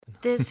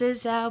This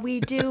is how we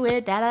do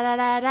it. Da da da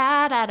da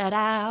da da da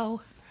da.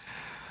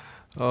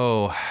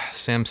 Oh,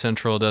 Sam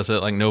Central does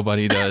it like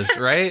nobody does,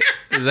 right?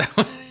 Is that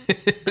what?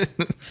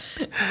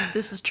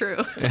 This is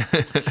true.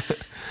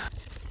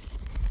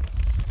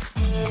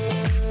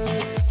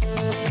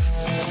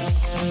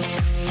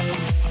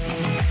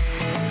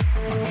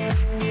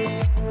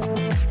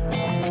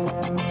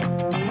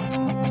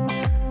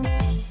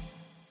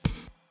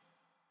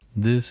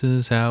 This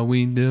is how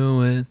we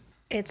do it.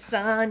 It's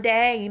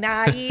Sunday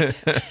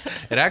night.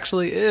 It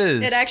actually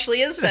is. It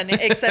actually is Sunday,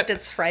 except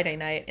it's Friday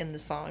night in the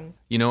song.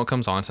 You know what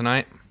comes on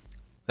tonight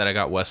that I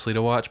got Wesley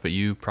to watch, but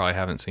you probably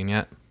haven't seen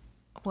yet?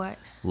 What?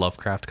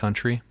 Lovecraft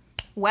Country.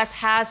 Wes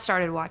has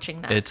started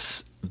watching that.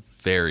 It's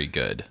very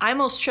good. I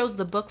almost chose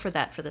the book for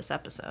that for this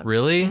episode.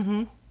 Really?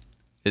 Mm-hmm.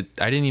 I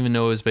didn't even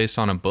know it was based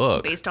on a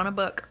book. Based on a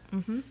book.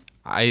 Mm-hmm.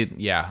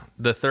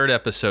 The third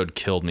episode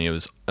killed me. It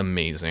was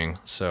amazing.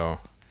 So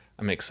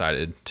I'm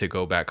excited to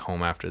go back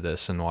home after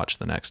this and watch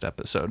the next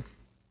episode.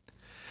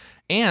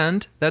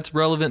 And that's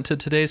relevant to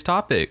today's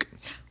topic.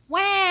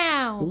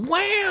 Wow.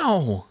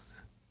 Wow.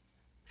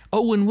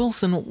 Owen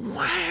Wilson.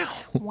 Wow.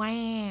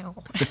 Wow.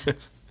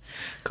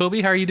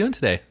 Kobe, how are you doing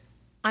today?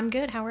 I'm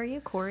good. How are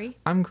you, Corey?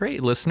 I'm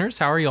great. Listeners,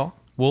 how are y'all?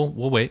 We'll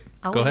wait.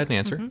 I'll Go wait. ahead and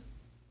answer. Mm-hmm.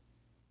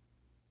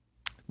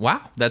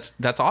 Wow,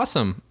 that's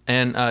awesome.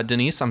 And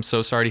Denise, I'm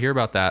so sorry to hear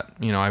about that.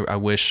 You know, I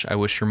wish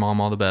your mom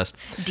all the best.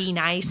 D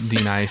nice.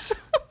 D nice.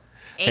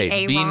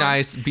 Hey, be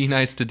nice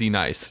to D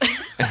nice.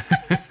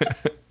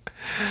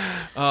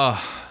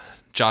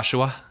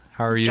 Joshua,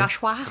 how are you?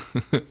 Joshua.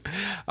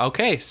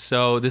 Okay,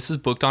 so this is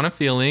Booked on a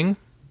Feeling.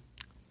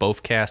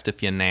 Both cast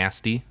if you're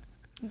nasty.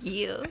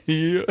 Yeah.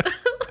 Yeah.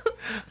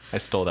 I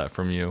stole that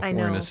from you. I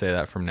We're know. going to say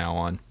that from now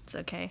on. It's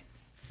okay.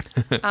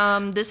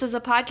 This is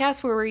a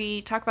podcast where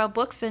we talk about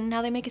books and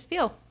how they make us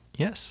feel.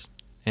 Yes.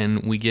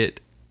 And we get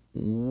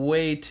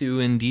way too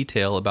in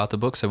detail about the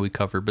books that we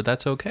cover, but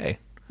that's okay.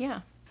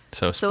 Yeah.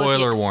 So So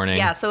spoiler if you, warning.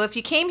 Yeah, so if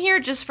you came here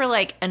just for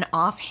like an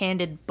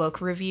offhanded book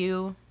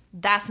review,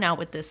 that's not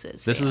what this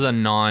is. This fam.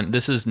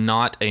 is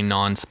not a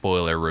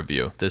non-spoiler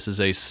review. This is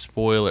a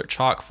spoiler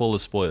chock full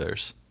of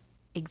spoilers.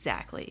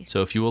 Exactly.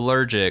 So if you're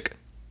allergic,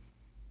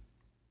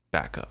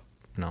 back up.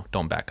 No,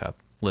 don't back up.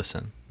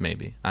 Listen,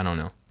 maybe. I don't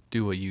know.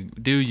 Do what you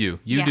do. You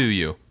Yeah. do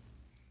you.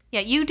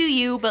 Yeah, you do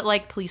you, but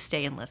like please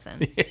stay and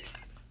listen.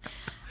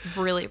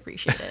 Really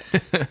appreciate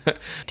it.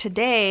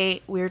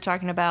 Today we're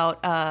talking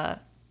about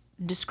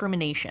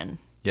discrimination.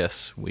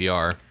 Yes, we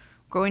are.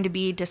 Going to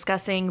be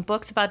discussing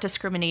books about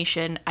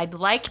discrimination. I'd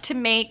like to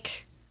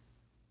make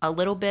a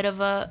little bit of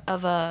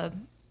a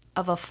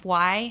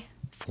fly.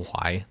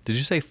 Fly? Did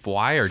you say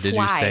fly or did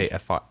you Fly. say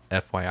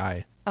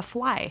FYI? A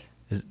fly.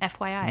 Is-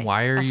 FYI.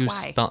 Why are A you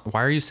fly.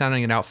 why are you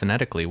sounding it out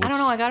phonetically? I don't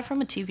know. I got it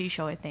from a TV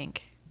show, I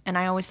think, and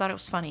I always thought it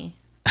was funny.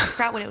 I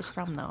forgot what it was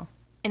from though.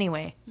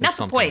 Anyway, not the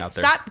something point. out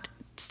there.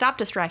 Stop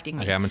distracting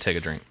me. Okay, I'm gonna take a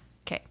drink.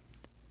 Okay.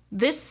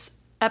 This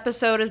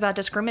episode is about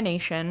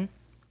discrimination.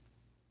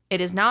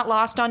 It is not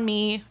lost on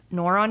me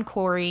nor on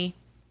Corey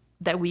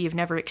that we have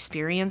never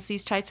experienced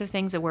these types of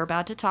things that we're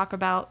about to talk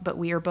about, but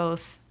we are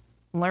both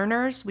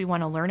learners. We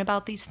want to learn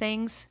about these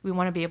things. We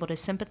want to be able to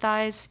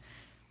sympathize.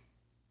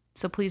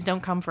 So please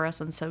don't come for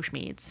us on social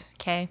medias,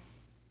 okay?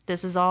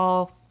 This is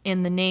all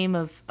in the name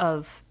of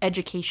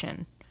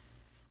education,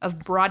 of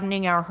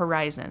broadening our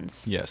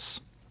horizons.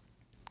 Yes.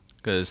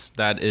 Because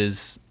that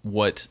is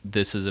what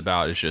this is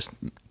about, is just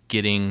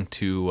getting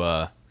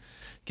to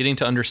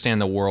understand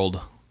the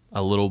world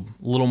a little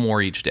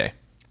more each day.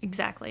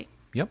 Exactly.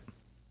 Yep.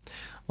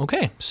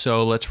 Okay,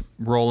 so let's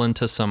roll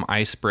into some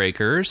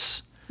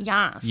icebreakers.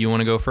 Yes. You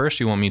want to go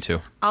first? Or you want me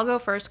to? I'll go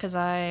first because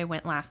I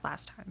went last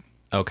time.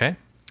 Okay.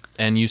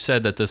 And you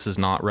said that this is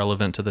not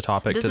relevant to the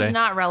topic This today? is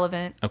not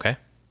relevant. Okay.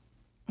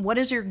 What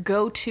is your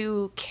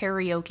go-to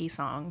karaoke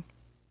song?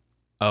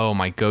 Oh,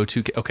 my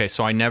go-to. Okay,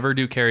 so I never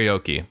do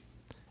karaoke.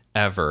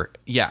 Ever.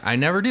 Yeah, I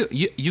never do.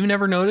 You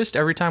never noticed?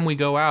 Every time we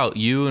go out,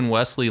 you and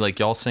Wesley, like,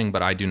 y'all sing,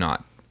 but I do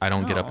not. I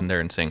don't get up in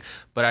there and sing.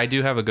 But I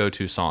do have a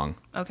go-to song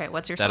Okay,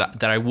 what's your song?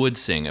 that I would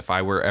sing if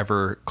I were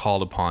ever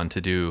called upon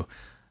to do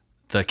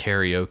the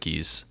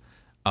karaoke's.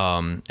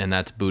 And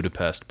that's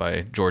Budapest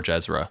by George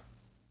Ezra.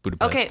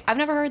 Budapest. Okay, I've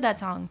never heard that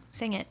song.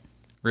 Sing it.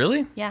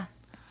 Really? Yeah,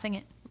 sing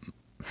it.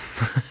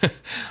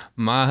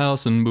 My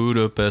house in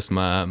Budapest,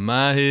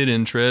 my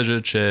hidden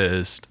treasure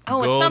chest.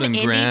 Oh, it's some golden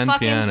indie grand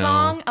fucking piano.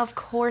 song? Of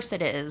course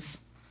it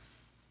is.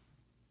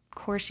 Of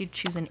course you'd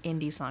choose an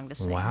indie song to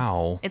sing.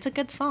 Wow. It's a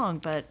good song,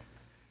 but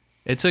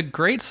It's a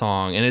great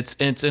song, and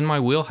it's in my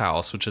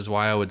wheelhouse, which is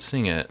why I would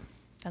sing it.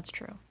 that's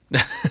true.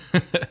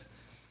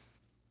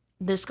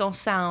 This gonna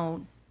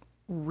sound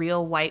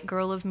real white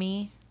girl of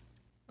me.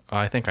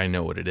 I think I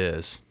know what it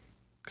is,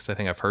 because I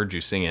think I've heard you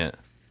sing it.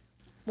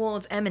 Well,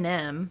 it's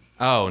Eminem.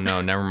 Oh,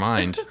 no, never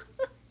mind.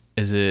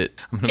 Is it?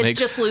 I'm gonna It's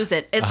Just Lose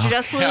It. It's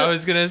Just Lose It. I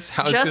was gonna.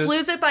 Just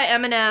Lose It by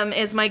Eminem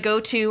is my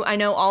go-to. I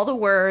know all the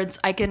words.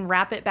 I can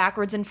rap it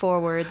backwards and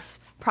forwards.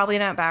 Probably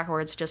not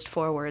backwards, just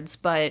forwards.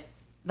 But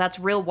that's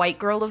real white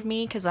girl of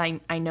me because I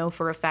know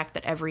for a fact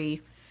that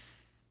every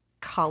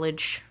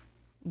college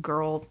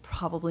girl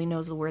probably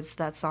knows the words to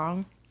that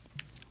song.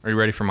 Are you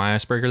ready for my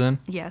icebreaker then?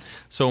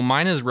 Yes. So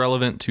mine is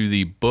relevant to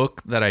the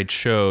book that I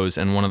chose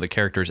and one of the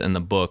characters in the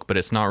book, but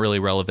it's not really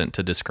relevant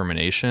to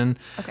discrimination.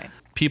 Okay.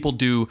 People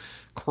do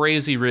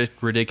crazy,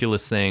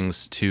 ridiculous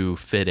things to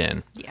fit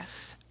in.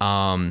 Yes.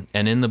 And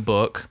in the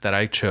book that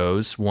I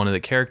chose, one of the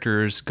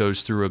characters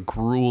goes through a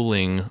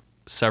grueling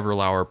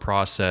several-hour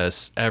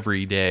process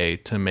every day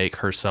to make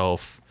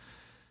herself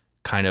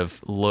kind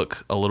of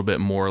look a little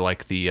bit more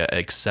like the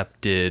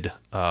accepted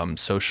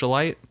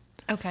socialite.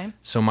 Okay.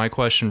 So my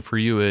question for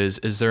you is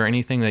there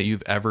anything that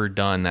you've ever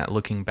done that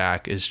looking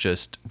back is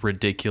just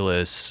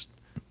ridiculous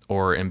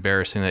or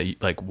embarrassing that you,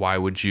 like, why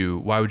would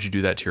you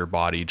do that to your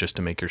body just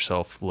to make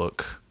yourself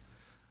look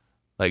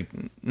like,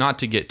 not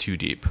to get too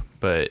deep,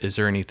 but is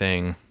there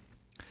anything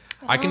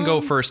I can go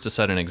first to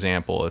set an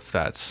example if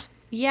that's.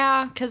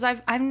 Yeah, cuz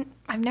I've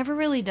never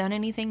really done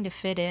anything to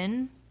fit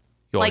in.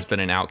 You always been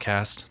an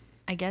outcast?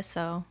 I guess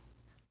so.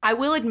 I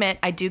will admit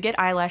I do get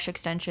eyelash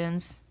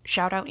extensions.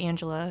 Shout out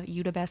Angela,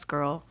 you the best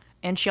girl.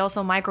 And she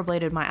also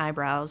microbladed my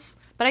eyebrows.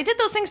 But I did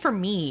those things for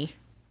me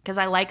because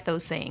I like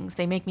those things.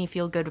 They make me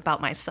feel good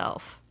about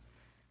myself.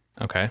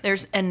 Okay.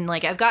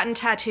 I've gotten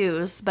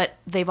tattoos, but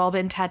they've all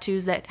been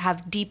tattoos that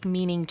have deep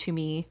meaning to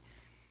me.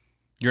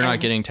 You're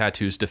not getting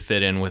tattoos to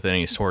fit in with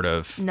any sort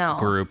of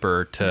group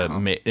or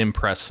to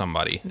impress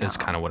somebody is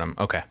kind of what I'm.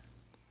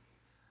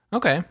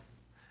 Okay.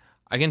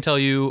 I can tell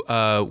you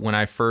when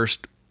I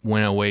first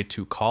went away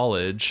to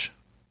college,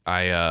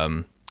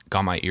 I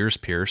got my ears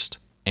pierced,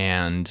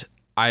 and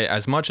I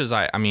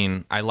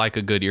like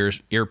a good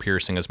ear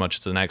piercing as much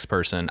as the next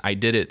person. I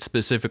did it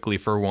specifically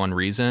for one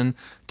reason,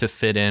 to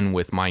fit in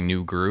with my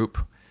new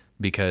group,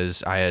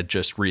 because I had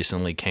just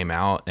recently came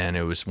out, and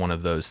it was one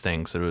of those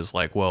things that it was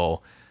like,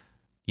 well,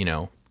 you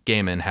know,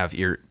 gay men have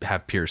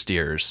pierced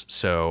ears,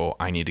 so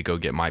I need to go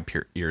get my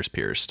ears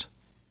pierced.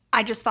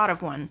 I just thought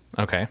of one.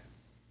 Okay.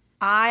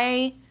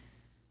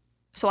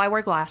 So I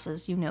wear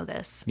glasses, you know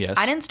this. Yes.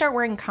 I didn't start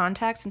wearing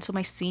contacts until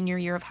my senior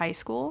year of high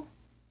school.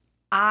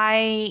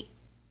 I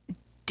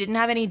didn't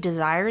have any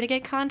desire to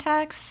get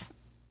contacts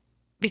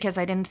because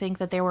I didn't think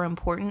that they were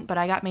important, but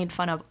I got made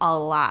fun of a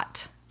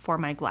lot for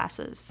my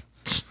glasses.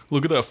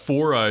 Look at that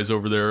 4 eyes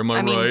over there, am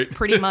I mean, right?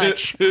 Pretty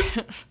much,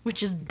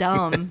 which is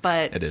dumb,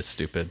 but it is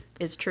stupid.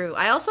 It's true.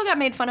 I also got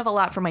made fun of a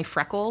lot for my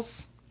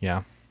freckles.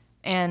 Yeah.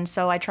 And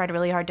so I tried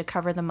really hard to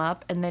cover them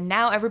up. And then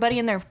now everybody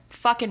and their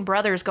fucking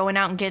brother's going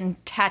out and getting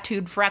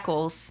tattooed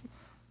freckles.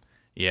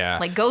 Yeah.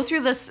 Like, go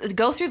through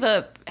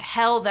the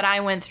hell that I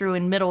went through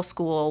in middle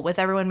school with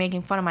everyone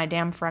making fun of my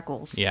damn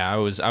freckles. Yeah, I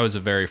was a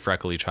very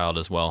freckly child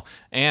as well.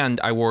 And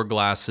I wore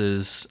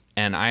glasses,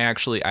 and I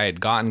had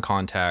gotten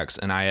contacts,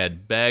 and I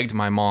had begged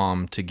my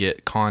mom to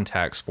get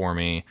contacts for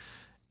me,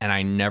 and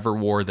I never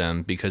wore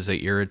them because they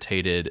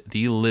irritated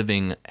the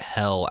living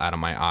hell out of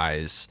my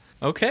eyes.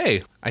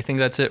 Okay, I think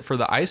that's it for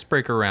the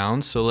icebreaker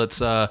round. So let's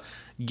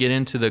get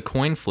into the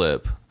coin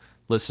flip.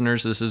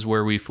 Listeners, this is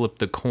where we flip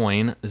the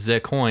coin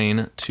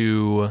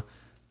to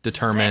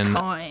determine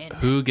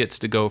who gets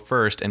to go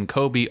first. And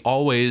Kobe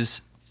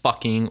always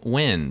fucking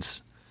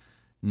wins.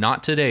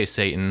 Not today,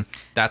 Satan.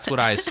 That's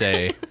what I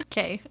say.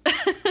 Okay.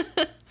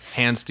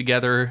 Hands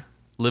together,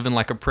 living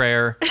like a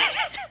prayer.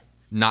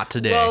 Not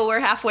today. Whoa, we're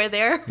halfway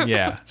there.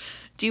 Yeah.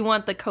 Do you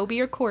want the Kobe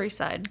or Corey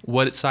side?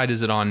 What side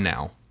is it on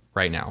now?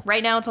 Right now.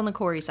 Right now it's on the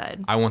Corey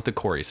side. I want the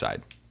Corey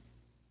side.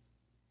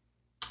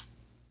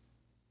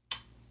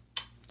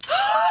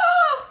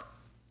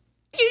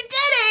 You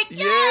did it!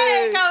 Yay!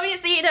 Yay!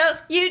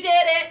 Comecitos, you did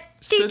it!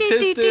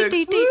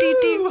 Statistics!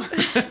 Woo!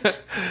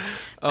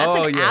 That's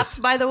an app,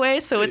 by the way,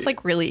 so it's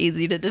like really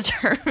easy to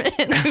determine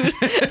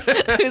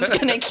who's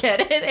gonna get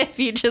it if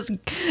you just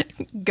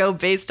go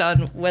based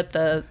on what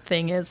the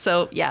thing is.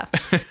 So yeah,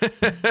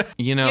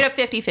 you get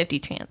a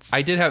 50-50 chance.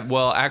 I did have,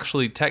 well,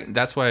 actually,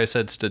 that's why I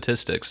said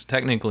statistics.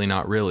 Technically,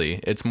 not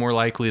really. It's more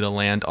likely to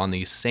land on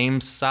the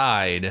same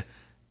side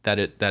that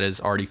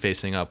is already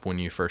facing up when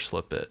you first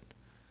flip it.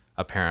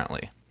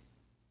 Apparently.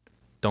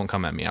 Don't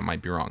come at me, I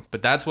might be wrong.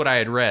 But that's what I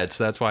had read,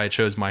 so that's why I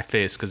chose my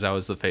face, because that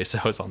was the face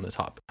that was on the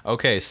top.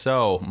 Okay,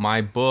 so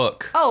my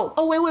book. Oh,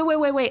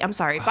 wait. I'm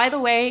sorry. By the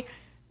way,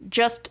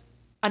 just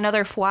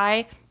another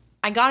FYI,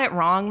 I got it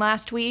wrong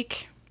last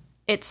week.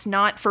 It's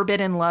not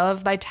Forbidden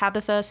Love by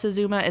Tabitha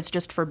Suzuma, it's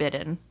just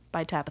Forbidden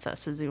by Tabitha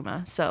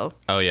Suzuma. So.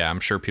 Oh yeah, I'm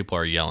sure people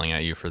are yelling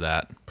at you for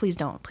that. Please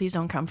don't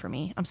come for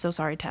me. I'm so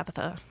sorry,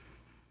 Tabitha.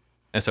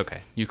 It's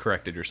okay. You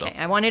corrected yourself. Okay,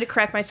 I wanted to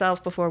correct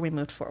myself before we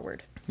moved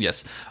forward.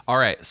 Yes. All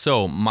right.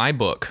 So my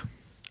book.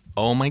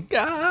 Oh my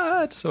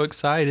God. So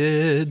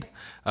excited.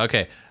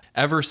 Okay.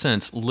 Ever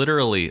since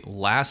literally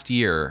last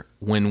year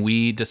when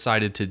we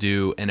decided to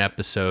do an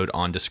episode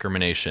on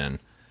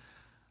discrimination,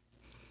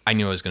 I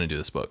knew I was going to do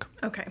this book.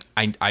 Okay.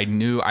 I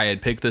knew I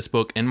had picked this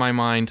book in my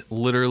mind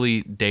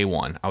literally day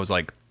one. I was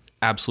like,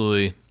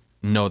 absolutely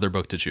no other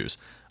book to choose.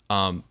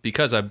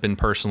 Because I've been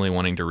personally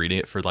wanting to read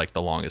it for like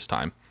the longest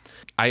time.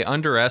 I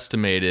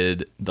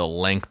underestimated the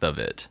length of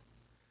it.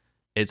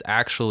 It's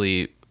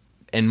actually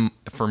And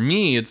for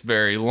me, it's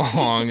very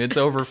long. It's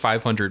over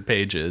 500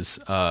 pages,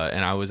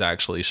 and I was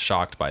actually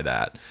shocked by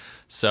that.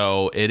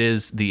 So it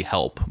is The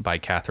Help by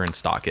Catherine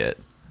Stockett.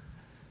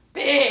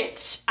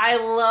 Bitch, I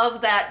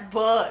love that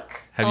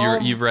book.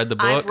 You've read the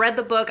book? I've read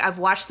the book. I've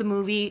watched the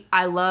movie.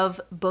 I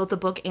love both the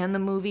book and the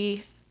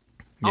movie.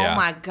 Yeah. Oh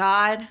my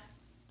God.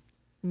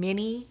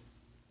 Minnie,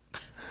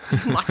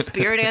 my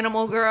spirit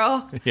animal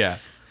girl. Yeah.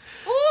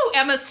 Ooh,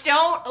 Emma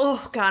Stone.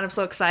 Oh God, I'm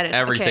so excited.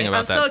 Everything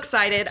about that. I'm so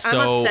excited. So,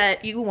 I'm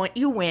upset. You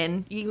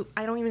win.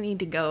 I don't even need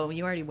to go.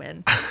 You already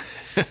win.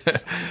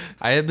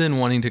 I have been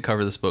wanting to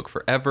cover this book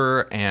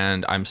forever,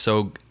 and I'm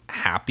so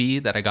happy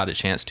that I got a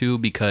chance to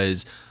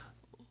because,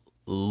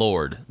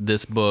 Lord,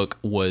 this book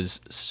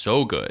was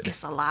so good.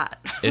 It's a lot.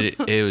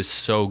 It was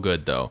so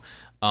good, though.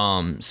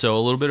 So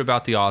a little bit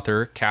about the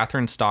author.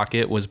 Catherine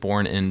Stockett was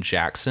born in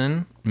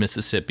Jackson,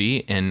 Mississippi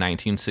in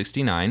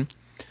 1969.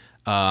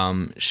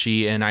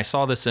 And I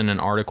saw this in an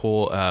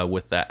article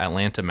with the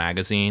Atlanta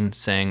magazine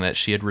saying that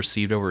she had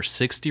received over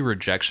 60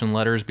 rejection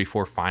letters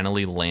before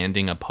finally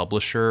landing a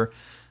publisher,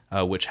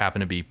 which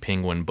happened to be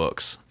Penguin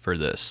Books for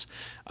this.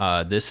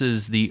 This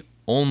is the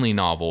only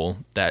novel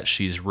that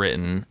she's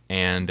written,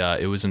 and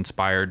it was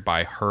inspired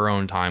by her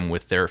own time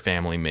with their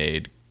family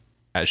maid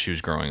as she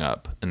was growing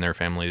up, and their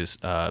family's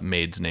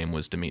maid's name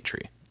was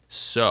Dimitri.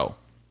 So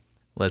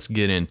let's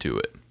get into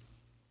it.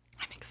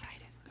 I'm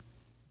excited.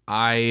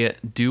 I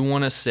do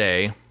want to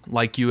say,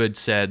 like you had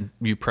said,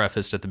 you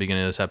prefaced at the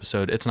beginning of this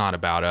episode, it's not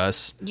about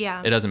us.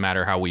 Yeah. It doesn't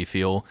matter how we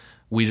feel.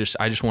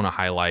 I just want to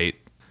highlight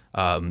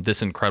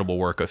this incredible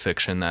work of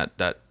fiction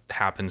that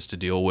happens to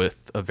deal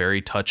with a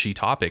very touchy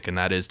topic, and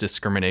that is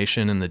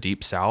discrimination in the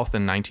Deep South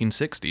in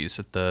 1960s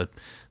at the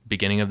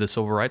beginning of the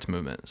Civil Rights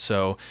Movement.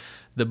 So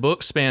the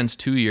book spans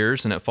 2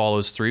 years, and it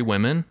follows 3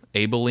 women: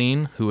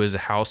 Aibileen, who is a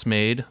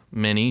housemaid;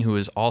 Minnie, who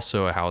is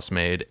also a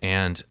housemaid;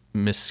 and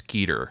Miss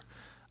Skeeter.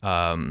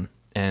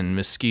 And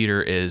Miss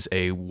Skeeter is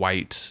a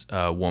white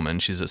woman.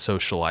 She's a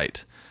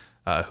socialite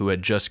who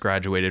had just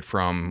graduated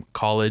from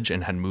college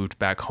and had moved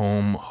back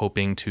home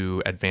hoping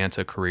to advance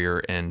a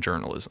career in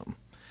journalism.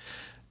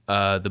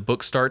 The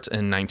book starts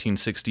in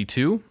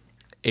 1962.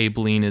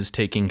 Aibileen is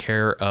taking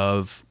care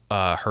of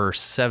her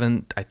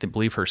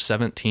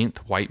 17th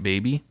white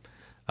baby,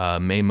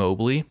 May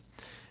Mobley.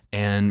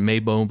 And May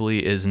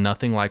Mobley is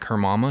nothing like her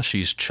mama.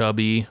 She's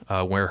chubby,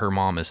 where her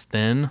mom is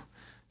thin.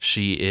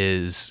 She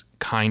is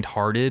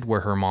kind-hearted,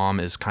 where her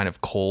mom is kind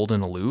of cold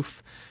and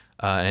aloof.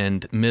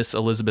 And Miss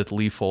Elizabeth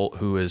Leafolt,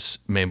 who is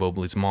May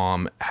Mobley's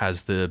mom,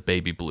 has the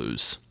baby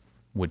blues,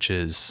 which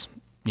is,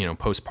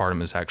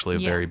 postpartum is actually a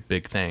very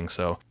big thing.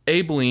 So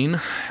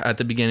Aibileen, at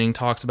the beginning,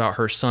 talks about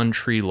her son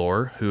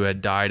Treelor, who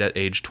had died at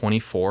age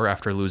 24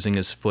 after losing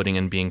his footing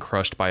and being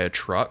crushed by a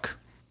truck.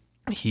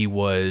 He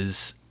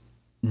was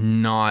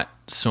not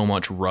so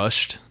much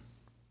rushed,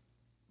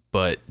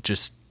 but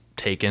just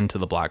taken to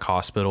the Black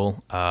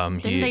Hospital.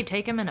 Didn't they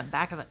take him in the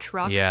back of a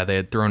truck? Yeah, they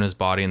had thrown his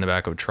body in the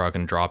back of a truck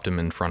and dropped him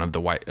in front of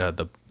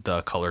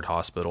the colored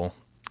hospital.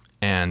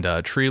 And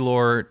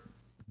Treelor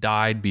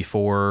died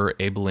before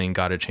Aibileen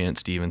got a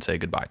chance to even say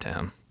goodbye to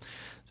him.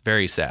 It's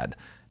very sad.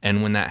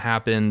 And when that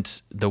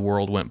happened, the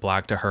world went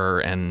black to her,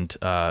 and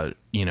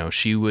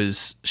she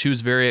was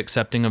very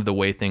accepting of the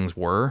way things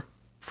were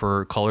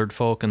for colored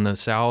folk in the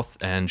South,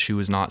 and she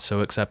was not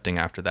so accepting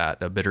after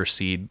that. A bitter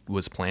seed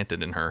was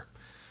planted in her.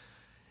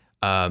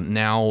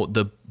 Now,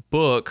 the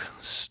book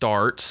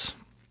starts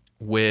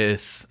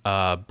with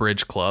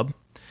Bridge Club,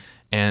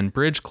 and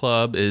Bridge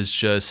Club is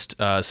just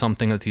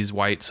something that these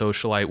white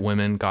socialite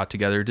women got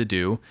together to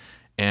do,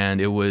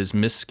 and it was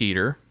Miss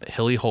Skeeter,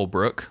 Hilly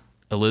Holbrook,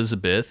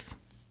 Elizabeth,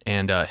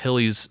 and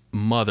Hilly's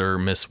mother,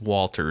 Miss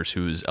Walters,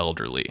 who's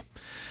elderly.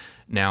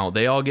 Now,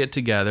 they all get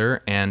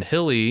together, and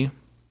Hilly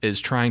is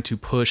trying to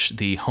push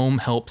the Home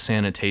Help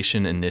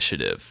Sanitation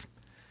Initiative.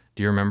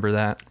 Do you remember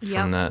that?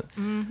 Yep. From that?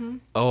 Mm-hmm.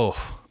 Oh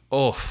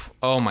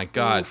my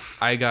God. Oof.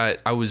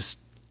 I was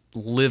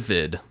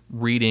livid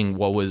reading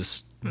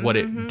what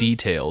it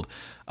detailed.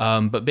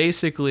 But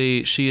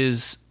basically she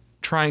is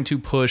trying to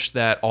push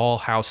that all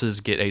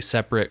houses get a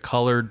separate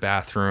colored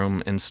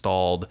bathroom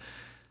installed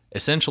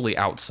essentially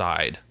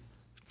outside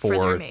for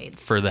their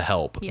maids. For the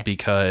help,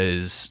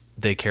 because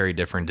they carry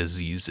different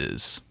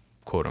diseases,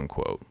 quote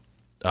unquote.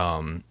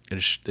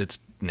 It's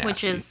nasty.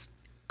 Which is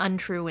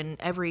untrue in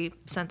every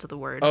sense of the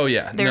word. Oh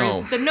yeah,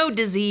 there's no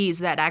disease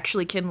that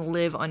actually can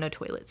live on a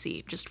toilet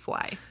seat. Just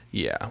fly.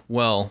 Yeah.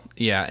 Well,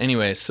 yeah.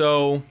 Anyway,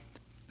 so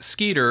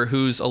Skeeter,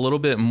 who's she's a little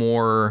bit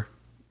more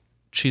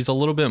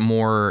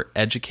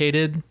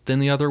educated than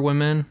the other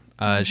women.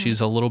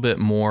 She's a little bit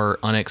more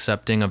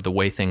unaccepting of the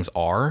way things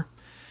are.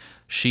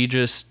 She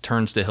just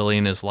turns to Hilly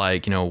and is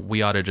like,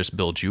 we ought to just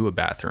build you a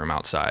bathroom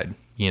outside.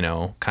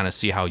 Kind of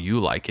see how you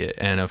like it.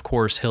 And of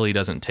course, Hilly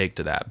doesn't take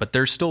to that, but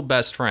they're still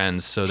best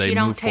friends. So they move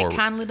forward. She don't take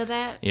kindly to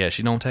that? Yeah,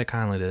 she don't take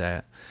kindly to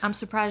that. I'm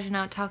surprised you're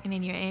not talking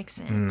in your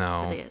accent.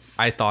 No, for this.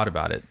 I thought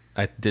about it.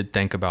 I did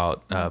think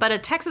about. But a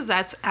Texas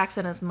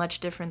accent is much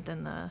different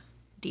than the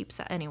deep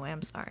South. Anyway,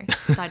 I'm sorry.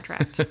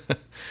 Sidetracked.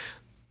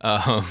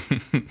 Um,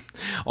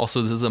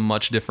 also, this is a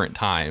much different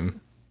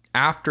time.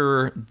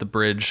 After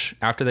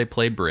they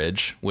play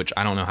bridge, which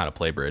I don't know how to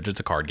play bridge. It's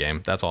a card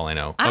game. That's all I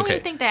know. I don't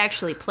even think they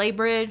actually play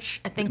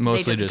bridge. I think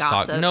Mostly they just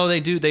gossip. talk. No, they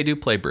do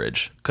play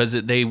bridge because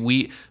they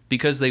weave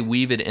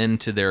it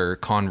into their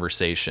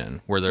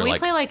conversation where they're Can we like,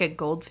 play like a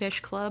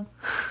goldfish club?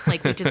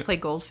 Like we just play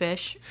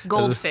goldfish?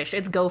 Goldfish.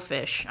 It's go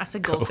fish. I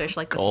said goldfish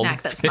like the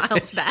snack that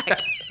smiles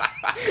back.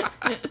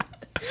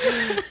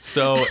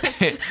 So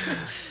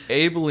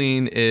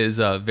Aibileen is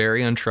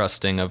very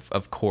untrusting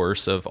of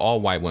course, of all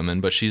white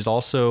women, but she's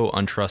also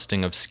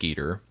untrusting of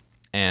Skeeter.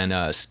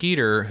 And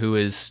Skeeter, who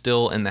is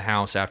still in the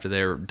house after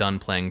they're done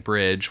playing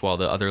bridge while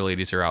the other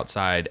ladies are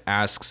outside,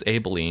 asks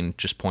Aibileen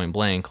just point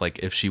blank, like,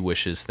 if she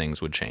wishes things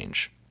would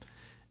change.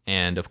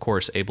 And of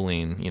course,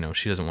 Aibileen,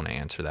 she doesn't want to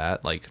answer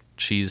that. Like,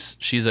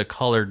 she's a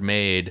colored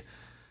maid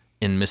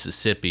in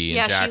Mississippi,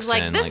 in Jackson. She's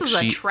like, this is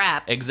a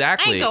trap.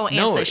 Exactly. I ain't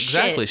gonna answer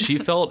shit. She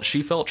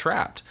felt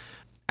trapped.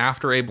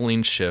 After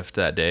Abileen's shift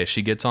that day,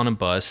 she gets on a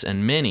bus,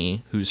 and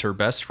Minnie, who's her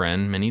best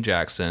friend, Minnie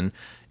Jackson,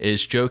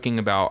 is joking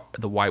about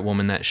the white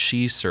woman that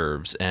she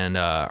serves, and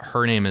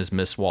her name is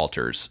Miss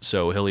Walters,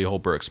 so Hilly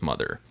Holbrook's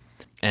mother.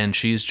 And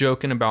she's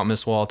joking about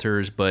Miss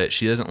Walters, but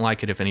she doesn't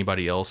like it if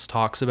anybody else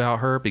talks about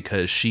her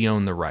because she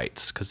owned the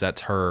rights, because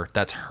that's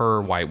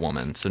her white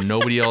woman. So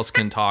nobody else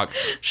can talk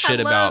shit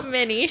about. I love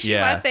Minnie. She's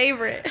my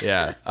favorite.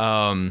 Yeah.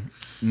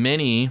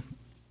 Minnie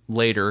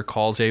later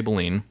calls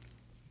Aibileen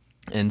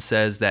and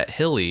says that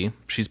Hilly,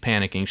 she's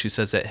panicking. She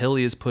says that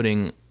Hilly is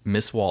putting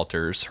Miss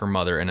Walters, her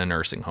mother, in a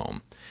nursing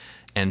home.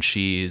 And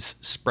she's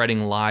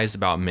spreading lies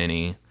about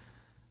Minnie,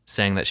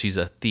 saying that she's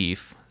a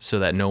thief so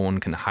that no one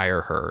can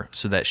hire her,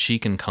 so that she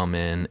can come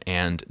in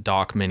and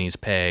dock Minnie's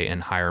pay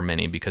and hire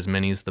Minnie because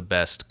Minnie's the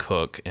best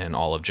cook in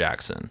all of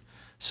Jackson.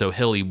 So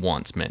Hilly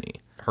wants Minnie,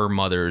 her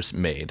mother's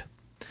maid.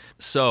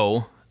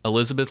 So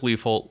Elizabeth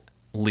Leafold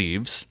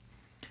leaves,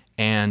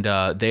 and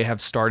they have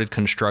started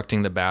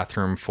constructing the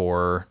bathroom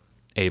for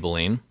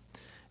Aibileen.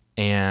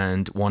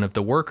 And one of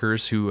the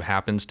workers, who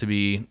happens to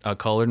be a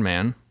colored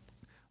man,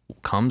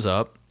 comes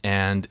up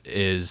and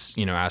is,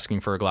 asking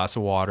for a glass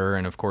of water.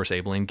 And of course,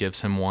 Aibileen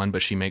gives him one,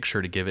 but she makes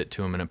sure to give it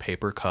to him in a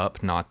paper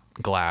cup, not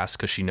glass,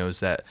 because she knows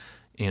that,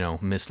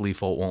 Miss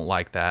Leafold won't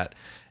like that.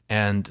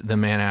 And the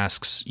man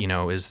asks,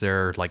 is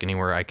there like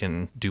anywhere I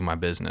can do my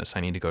business?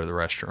 I need to go to the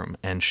restroom.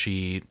 And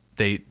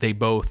they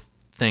both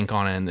think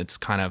on it, and it's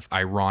kind of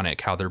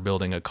ironic how they're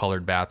building a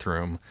colored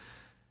bathroom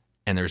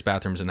and there's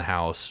bathrooms in the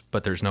house,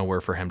 but there's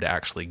nowhere for him to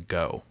actually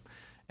go.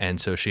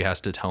 And so she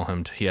has to tell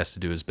him he has to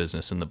do his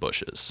business in the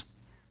bushes.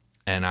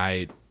 And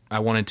I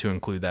wanted to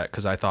include that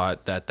because I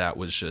thought that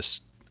was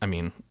just,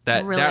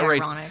 that really that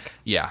ironic.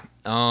 Yeah.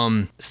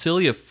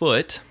 Celia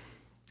Foote,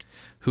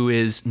 who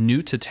is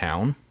new to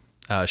town,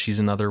 she's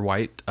another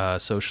white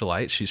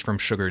socialite. She's from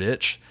Sugar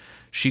Ditch.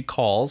 She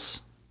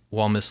calls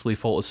while Miss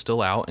Leafold is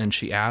still out, and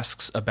she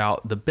asks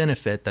about the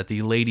benefit that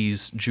the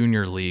Ladies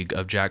Junior League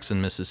of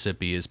Jackson,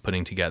 Mississippi is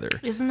putting together.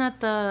 Isn't that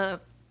the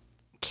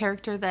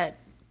character that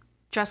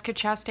Jessica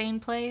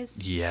Chastain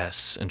plays?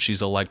 Yes, and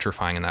she's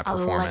electrifying in that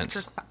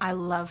performance. I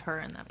love her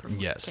in that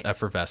performance. Yes,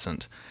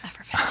 effervescent.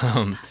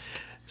 Effervescent.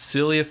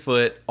 Celia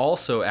Foote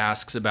also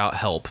asks about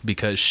help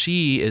because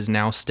she is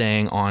now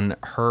staying on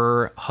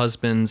her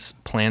husband's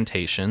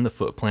plantation, the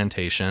Foote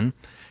plantation,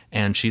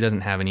 and she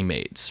doesn't have any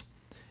maids.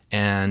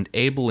 And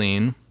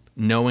Aibileen,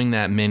 knowing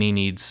that Minnie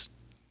needs,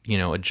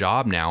 a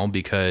job now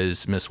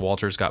because Miss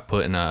Walters got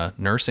put in a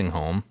nursing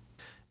home,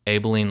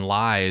 Aibileen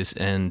lies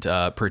and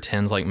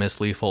pretends like Miss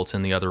Leafold's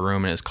in the other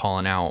room and is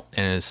calling out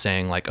and is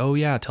saying like, "Oh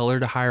yeah, tell her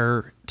to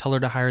hire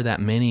that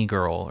Minnie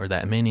girl or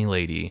that Minnie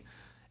lady."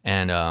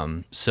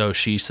 And so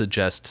she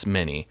suggests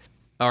Minnie.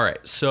 All right,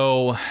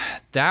 so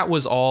that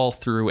was all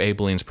through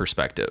Aibileen's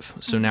perspective.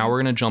 So now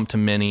we're going to jump to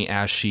Minnie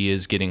as she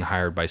is getting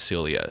hired by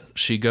Celia.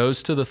 She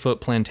goes to the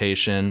Foote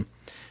plantation,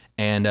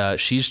 and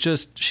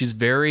she's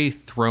very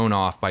thrown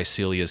off by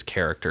Celia's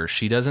character.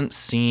 She doesn't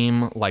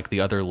seem like the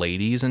other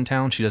ladies in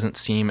town. She doesn't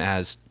seem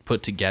as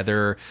put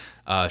together.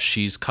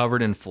 She's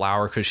covered in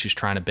flour because she's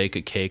trying to bake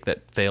a cake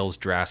that fails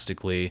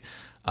drastically.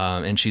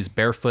 And she's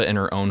barefoot in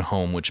her own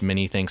home, which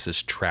Minnie thinks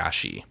is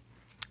trashy.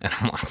 And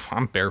I'm like,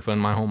 I'm barefoot in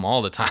my home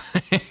all the time.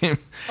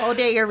 All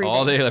day, every day.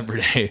 All day, every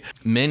day.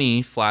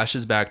 Minnie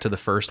flashes back to the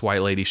first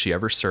white lady she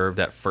ever served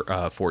at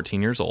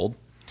 14 years old.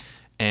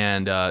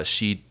 And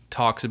she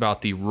talks about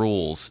the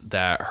rules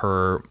that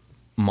her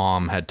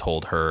mom had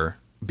told her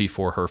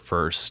before her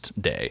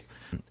first day.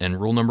 And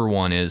rule number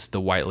 1 is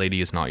the white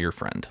lady is not your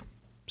friend.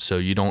 So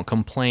you don't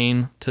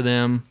complain to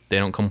them. They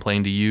don't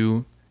complain to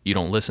you. You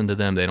don't listen to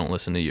them. They don't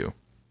listen to you.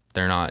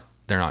 They're not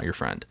your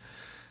friend.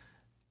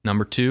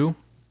 Number 2,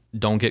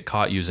 don't get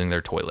caught using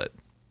their toilet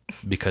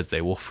because they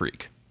will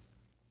freak.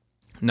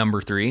 Number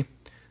 3,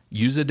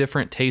 use a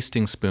different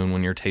tasting spoon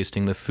when you're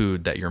tasting the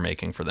food that you're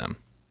making for them.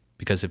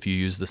 Because if you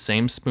use the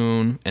same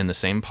spoon and the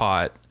same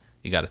pot,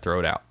 you got to throw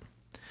it out.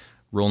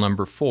 Rule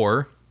number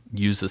 4,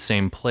 use the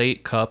same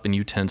plate, cup, and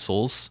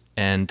utensils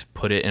and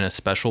put it in a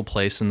special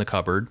place in the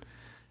cupboard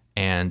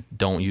and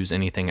don't use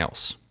anything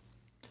else.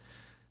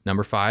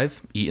 Number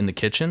 5, eat in the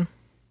kitchen.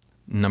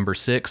 Number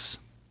 6,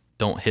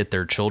 don't hit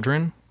their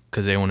children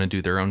because they want to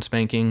do their own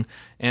spanking.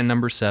 And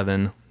number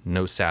 7,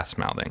 no sass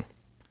mouthing.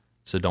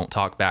 So don't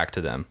talk back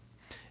to them.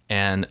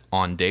 And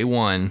on day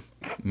 1,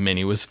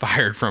 Minnie was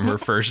fired from her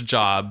first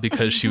job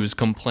because she was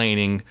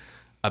complaining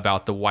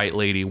about the white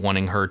lady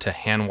wanting her to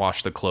hand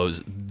wash the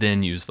clothes,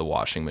 then use the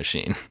washing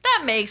machine.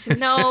 That makes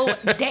no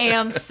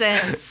damn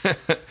sense.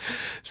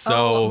 So,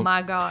 oh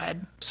my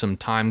God. Some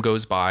time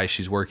goes by.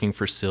 She's working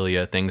for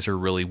Celia. Things are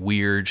really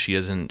weird.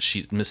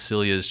 Miss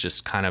Celia is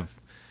just kind of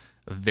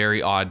a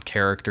very odd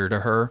character to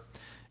her.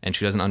 And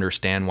she doesn't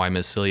understand why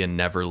Miss Celia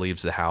never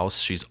leaves the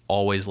house. She's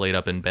always laid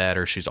up in bed,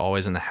 or she's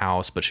always in the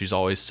house, but she's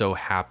always so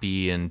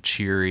happy and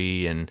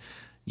cheery, and,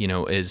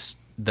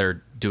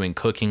 they're doing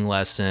cooking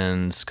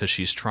lessons because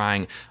she's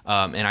trying.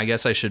 And I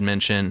guess I should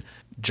mention,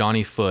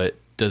 Johnny Foot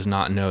does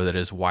not know that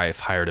his wife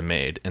hired a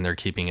maid, and they're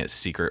keeping it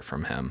secret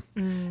from him.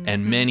 Mm-hmm.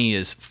 And Minnie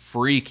is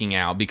freaking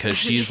out because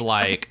she's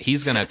like,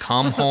 he's going to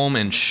come home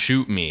and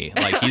shoot me.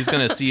 Like, he's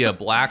going to see a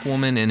black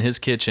woman in his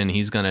kitchen.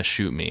 He's going to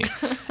shoot me.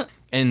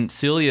 And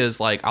Celia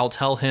is like, I'll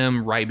tell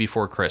him right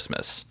before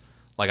Christmas.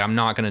 Like, I'm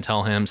not going to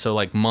tell him. So,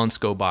 like, months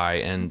go by,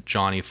 and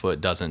Johnny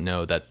Foot doesn't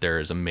know that there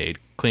is a maid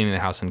cleaning the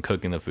house and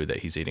cooking the food that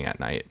he's eating at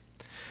night.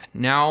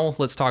 Now,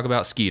 let's talk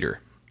about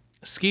Skeeter.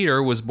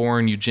 Skeeter was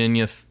born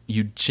Eugenia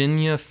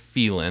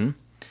Phelan,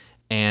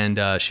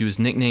 and she was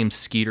nicknamed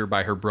Skeeter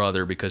by her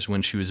brother because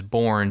when she was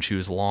born, she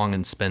was long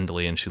and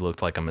spindly, and she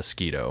looked like a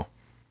mosquito.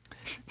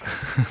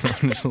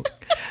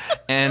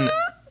 And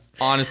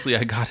honestly,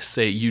 I gotta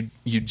say,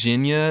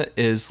 Eugenia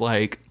is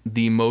like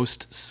the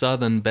most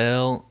Southern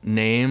Belle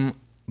name,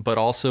 but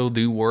also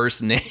the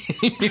worst name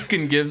you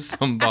can give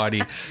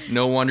somebody.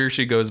 No wonder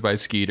she goes by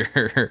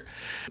Skeeter.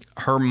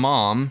 Her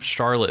mom,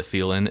 Charlotte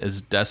Phelan, is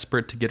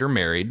desperate to get her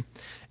married.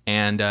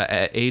 And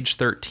at age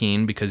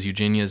 13, because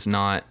Eugenia's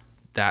not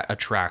that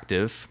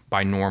attractive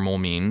by normal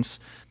means,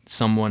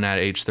 someone at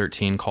age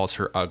 13 calls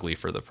her ugly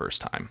for the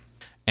first time.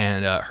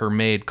 And her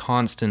maid,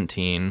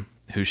 Constantine,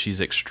 who she's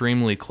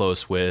extremely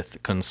close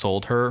with,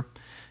 consoled her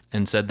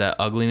and said that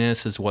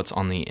ugliness is what's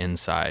on the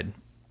inside.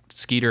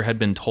 Skeeter had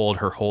been told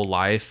her whole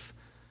life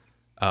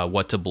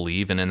what to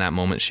believe, and in that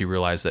moment she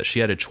realized that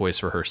she had a choice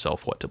for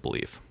herself what to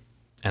believe.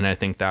 And I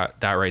think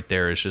that right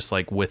there is just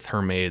like with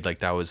her maid, like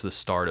that was the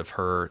start of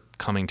her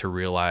coming to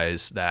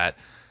realize that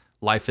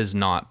life is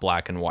not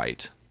black and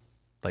white.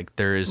 Like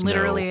there is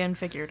literally and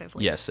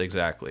figuratively. Yes,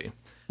 exactly.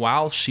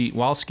 While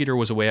Skeeter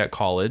was away at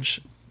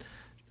college,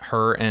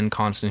 her and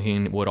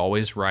Constantine would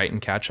always write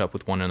and catch up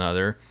with one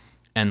another.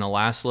 And the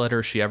last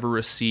letter she ever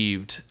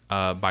received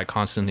by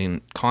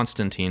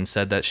Constantine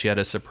said that she had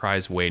a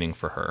surprise waiting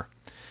for her.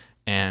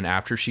 And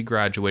after she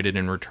graduated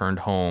and returned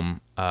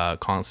home,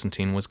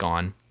 Constantine was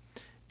gone.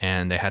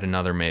 And they had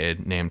another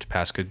maid named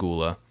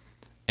Pascagoula.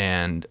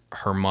 And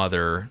her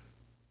mother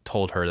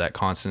told her that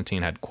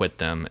Constantine had quit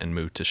them and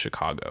moved to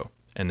Chicago.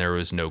 And there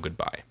was no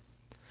goodbye.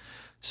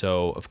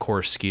 So, of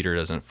course, Skeeter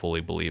doesn't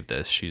fully believe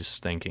this. She's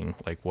thinking,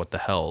 like, what the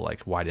hell?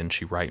 Like, why didn't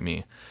she write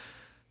me?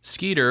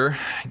 Skeeter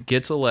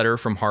gets a letter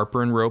from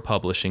Harper & Row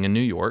Publishing in New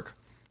York,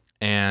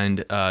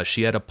 and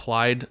she had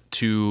applied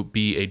to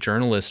be a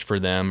journalist for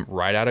them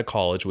right out of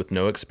college with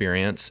no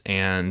experience,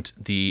 and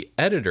the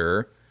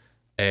editor,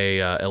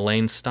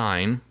 Elaine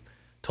Stein,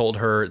 told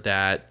her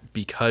that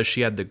because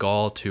she had the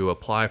gall to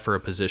apply for a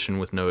position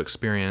with no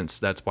experience,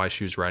 that's why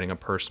she was writing a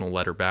personal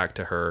letter back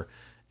to her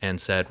and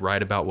said,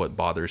 write about what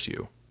bothers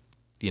you,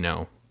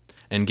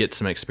 and get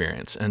some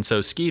experience. And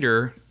so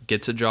Skeeter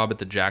gets a job at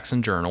the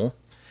Jackson Journal,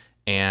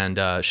 and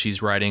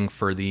she's writing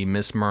for the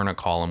Miss Myrna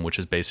column, which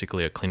is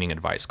basically a cleaning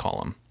advice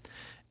column.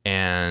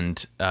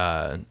 And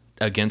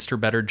against her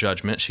better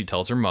judgment, she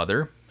tells her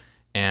mother,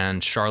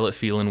 and Charlotte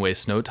Phelan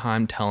wastes no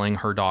time telling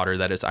her daughter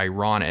that it's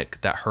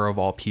ironic that her, of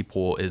all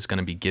people, is going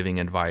to be giving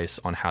advice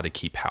on how to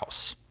keep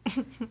house.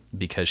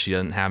 Because she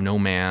doesn't have no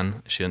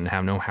man, she doesn't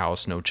have no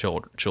house, no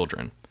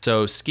children.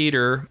 So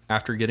Skeeter,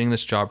 after getting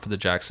this job for the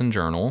Jackson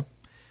Journal,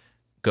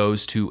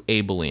 goes to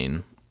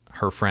Abilene,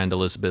 her friend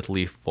Elizabeth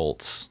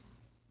Leafolt's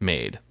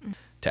maid,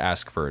 to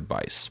ask for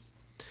advice.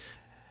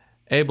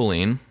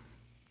 Abilene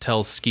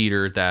tells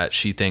Skeeter that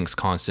she thinks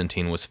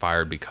Constantine was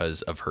fired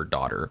because of her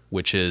daughter,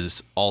 which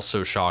is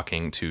also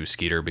shocking to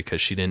Skeeter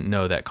because she didn't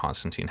know that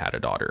Constantine had a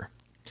daughter.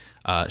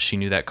 She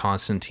knew that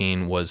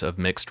Constantine was of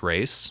mixed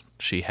race.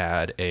 She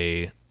had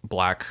a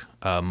black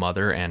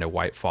mother and a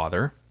white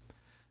father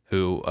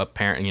who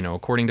apparently,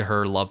 according to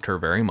her, loved her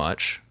very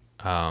much,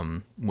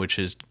 which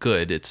is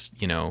good. It's,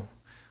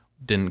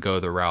 didn't go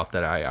the route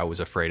that I was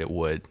afraid it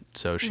would.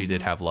 So she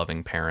did have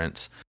loving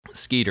parents.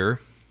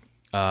 Skeeter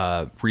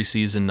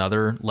receives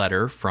another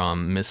letter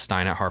from Miss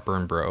Stein at Harper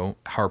and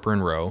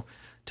Row,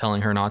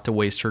 telling her not to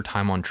waste her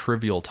time on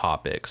trivial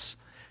topics.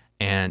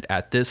 And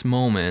at this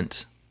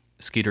moment,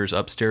 Skeeter's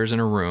upstairs in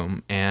her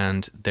room,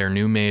 and their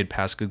new maid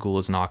Pascagoula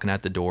is knocking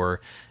at the door,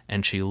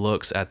 and she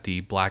looks at the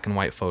black and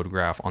white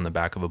photograph on the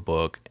back of a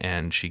book,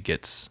 and she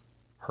gets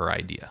her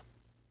idea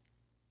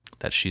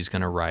that she's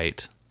going to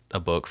write a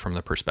book from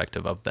the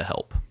perspective of the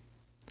help.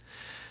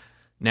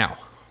 Now,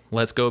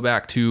 let's go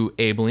back to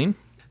Aibileen.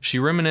 She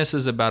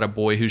reminisces about a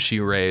boy who she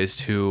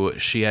raised, who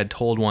she had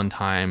told one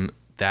time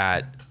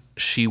that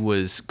she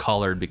was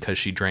colored because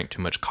she drank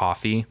too much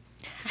coffee.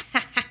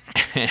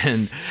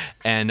 and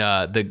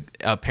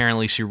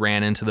apparently she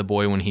ran into the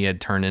boy when he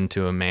had turned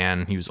into a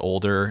man. He was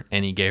older,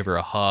 and he gave her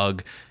a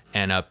hug,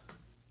 and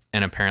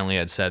apparently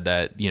had said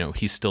that, you know,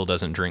 he still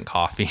doesn't drink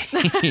coffee.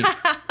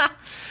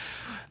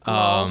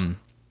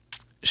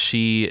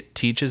 She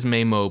teaches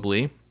Mae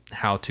Mobley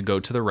how to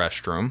go to the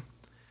restroom,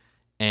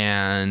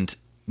 and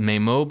Mae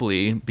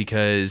Mobley,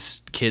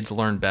 because kids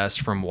learn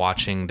best from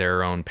watching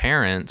their own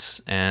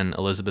parents, and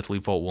Elizabeth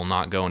Leafolt will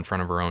not go in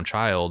front of her own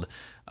child.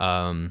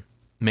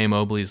 Mae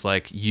Mobley's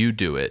like, you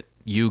do it.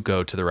 You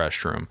go to the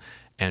restroom.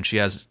 And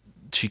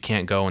she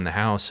can't go in the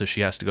house, so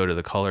she has to go to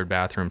the colored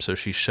bathroom. So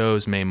she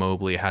shows Mae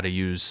Mobley how to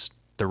use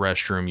the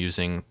restroom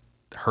using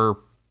her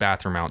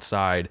bathroom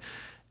outside.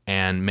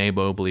 And Mae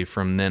Mobley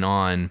from then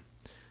on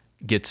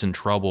gets in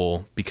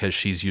trouble because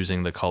she's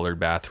using the colored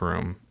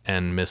bathroom,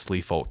 and Miss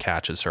Leafolt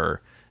catches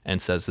her and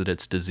says that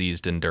it's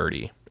diseased and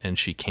dirty and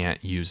she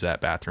can't use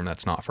that bathroom.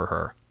 That's not for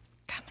her.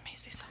 God, that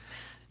makes me so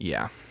mad.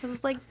 Yeah. I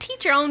was like,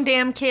 teach your own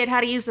damn kid how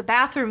to use the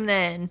bathroom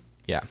then.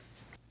 Yeah.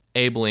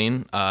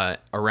 Aibileen,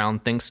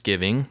 around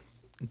Thanksgiving,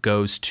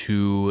 goes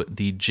to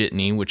the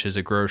Jitney, which is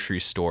a grocery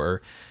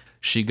store.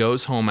 She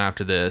goes home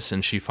after this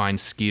and she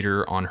finds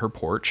Skeeter on her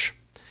porch,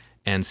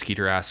 and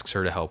Skeeter asks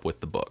her to help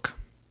with the book.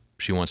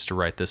 She wants to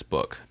write this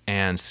book.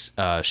 And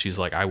she's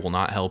like, I will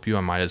not help you.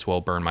 I might as well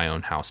burn my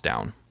own house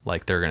down.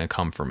 Like, they're going to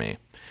come for me.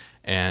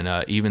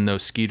 And even though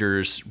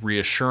Skeeter's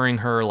reassuring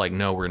her, like,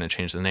 no, we're going to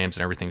change the names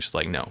and everything, she's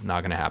like, no,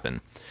 not going to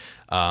happen.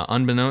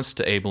 Unbeknownst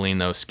to Aibileen,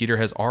 though, Skeeter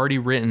has already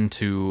written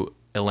to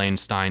Elaine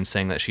Stein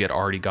saying that she had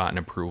already gotten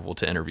approval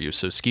to interview.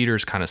 So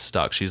Skeeter's kind of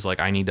stuck. She's like,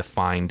 I need to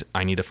find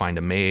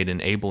a maid.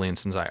 And Aibileen,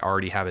 since I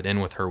already have it in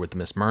with her with the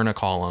Miss Myrna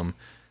column,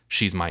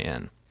 she's my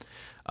in.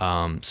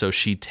 So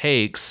she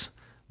takes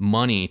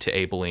money to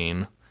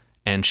Aibileen,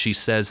 and she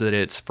says that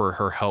it's for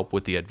her help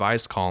with the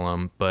advice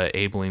column, but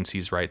Aibileen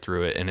sees right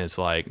through it and is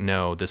like,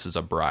 no, this is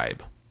a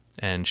bribe.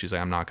 And she's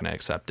like, I'm not going to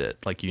accept it.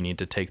 Like, you need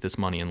to take this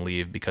money and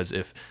leave, because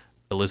if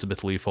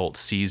Elizabeth Leafolt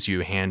sees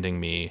you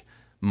handing me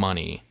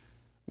money,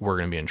 we're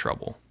going to be in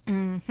trouble.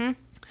 Mm-hmm.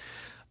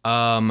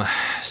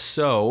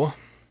 So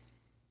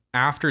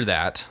after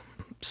that,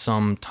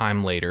 some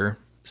time later,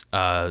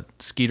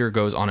 Skeeter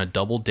goes on a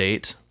double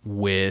date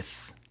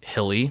with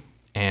Hilly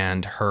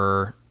and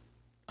her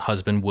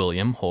husband,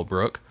 William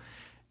Holbrook.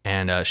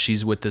 And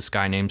she's with this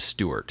guy named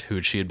Stuart, who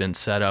she had been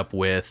set up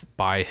with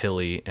by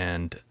Hilly.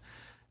 And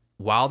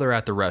while they're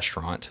at the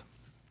restaurant,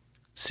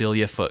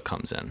 Celia Foote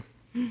comes in,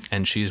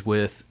 and she's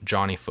with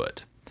Johnny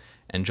Foote.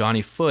 And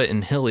Johnny Foote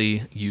and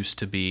Hilly used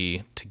to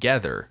be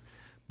together,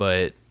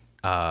 but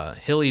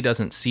Hilly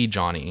doesn't see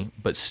Johnny,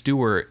 but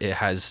Stuart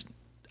has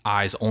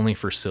eyes only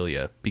for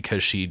Celia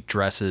because she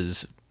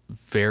dresses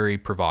very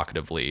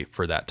provocatively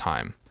for that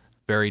time.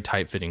 Very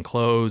tight-fitting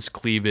clothes,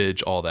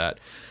 cleavage, all that.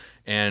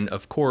 And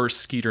of course,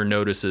 Skeeter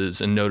notices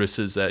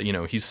that, you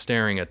know, he's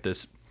staring at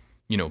this,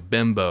 you know,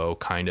 bimbo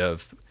kind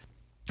of.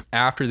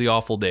 After the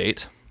awful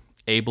date,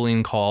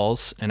 Aibileen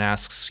calls and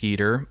asks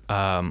Skeeter,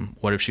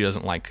 what if she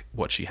doesn't like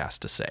what she has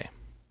to say?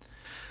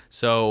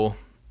 So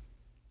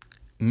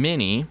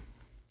Minnie,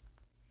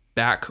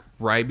 back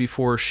right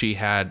before she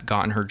had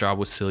gotten her job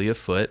with Celia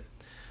Foote,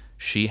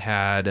 she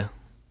had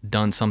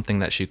done something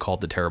that she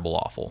called the terrible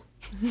awful.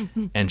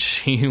 And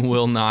she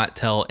will not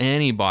tell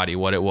anybody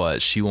what it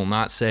was. She will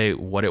not say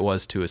what it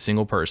was to a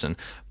single person.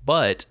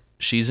 But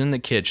she's in the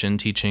kitchen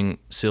teaching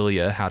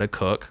Celia how to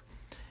cook,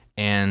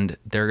 and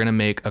they're going to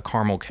make a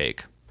caramel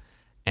cake.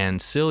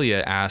 And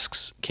Celia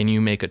asks, can you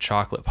make a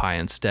chocolate pie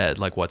instead,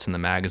 like what's in the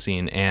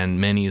magazine?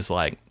 And Minnie's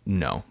like,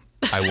 no,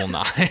 I will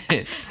not.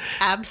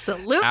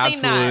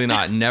 Absolutely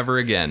not. Never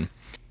again.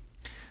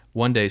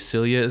 One day,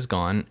 Celia is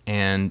gone,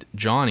 and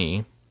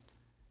Johnny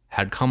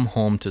had come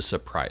home to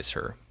surprise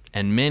her.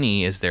 And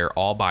Minnie is there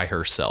all by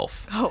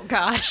herself. Oh,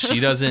 God.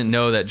 She doesn't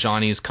know that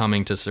Johnny's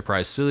coming to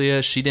surprise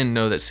Celia. She didn't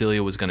know that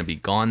Celia was going to be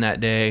gone that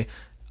day.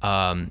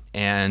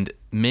 And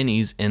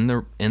Minnie's in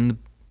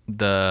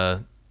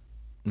the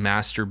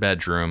master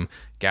bedroom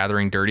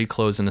gathering dirty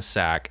clothes in a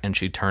sack, and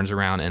she turns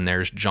around and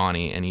there's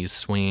Johnny, and he's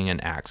swinging an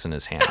axe in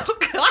his hand. Oh,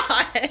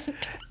 God.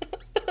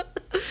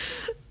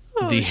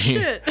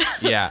 Shit.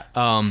 Yeah.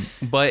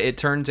 But it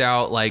turns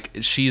out, like,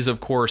 she's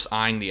of course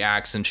eyeing the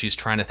axe, and she's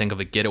trying to think of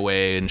a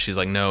getaway, and she's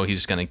like, no,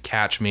 he's going to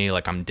catch me.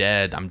 Like, I'm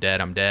dead.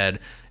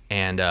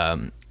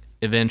 And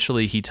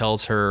eventually he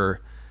tells her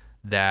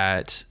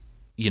that,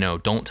 you know,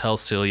 don't tell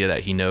Celia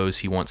that he knows.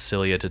 He wants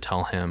Celia to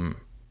tell him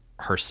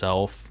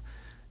herself.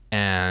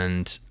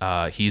 And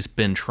he's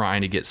been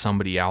trying to get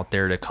somebody out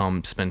there to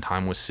come spend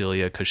time with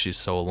Celia because she's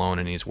so alone,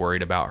 and he's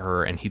worried about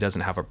her, and he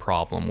doesn't have a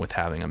problem with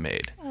having a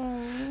maid.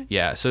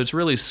 Yeah, so it's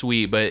really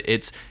sweet, but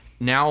it's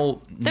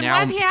now... Then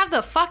why did he have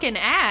the fucking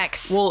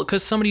axe? Well,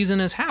 because somebody's in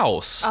his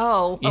house.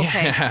 Oh,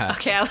 okay. Yeah.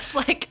 Okay, I was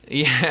like...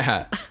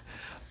 Yeah.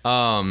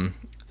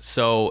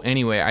 So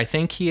anyway,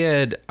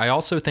 I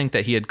also think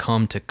that he had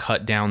come to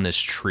cut down this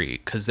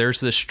tree, because there's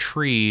this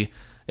tree,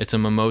 it's a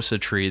mimosa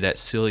tree that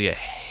Celia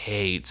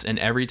hates. And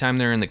every time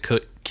they're in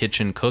the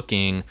kitchen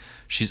cooking,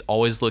 she's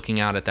always looking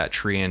out at that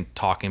tree and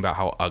talking about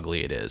how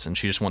ugly it is. And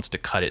she just wants to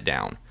cut it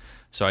down.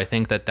 So I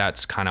think that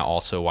that's kind of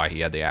also why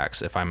he had the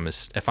axe, if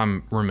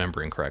I'm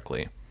remembering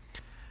correctly.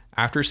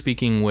 After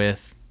speaking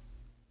with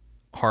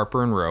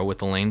Harper and Row,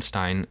 with Elaine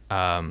Stein,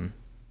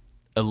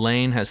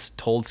 Elaine has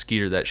told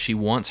Skeeter that she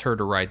wants her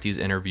to write these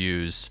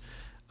interviews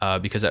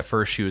because at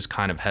first she was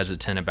kind of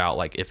hesitant about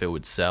like if it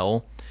would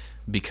sell,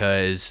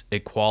 because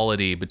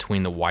equality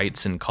between the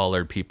whites and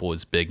colored people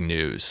is big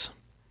news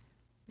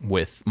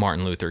with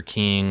Martin Luther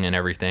King and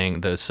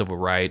everything, the civil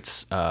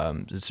rights.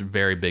 It's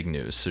very big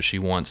news. So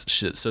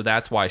so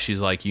that's why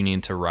she's like, you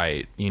need to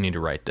write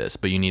this,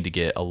 but you need to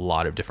get a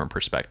lot of different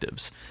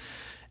perspectives.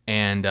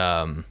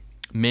 And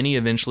Minnie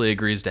eventually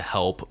agrees to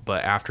help,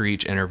 but after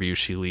each interview,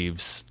 she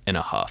leaves in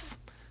a huff.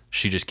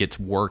 She just gets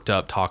worked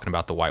up talking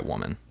about the white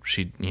woman.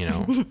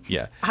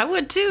 Yeah. I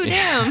would too,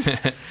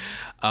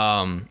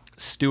 damn.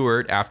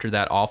 Stuart, after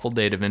that awful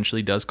date,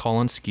 eventually does call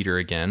on Skeeter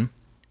again.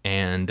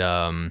 And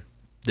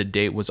the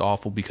date was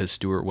awful because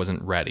Stuart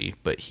wasn't ready,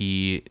 but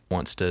he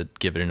wants to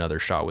give it another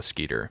shot with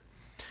Skeeter.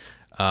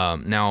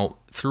 Now,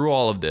 through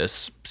all of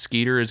this,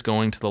 Skeeter is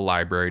going to the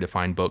library to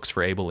find books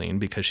for Aibileen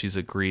because she's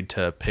agreed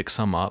to pick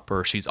some up,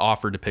 or she's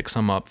offered to pick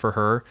some up for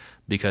her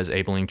because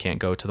Aibileen can't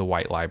go to the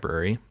white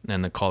library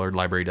and the colored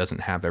library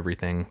doesn't have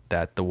everything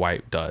that the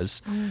white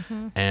does.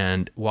 Mm-hmm.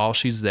 And while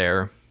she's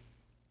there,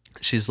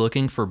 she's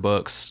looking for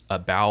books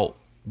about,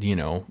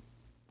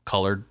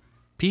 colored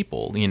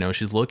people.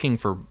 She's looking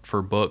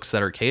for books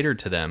that are catered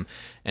to them.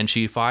 And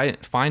she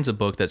finds a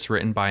book that's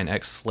written by an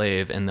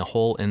ex-slave, and the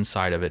whole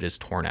inside of it is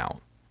torn out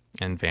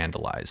and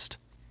vandalized.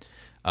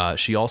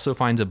 She also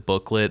finds a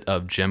booklet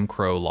of Jim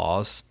Crow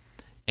laws,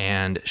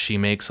 and she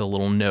makes a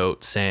little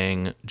note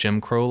saying,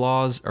 Jim Crow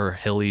laws or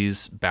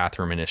Hilly's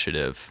bathroom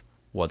initiative?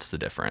 What's the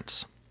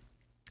difference?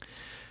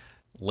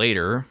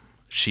 Later,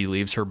 she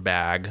leaves her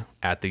bag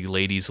at the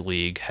Ladies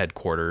League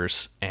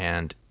headquarters,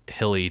 and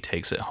Hilly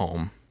takes it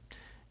home.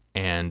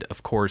 And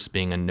of course,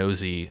 being a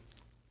nosy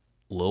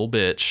little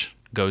bitch,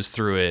 goes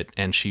through it,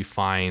 and she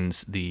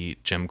finds the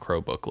Jim Crow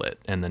booklet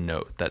and the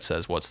note that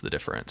says, what's the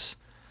difference?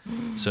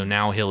 So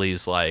now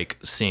Hilly's like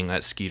seeing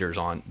that Skeeter's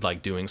on,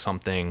 like doing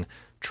something,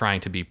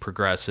 trying to be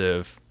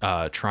progressive,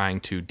 trying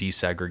to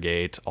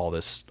desegregate all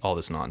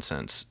this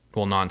nonsense.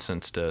 Well,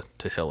 nonsense to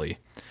Hilly.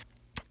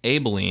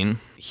 Aibileen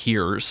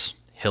hears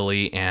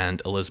Hilly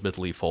and Elizabeth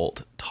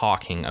Leafolt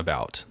talking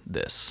about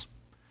this.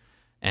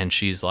 And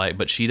she's like,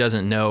 but she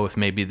doesn't know if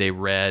maybe they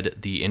read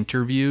the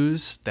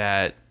interviews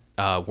that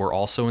were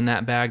also in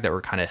that bag that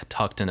were kind of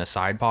tucked in a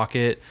side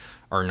pocket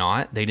or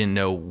not. They didn't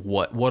know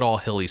what all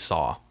Hilly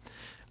saw.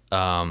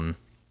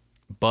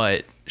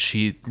 But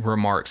she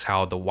remarks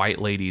how the white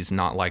lady's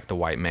not like the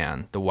white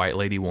man. The white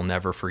lady will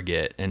never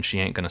forget, and she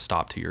ain't going to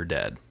stop till you're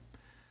dead.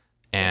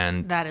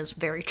 And that is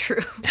very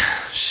true.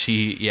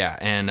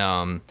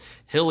 And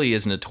Hilly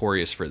is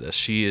notorious for this.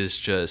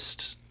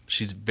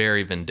 She's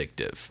very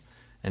vindictive,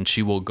 and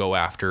she will go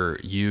after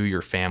you,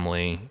 your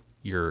family,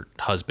 your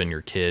husband,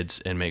 your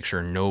kids, and make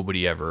sure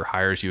nobody ever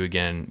hires you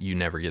again. You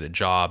never get a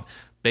job.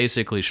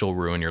 Basically, she'll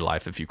ruin your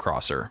life if you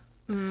cross her.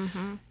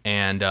 Mm-hmm.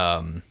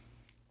 And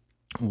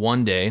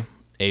one day,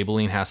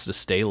 Aibileen has to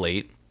stay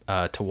late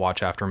to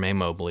watch after Mae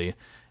Mobley.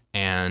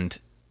 And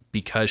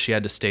because she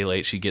had to stay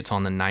late, she gets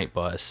on the night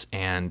bus,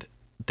 and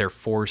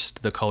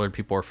the colored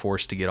people are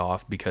forced to get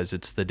off because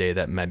it's the day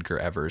that Medgar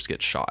Evers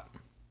gets shot.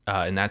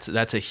 And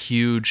that's a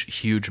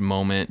huge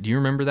moment. Do you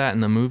remember that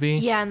in the movie?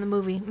 Yeah, in the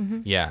movie.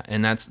 Mm-hmm. Yeah,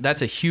 and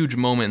that's a huge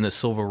moment in the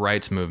civil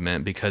rights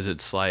movement, because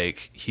it's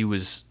like he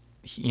was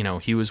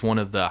one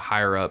of the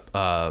higher up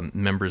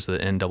members of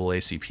the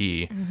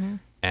NAACP, mm-hmm.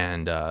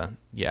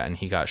 and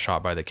he got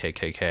shot by the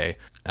KKK.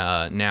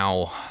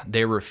 Now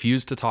they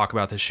refused to talk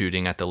about the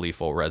shooting at the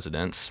Leafolt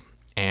residence,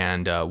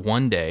 and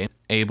one day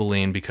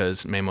Aibileen,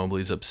 because Mae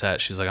Mobley's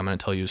upset, she's like, I'm going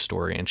to tell you a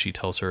story, and she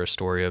tells her a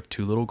story of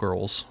two little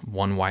girls,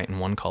 one white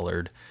and one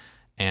colored,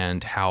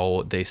 and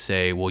how they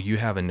say, well, you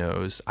have a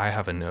nose, I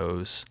have a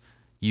nose,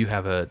 you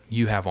have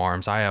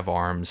arms, I have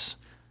arms,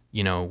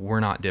 we're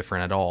not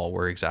different at all,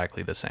 we're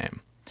exactly the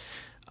same.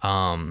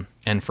 And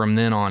from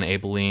then on,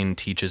 Aibileen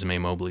teaches Mae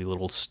Mobley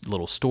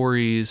little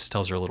stories,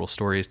 tells her little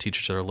stories,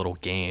 teaches her little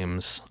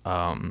games.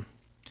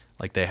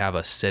 Like they have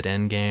a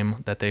sit-in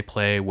game that they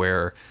play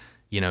where,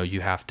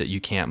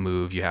 you can't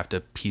move, you have to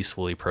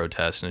peacefully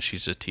protest, and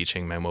she's just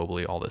teaching Mae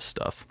Mobley all this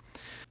stuff.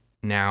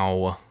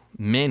 Now,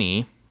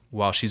 Minnie,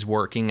 while she's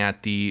working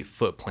at the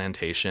foot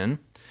plantation,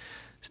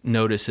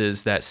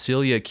 notices that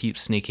Celia keeps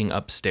sneaking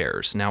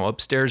upstairs. Now,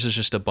 upstairs is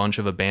just a bunch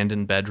of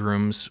abandoned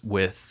bedrooms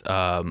with,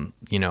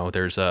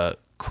 there's a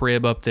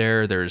crib up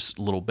there, there's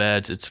little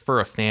beds. It's for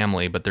a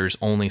family, but there's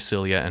only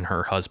Celia and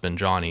her husband,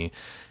 Johnny.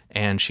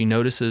 And she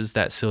notices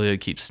that Celia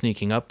keeps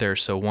sneaking up there,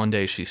 so one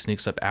day she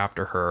sneaks up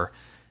after her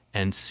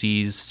and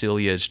sees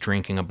Celia's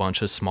drinking a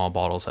bunch of small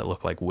bottles that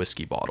look like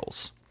whiskey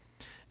bottles.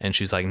 And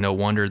she's like, no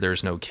wonder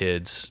there's no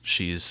kids.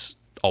 She's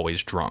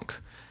always drunk.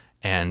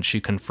 And she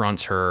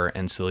confronts her,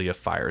 and Celia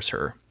fires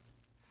her.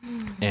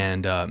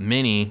 And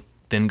Minnie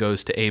then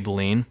goes to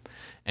Abilene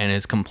and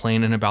is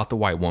complaining about the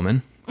white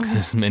woman,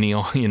 because Minnie,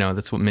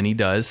 that's what Minnie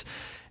does.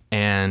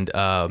 And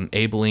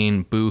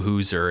Abilene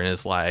boo-hoos her and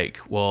is like,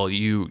 well,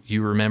 you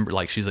remember,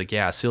 like, she's like,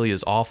 yeah,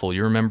 Celia's awful.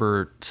 You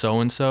remember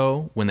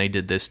so-and-so when they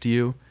did this to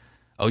you?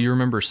 Oh, you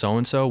remember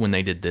so-and-so when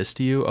they did this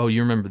to you? Oh,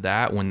 you remember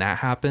that when that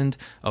happened?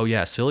 Oh,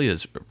 yeah,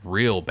 Celia's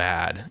real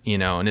bad,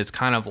 and it's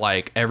kind of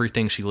like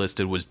everything she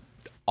listed was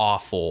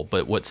awful.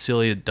 But what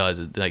Celia does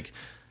is, like,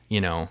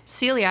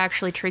 Celia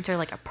actually treats her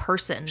like a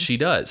person. She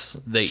does.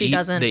 They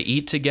doesn't. They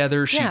eat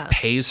together. She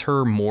pays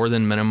her more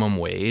than minimum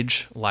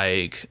wage.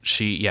 Like,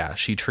 she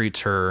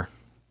treats her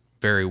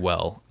very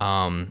well.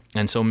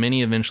 And so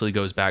Minnie eventually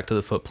goes back to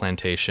the Foot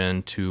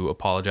Plantation to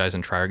apologize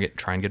and try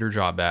and get her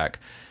job back.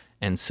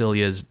 And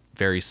Celia's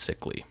very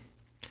sickly.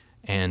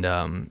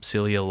 And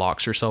Celia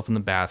locks herself in the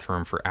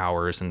bathroom for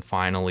hours, and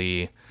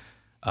finally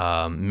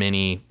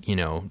Minnie,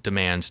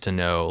 demands to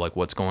know, like,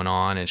 what's going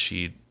on, and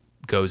she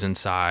goes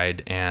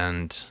inside,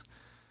 and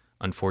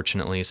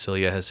unfortunately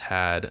Celia has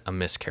had a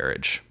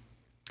miscarriage,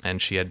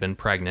 and she had been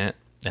pregnant,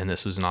 and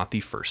this was not the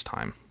first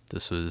time.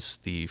 This was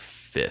the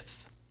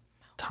 5th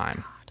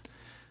time.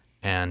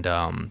 And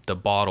the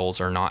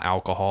bottles are not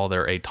alcohol,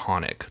 they're a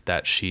tonic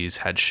that she's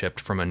had shipped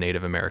from a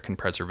Native American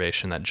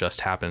preservation that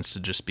just happens to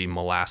just be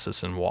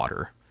molasses and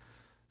water.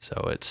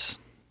 So it's,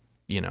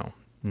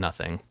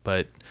 nothing,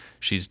 but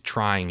she's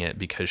trying it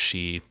because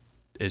she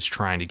is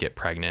trying to get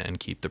pregnant and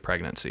keep the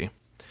pregnancy.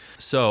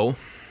 So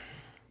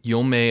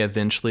Yulmay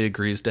eventually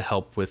agrees to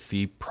help with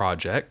the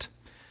project,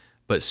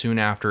 but soon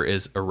after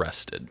is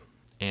arrested.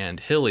 And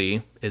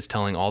Hilly is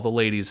telling all the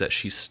ladies that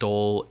she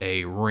stole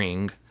a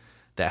ring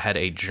that had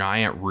a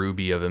giant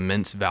ruby of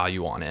immense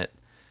value on it.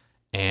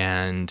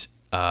 And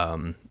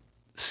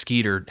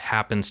Skeeter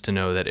happens to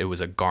know that it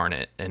was a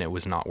garnet and it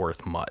was not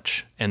worth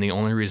much. And the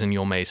only reason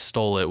Yulmay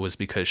stole it was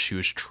because she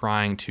was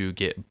trying to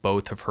get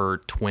both of her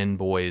twin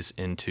boys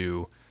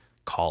into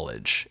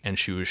college, and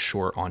she was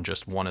short on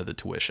just one of the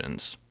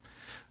tuitions,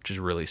 which is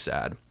really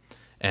sad.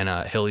 And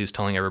Hilly's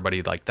telling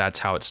everybody, like, that's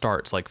how it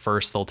starts. Like,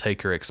 first they'll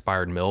take your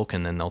expired milk,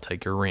 and then they'll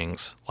take your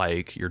rings,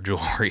 like your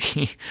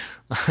jewelry.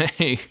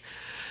 Like,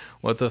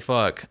 what the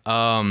fuck?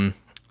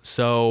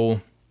 So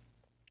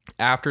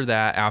after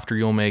that, after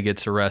Yulmay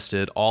gets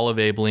arrested, all of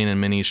Abilene and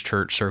Minnie's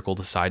church circle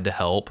decide to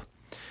help.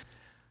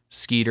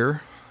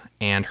 Skeeter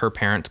and her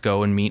parents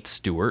go and meet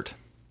Stuart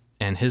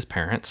and his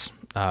parents,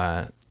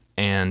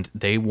 and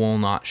they will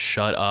not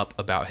shut up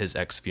about his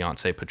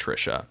ex-fiancée,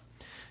 Patricia.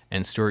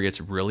 And Stuart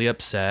gets really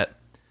upset,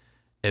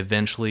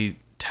 eventually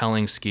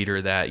telling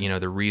Skeeter that,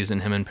 the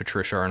reason him and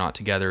Patricia are not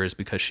together is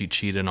because she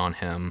cheated on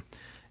him,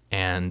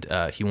 and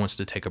he wants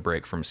to take a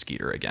break from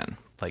Skeeter again.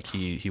 Like,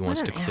 he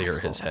wants to clear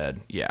his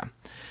head. Yeah.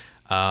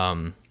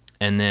 And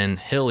then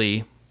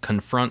Hilly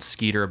confronts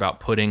Skeeter about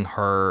putting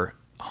her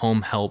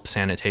home help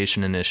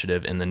sanitation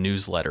initiative in the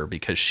newsletter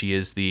because she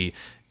is the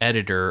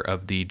editor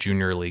of the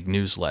Junior League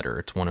newsletter.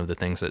 It's one of the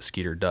things that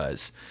Skeeter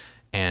does.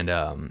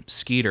 And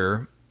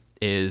Skeeter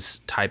is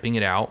typing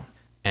it out,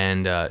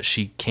 and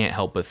she can't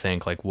help but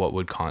think, like, what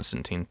would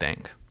Constantine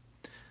think?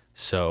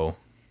 So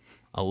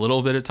a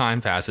little bit of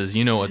time passes.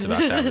 You know what's about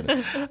to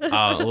happen.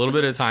 A little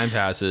bit of time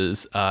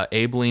passes.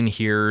 Abilene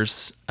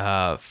hears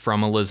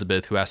from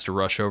Elizabeth, who has to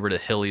rush over to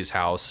Hilly's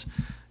house,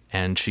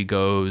 and she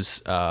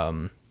goes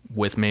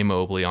with May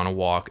Mobley on a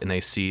walk, and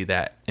they see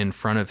that in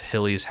front of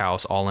Hilly's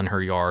house, all in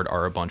her yard,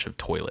 are a bunch of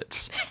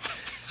toilets.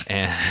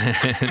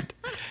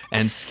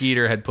 And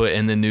Skeeter had put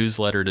in the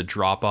newsletter to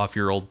drop off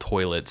your old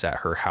toilets at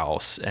her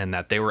house, and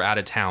that they were out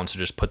of town, so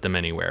just put them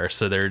anywhere.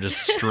 So they're just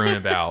strewn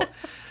about.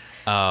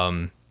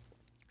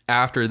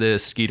 After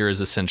this, Skeeter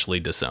is essentially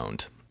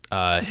disowned.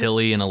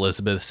 Hilly and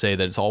Elizabeth say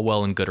that it's all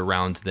well and good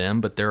around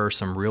them, but there are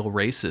some real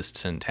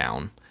racists in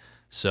town.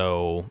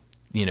 So,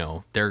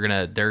 they're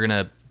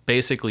gonna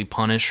basically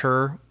punish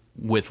her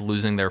with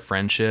losing their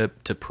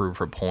friendship to prove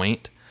her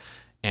point.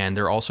 And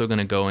they're also going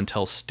to go and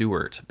tell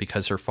Stuart,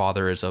 because her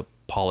father is a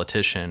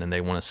politician and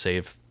they want to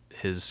save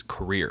his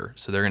career.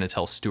 So they're going to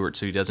tell Stuart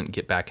so he doesn't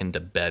get back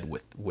into bed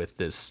with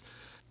this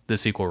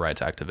equal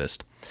rights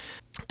activist.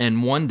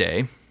 And one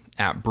day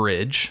at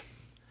Bridge,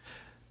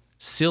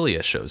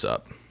 Celia shows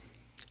up,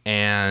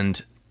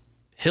 and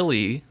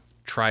Hilly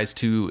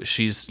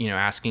she's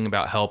asking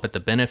about help at the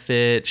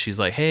benefit. She's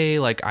like, hey,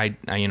 like I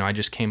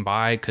just came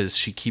by, because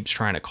she keeps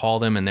trying to call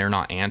them and they're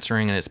not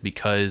answering, and it's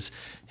because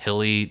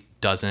Hilly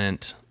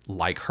doesn't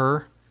like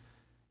her.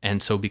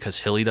 And so because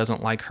Hilly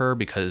doesn't like her,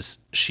 because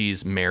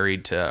she's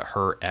married to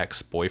her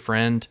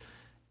ex-boyfriend,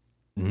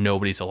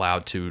 nobody's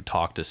allowed to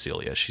talk to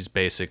Celia. She's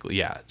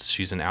basically,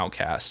 she's an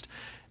outcast.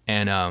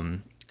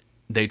 And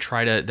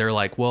they're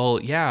like, well,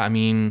 yeah, I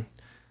mean,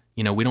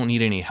 we don't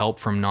need any help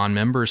from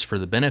non-members for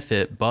the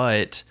benefit,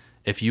 but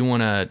if you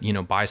want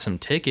to, buy some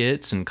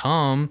tickets and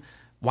come,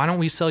 why don't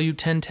we sell you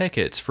 10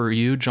 tickets for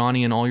you,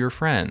 Johnny, and all your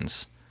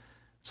friends?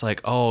 It's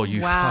like, oh,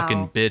 you Wow.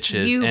 fucking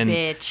bitches. You and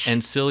bitch.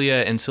 and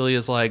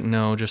Celia's like,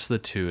 no, just the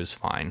 2 is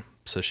fine.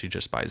 So she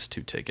just buys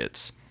 2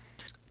 tickets.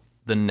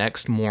 The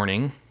next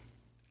morning,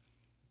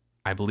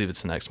 I believe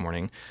it's the next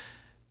morning,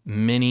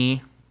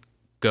 Minnie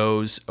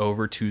goes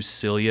over to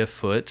Celia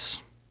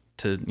Foots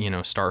to,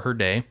 start her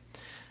day.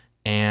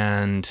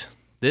 And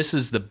this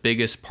is the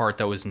biggest part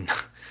that was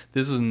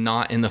this was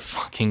not in the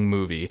fucking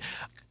movie.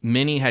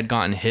 Minnie had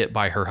gotten hit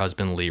by her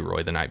husband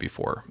Leroy the night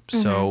before.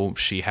 So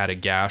she had a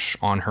gash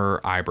on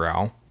her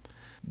eyebrow.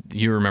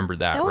 You remember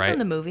that, That was right? in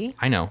the movie.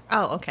 I know.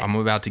 Oh, okay. I'm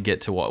about to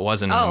get to what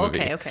wasn't in the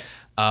movie. Okay.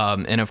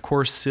 And of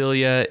course,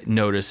 Celia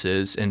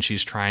notices, and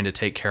she's trying to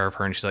take care of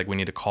her, and she's like, "We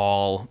need to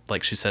call."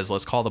 Like she says,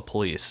 "Let's call the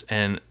police."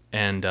 And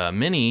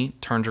Minnie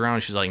turns around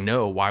and she's like,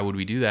 "No, why would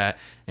we do that?"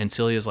 And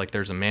Celia's like,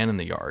 "There's a man in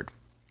the yard."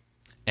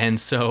 And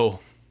so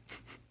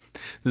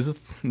this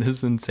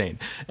is insane.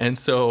 And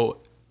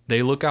so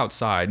they look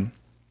outside,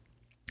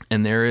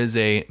 and there is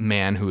a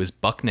man who is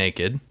buck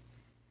naked,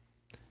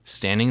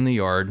 standing in the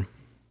yard,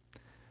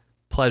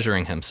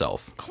 pleasuring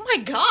himself Oh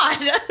my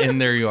God. in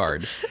their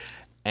yard.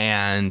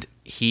 And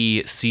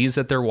he sees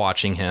that they're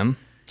watching him,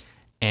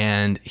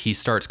 and he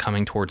starts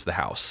coming towards the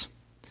house.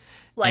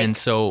 Like And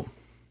so,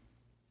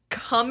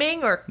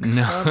 coming or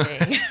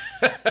coming?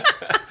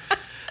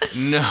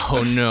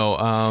 no.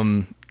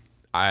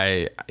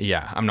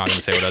 I'm not going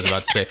to say what I was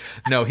about to say.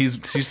 No, he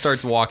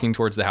starts walking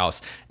towards the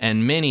house,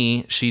 and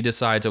Minnie, she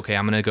decides, okay,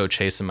 I'm going to go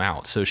chase him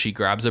out. So she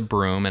grabs a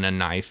broom and a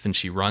knife, and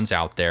she runs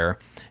out there,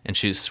 and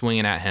she's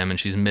swinging at him, and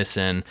she's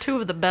missing. 2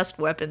 of the best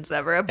weapons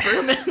ever, a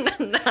broom and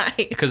a knife.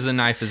 Because the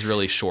knife is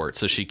really short,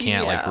 so she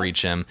can't Yeah.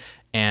 reach him.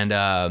 And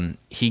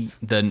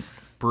the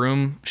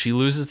broom, she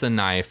loses the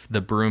knife,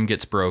 the broom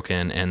gets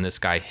broken, and this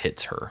guy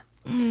hits her.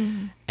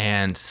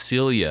 And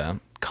Celia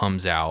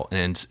comes out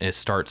and it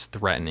starts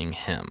threatening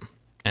him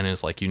and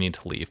is like, you need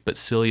to leave. But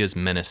Celia's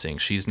menacing.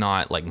 She's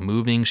not like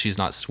moving. She's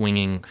not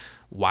swinging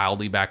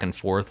wildly back and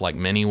forth like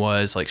Minnie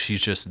was. Like,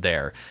 she's just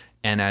there.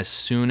 And as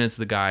soon as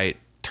the guy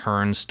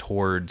turns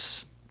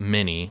towards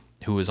Minnie,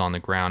 who is on the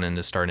ground and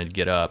is starting to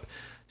get up,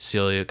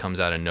 Celia comes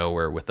out of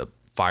nowhere with a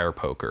fire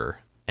poker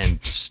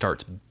and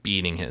starts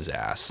beating his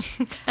ass.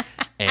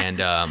 And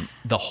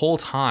the whole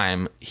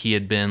time he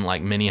had been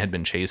like, Minnie had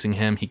been chasing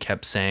him. He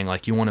kept saying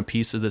like, you want a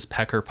piece of this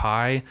pecker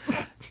pie?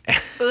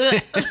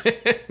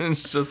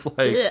 It's just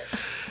like,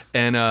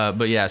 and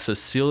but yeah, so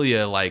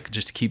Celia like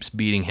just keeps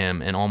beating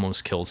him and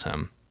almost kills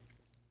him.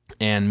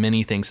 And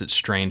Minnie thinks it's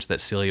strange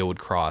that Celia would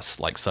cross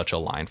like such a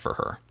line for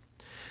her.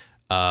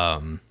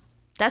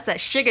 That's that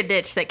sugar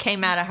ditch that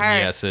came out of her.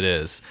 Yes, it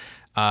is.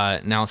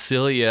 Now,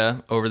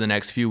 Celia, over the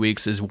next few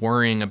weeks, is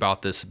worrying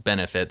about this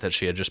benefit that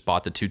she had just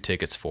bought the 2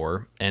 tickets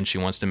for, and she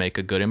wants to make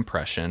a good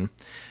impression.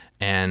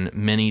 And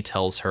Minnie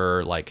tells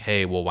her, like,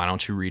 hey, well, why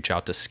don't you reach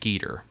out to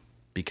Skeeter?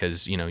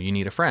 Because, you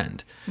need a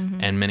friend.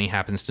 And Minnie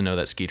happens to know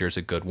that Skeeter's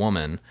a good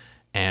woman.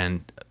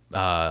 And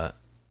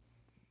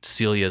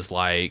Celia's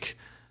like,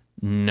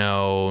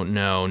 no,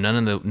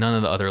 none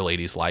of the other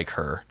ladies like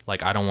her.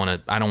 Like, I don't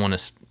want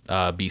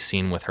to be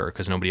seen with her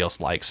because nobody else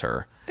likes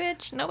her.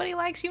 Bitch, nobody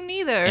likes you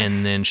neither.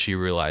 And then she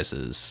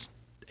realizes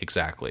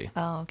exactly.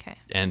 Oh, okay.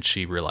 And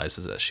she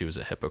realizes that she was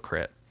a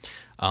hypocrite.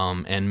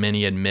 And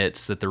Minnie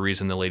admits that the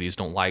reason the ladies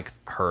don't like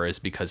her is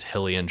because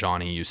Hilly and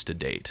Johnny used to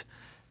date.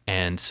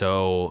 And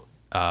so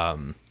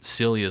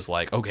Celia's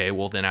like, okay,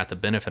 well then at the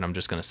benefit, I'm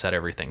just going to set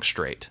everything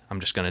straight. I'm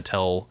just going to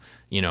tell,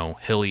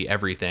 Hilly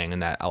everything,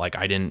 and that like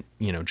I didn't,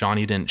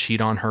 Johnny didn't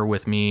cheat on her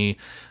with me.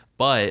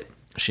 But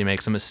she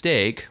makes a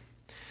mistake.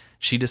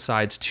 She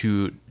decides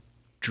to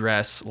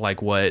dress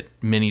like what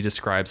Minnie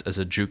describes as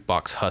a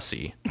jukebox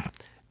hussy.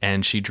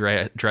 And she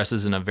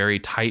dresses in a very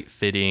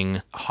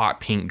tight-fitting hot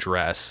pink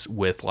dress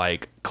with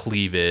like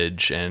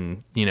cleavage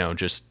and,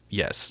 just,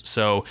 yes.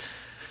 So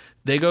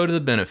they go to the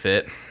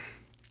benefit.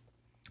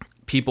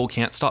 People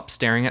can't stop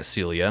staring at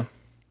Celia.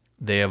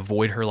 They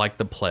avoid her like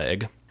the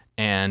plague.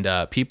 And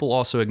people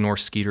also ignore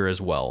Skeeter as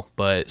well.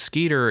 But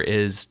Skeeter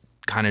is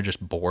kind of just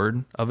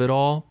bored of it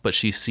all, but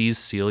she sees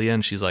Celia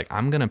and she's like,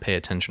 I'm gonna pay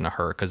attention to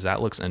her because that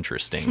looks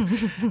interesting.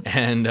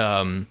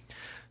 And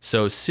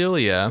so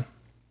Celia,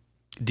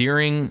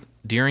 during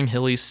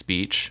Hilly's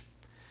speech,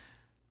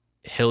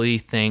 Hilly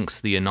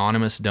thanks the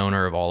anonymous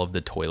donor of all of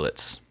the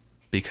toilets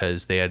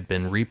because they had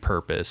been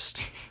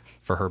repurposed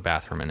for her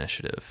bathroom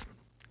initiative,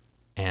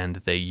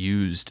 and they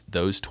used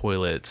those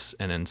toilets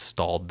and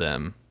installed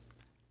them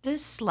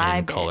This sly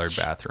in bitch. colored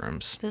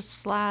bathrooms. This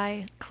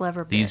sly,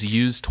 clever bitch. These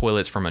used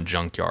toilets from a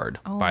junkyard,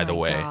 by the my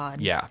way.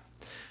 God. Yeah.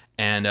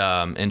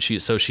 And she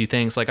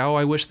thinks like, oh,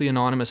 I wish the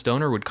anonymous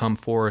donor would come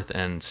forth,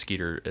 and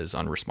Skeeter is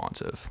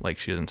unresponsive. Like,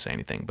 she doesn't say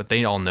anything, but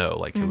they all know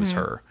like it was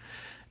her.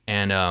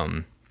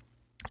 And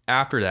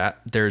after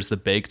that, there's the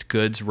baked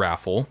goods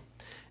raffle,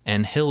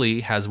 and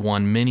Hilly has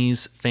won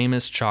Minnie's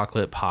famous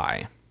chocolate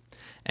pie.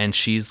 And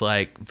she's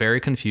like very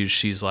confused.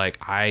 She's like,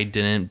 I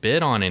didn't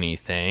bid on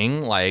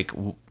anything. Like,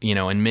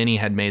 and Minnie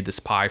had made this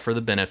pie for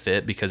the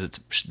benefit because it's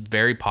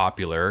very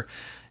popular.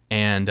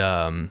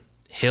 And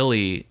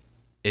Hilly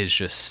is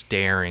just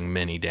staring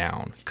Minnie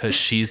down because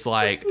she's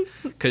like,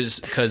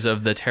 because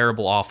of the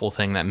terrible, awful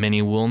thing that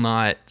Minnie will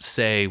not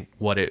say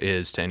what it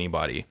is to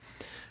anybody.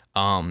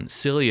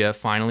 Celia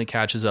finally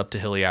catches up to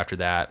Hilly after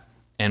that,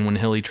 and when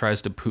Hilly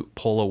tries to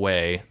pull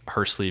away,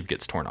 her sleeve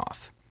gets torn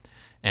off.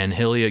 And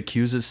Hilly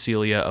accuses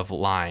Celia of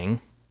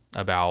lying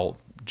about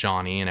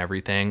Johnny and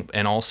everything,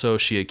 and also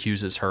she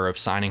accuses her of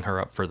signing her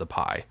up for the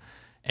pie.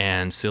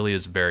 And Celia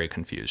is very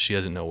confused. She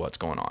doesn't know what's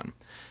going on.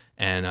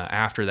 And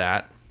after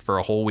that, for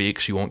a whole week,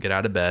 she won't get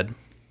out of bed.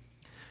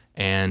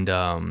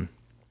 And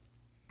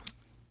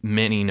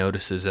Minnie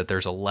notices that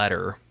there's a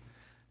letter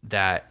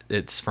that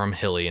it's from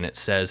Hilly, and it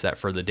says that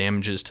for the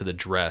damages to the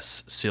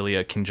dress,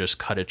 Celia can just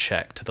cut a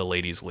check to the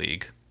Ladies'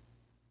 League.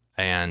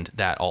 And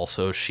that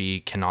also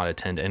she cannot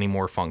attend any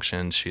more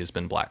functions. She has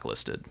been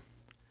blacklisted.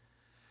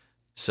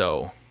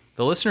 So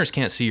the listeners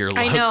can't see your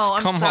looks. I know,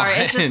 I'm Come sorry.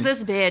 on. It's just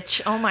this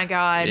bitch. Oh my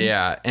God.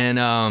 Yeah.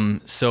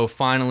 And so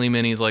finally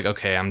Minnie's like,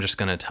 okay, I'm just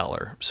going to tell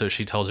her. So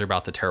she tells her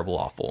about the Terrible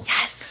Awful.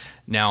 Yes.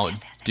 Now,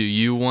 Yes. do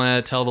you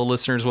want to tell the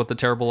listeners what the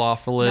Terrible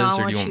Awful is? No, I or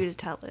want do you you to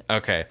tell it.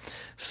 Okay.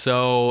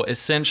 So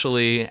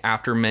essentially,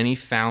 after Minnie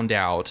found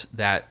out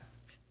that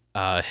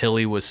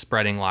Hilly was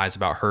spreading lies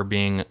about her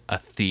being a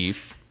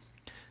thief,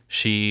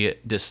 she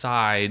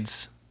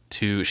decides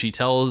to, she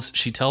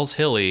tells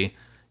Hilly,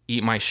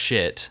 eat my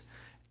shit.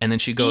 And then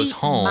she goes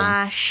home.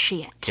 My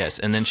shit. Yes.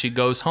 And then she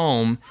goes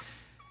home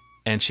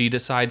and she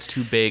decides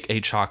to bake a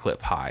chocolate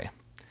pie.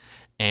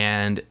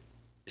 And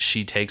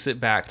she takes it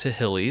back to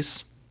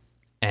Hilly's.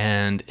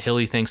 And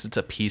Hilly thinks it's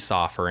a peace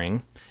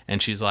offering.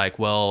 And she's like,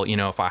 well, you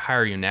know, if I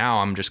hire you now,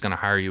 I'm just going to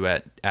hire you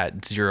at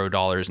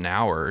 $0 an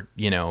hour,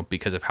 you know,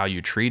 because of how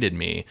you treated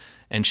me.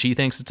 And she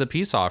thinks it's a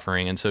peace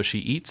offering. And so she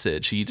eats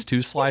it. She eats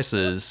 2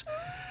 slices.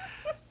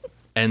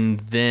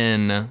 And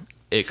then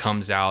it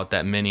comes out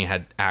that Minnie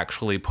had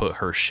actually put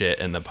her shit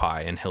in the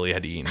pie and Hilly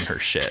had eaten her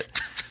shit.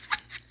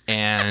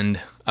 And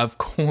of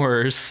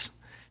course,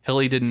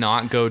 Hilly did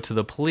not go to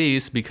the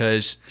police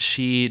because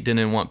she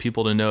didn't want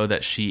people to know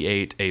that she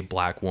ate a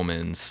black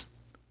woman's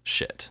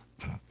shit.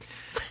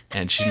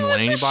 And she didn't let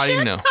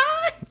anybody know.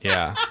 Pie.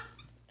 Yeah.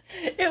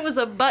 It was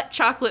a butt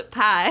chocolate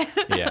pie.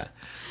 Yeah.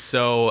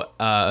 So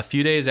a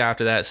few days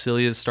after that,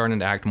 Celia's starting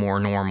to act more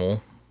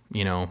normal,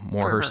 you know,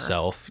 more For her.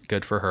 herself.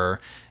 Good for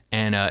her.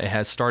 And it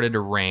has started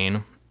to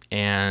rain.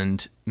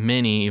 And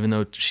Minnie, even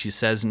though she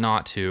says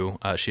not to,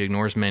 she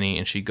ignores Minnie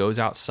and she goes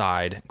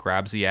outside,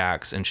 grabs the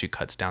axe, and she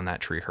cuts down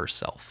that tree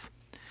herself.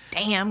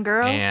 Damn,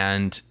 girl.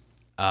 And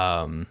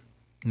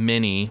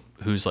Minnie,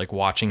 who's like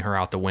watching her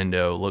out the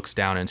window, looks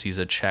down and sees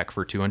a check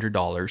for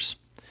 $200,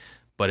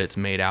 but it's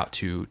made out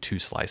to 2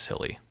 Slice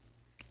Hilly,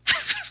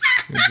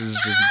 which is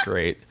just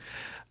great.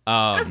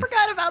 I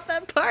forgot about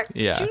that part.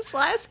 Yeah. 2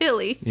 Slice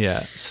Hilly.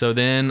 Yeah. So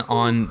then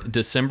on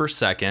December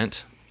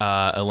 2nd,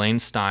 Elaine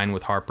Stein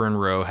with Harper and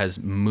Row has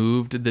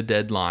moved the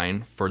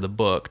deadline for the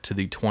book to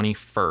the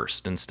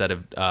 21st instead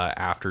of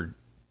after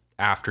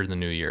the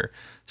new year.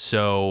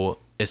 So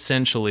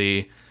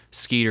essentially,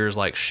 Skeeter's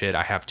like, shit,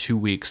 I have 2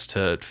 weeks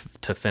to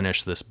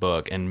finish this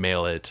book and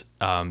mail it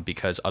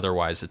because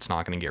otherwise it's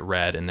not going to get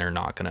read and they're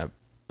not going to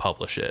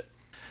publish it.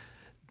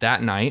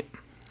 That night,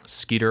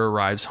 Skeeter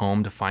arrives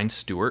home to find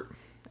Stuart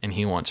and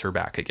he wants her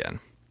back again.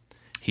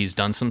 He's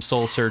done some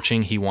soul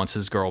searching. He wants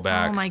his girl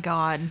back. Oh my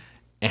God.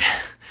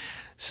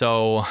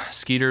 So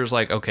Skeeter's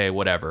like, okay,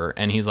 whatever.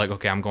 And he's like,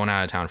 okay, I'm going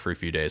out of town for a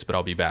few days, but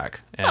I'll be back.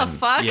 And The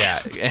fuck?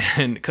 Yeah.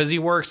 And because he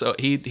works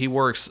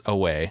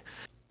away.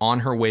 On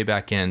her way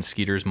back in,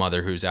 Skeeter's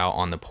mother, who's out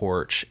on the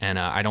porch, and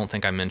I don't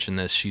think I mentioned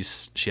this,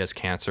 she has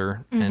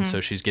cancer, and so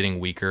she's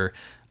getting weaker.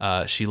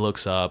 She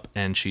looks up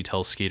and she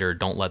tells Skeeter,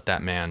 don't let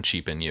that man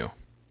cheapen you.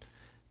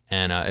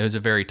 And it was a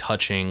very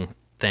touching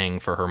thing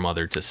for her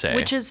mother to say.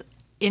 Which is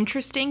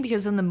interesting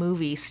because in the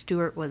movie,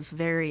 Stuart was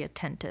very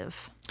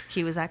attentive.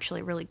 He was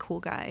actually a really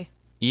cool guy.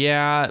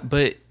 Yeah,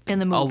 but In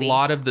the movie. a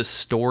lot of the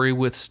story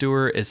with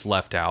Stuart is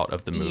left out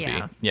of the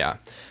movie. Yeah.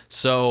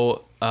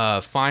 So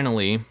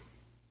finally,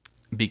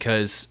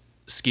 because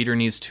Skeeter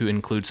needs to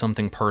include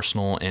something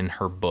personal in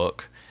her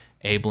book,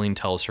 Aibileen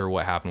tells her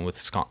what happened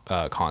with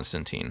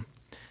Constantine.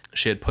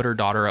 She had put her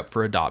daughter up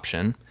for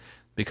adoption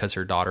because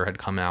her daughter had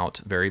come out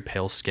very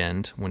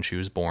pale-skinned when she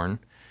was born,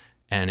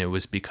 and it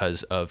was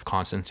because of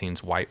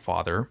Constantine's white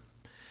father.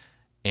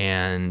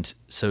 And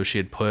so she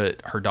had put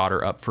her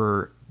daughter up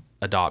for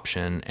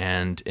adoption,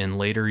 and in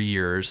later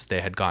years,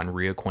 they had gotten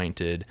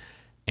reacquainted,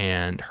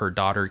 and her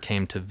daughter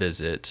came to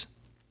visit.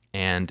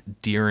 And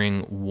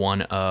during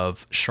one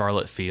of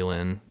Charlotte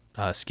Phelan,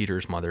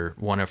 Skeeter's mother,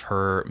 one of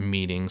her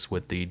meetings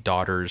with the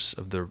Daughters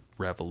of the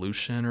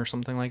Revolution or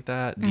something like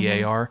that,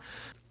 DAR,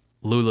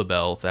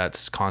 Lulabelle,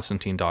 that's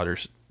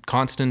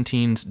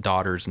Constantine's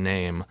daughter's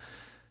name,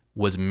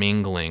 was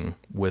mingling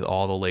with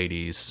all the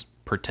ladies,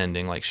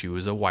 pretending like she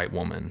was a white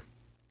woman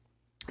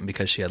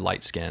because she had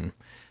light skin.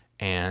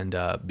 And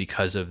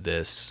because of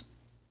this,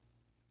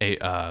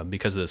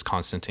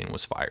 Constantine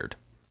was fired.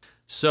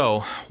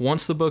 So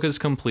once the book is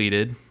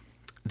completed,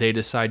 they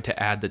decide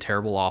to add the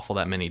terrible awful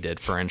that Minnie did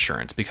for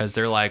insurance, because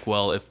they're like,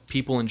 well, if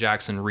people in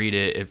Jackson read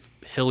it, if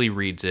Hilly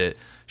reads it,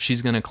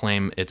 she's going to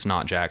claim it's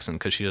not Jackson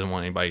because she doesn't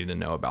want anybody to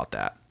know about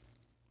that.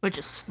 Which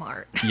is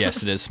smart.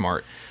 Yes, it is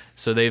smart.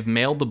 So they've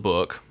mailed the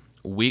book.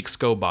 Weeks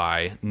go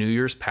by. New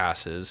Year's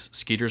passes.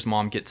 Skeeter's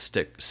mom gets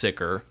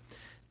sicker.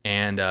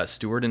 And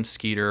Stuart and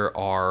Skeeter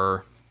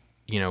are,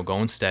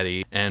 going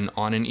steady. And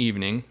on an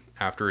evening,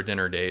 after a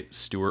dinner date,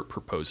 Stuart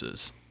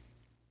proposes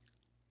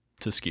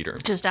to Skeeter.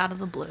 Just out of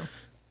the blue.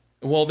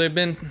 Well, they've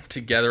been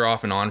together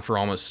off and on for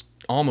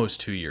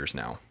almost 2 years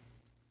now.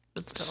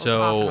 But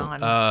still, off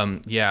and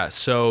on.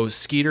 So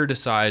Skeeter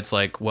decides,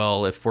 like,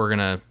 well, if we're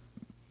gonna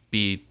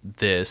be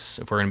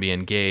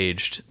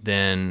engaged,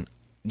 then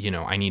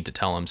I need to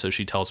tell him. So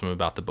she tells him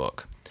about the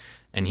book,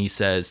 and he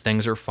says,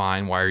 things are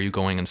fine, why are you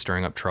going and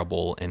stirring up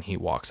trouble? And he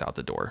walks out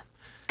the door.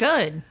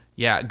 Good.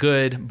 Yeah,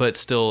 good, but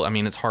still,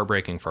 it's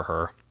heartbreaking for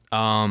her.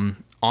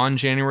 On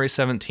January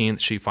 17th,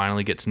 she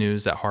finally gets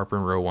news that Harper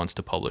and Row wants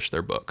to publish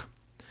their book.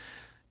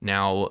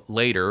 Now,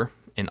 later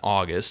in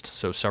August,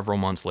 so several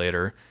months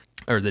later,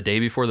 or the day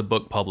before the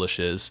book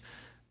publishes,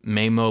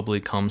 Mae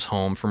Mobley comes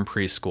home from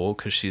preschool,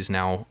 because she's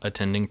now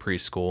attending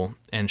preschool,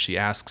 and she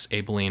asks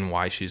Aibileen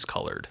why she's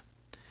colored.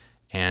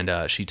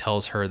 And she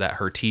tells her that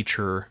her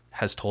teacher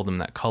has told them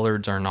that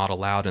coloreds are not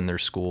allowed in their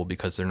school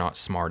because they're not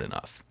smart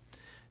enough.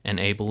 And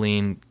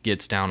Aibileen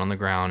gets down on the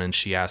ground and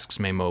she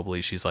asks Mae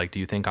Mobley, she's like, do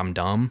you think I'm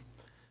dumb?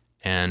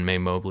 And Mae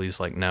Mobley's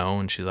like, no.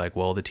 And she's like,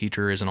 well, the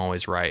teacher isn't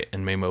always right.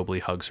 And Mae Mobley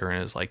hugs her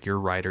and is like, you're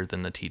righter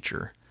than the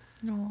teacher.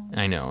 Aww.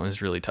 I know,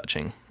 it's really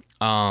touching.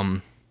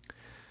 The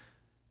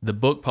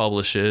book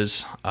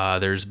publishes.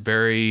 There's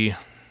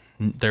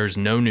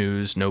no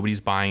news.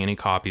 Nobody's buying any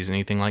copies,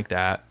 anything like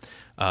that.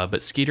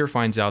 But Skeeter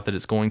finds out that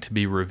it's going to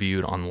be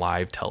reviewed on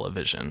live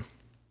television.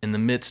 In the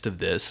midst of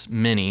this,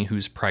 Minnie,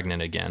 who's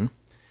pregnant again,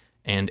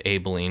 and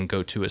Aibileen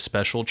go to a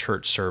special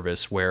church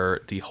service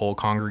where the whole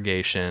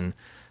congregation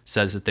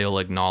says that they'll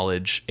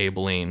acknowledge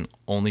Aibileen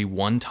only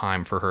one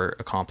time for her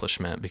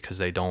accomplishment because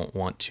they don't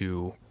want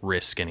to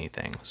risk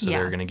anything. So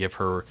they're going to give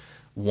her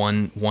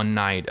one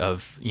night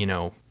of,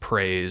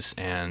 praise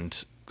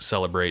and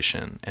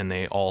celebration. And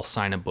they all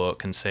sign a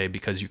book and say,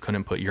 because you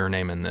couldn't put your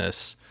name in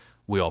this,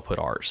 we all put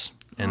ours.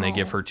 And they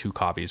give her 2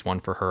 copies, one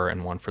for her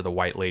and one for the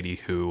white lady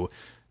who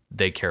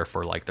they care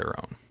for like their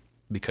own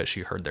because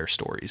she heard their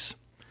stories.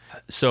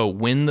 So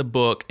when the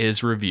book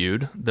is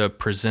reviewed, the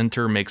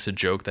presenter makes a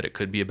joke that it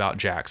could be about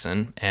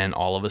Jackson, and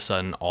all of a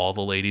sudden, all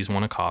the ladies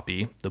want a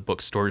copy. The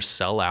bookstores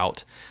sell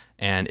out,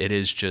 and it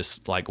is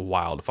just like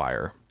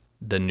wildfire,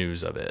 the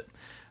news of it.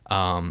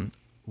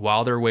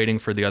 While they're waiting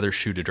for the other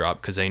shoe to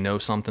drop, because they know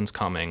something's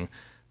coming,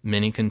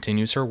 Minnie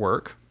continues her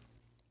work.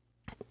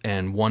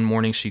 And one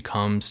morning she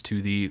comes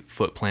to the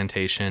foot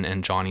plantation,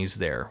 and Johnny's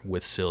there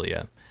with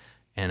Celia.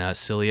 And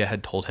Celia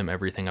had told him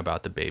everything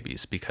about the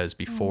babies because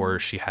before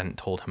she hadn't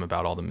told him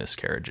about all the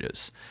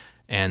miscarriages.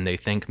 And they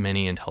thank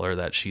Minnie and tell her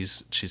that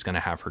she's going to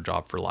have her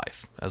job for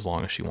life as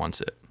long as she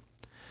wants it.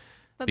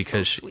 That's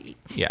because so sweet.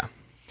 Yeah.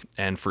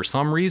 And for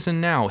some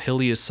reason now,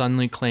 Hilly is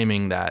suddenly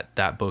claiming that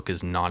that book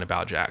is not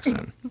about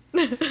Jackson.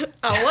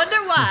 I wonder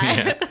why.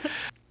 Yeah.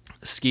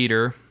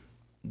 Skeeter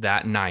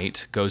that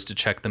night goes to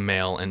check the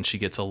mail, and she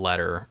gets a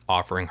letter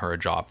offering her a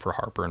job for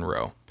Harper and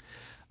Row.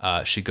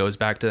 She goes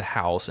back to the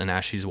house, and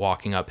as she's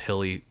walking up,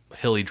 Hilly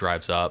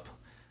drives up.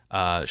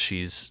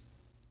 She's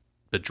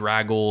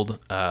bedraggled.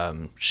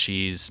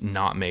 She's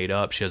not made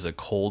up. She has a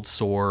cold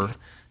sore.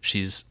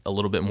 She's a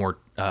little bit more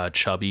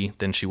chubby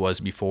than she was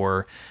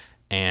before.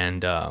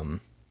 And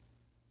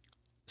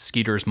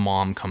Skeeter's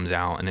mom comes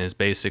out and is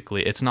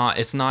basically, it's not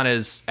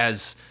as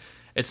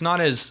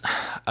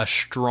a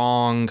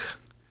strong.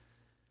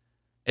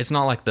 It's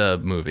not like the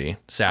movie,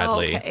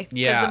 sadly. Okay.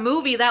 Because the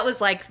movie, that was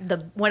like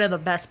one of the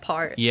best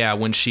parts. Yeah,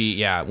 but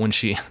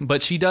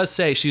she does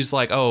say, she's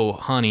like, "Oh,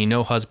 honey,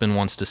 no husband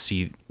wants to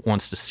see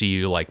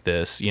you like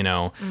this."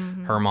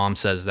 Mm-hmm. Her mom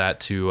says that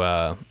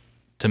to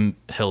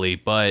Hilly,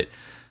 but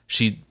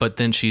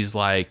then she's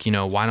like,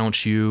 why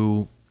don't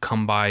you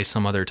come by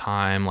some other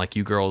time? Like,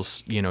 you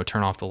girls,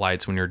 turn off the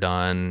lights when you're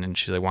done. And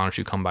she's like, why don't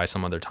you come by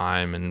some other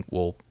time and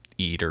we'll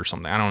eat or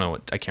something? I don't know.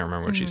 I can't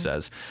remember what she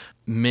says.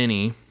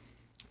 Minnie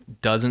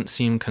doesn't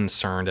seem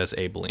concerned as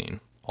Aibileen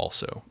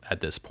also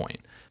at this point.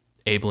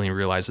 Aibileen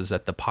realizes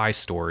that the pie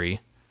story,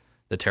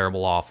 the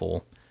terrible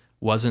awful,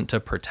 wasn't to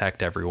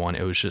protect everyone.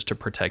 It was just to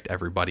protect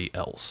everybody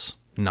else,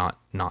 not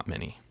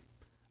Minnie.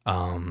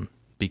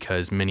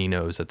 Because Minnie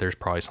knows that there's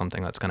probably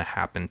something that's going to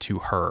happen to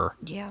her.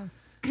 Yeah.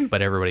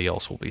 But everybody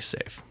else will be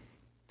safe.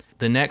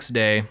 The next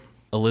day,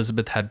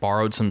 Elizabeth had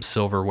borrowed some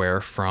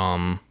silverware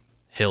from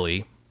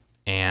Hilly,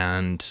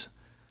 and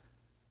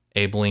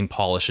Aibileen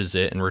polishes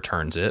it and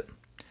returns it.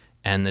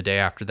 And the day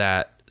after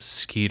that,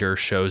 Skeeter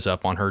shows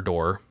up on her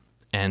door,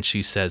 and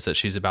she says that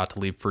she's about to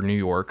leave for New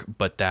York,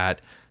 but that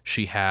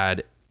she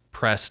had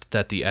pressed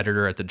that the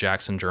editor at the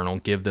Jackson Journal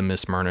give the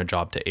Miss Myrna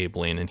job to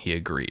Aibileen, and he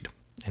agreed.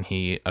 And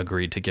he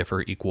agreed to give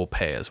her equal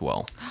pay as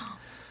well.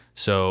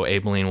 So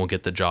Aibileen will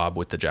get the job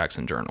with the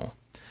Jackson Journal.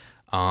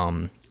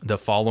 The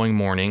following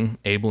morning,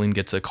 Aibileen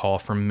gets a call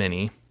from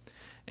Minnie,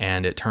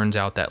 and it turns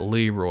out that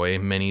Leroy,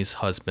 Minnie's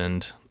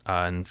husband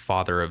and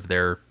father of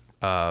their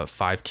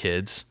 5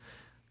 kids,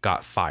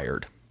 got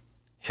fired.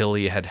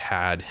 Hilly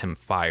had him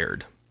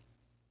fired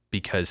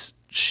because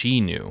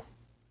she knew,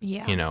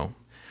 Yeah. you know,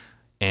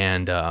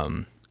 and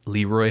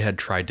Leroy had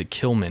tried to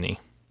kill Minnie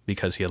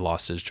because he had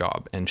lost his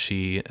job, and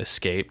she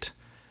escaped,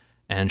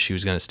 and she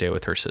was going to stay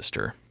with her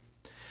sister.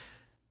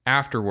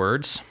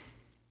 Afterwards,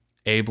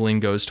 Aibileen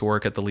goes to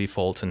work at the Leaf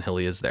Holtz, and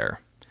Hilly is there.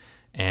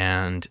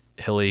 And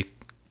Hilly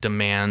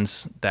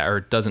demands that, or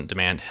doesn't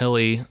demand,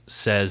 Hilly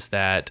says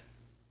that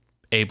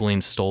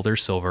Aibileen stole their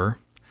silver.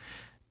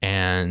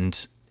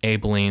 And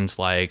Aibileen's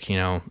like, you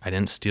know, I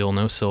didn't steal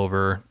no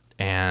silver.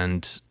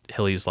 And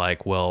Hilly's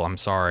like, well, I'm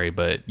sorry,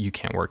 but you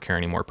can't work here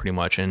anymore, pretty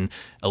much. And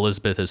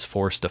Elizabeth is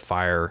forced to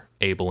fire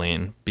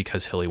Aibileen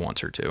because Hilly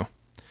wants her to.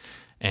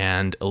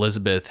 And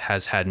Elizabeth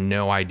has had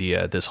no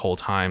idea this whole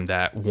time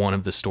that one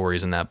of the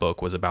stories in that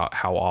book was about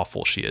how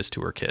awful she is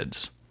to her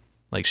kids.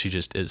 Like, she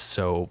just is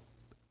so...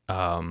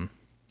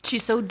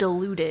 She's so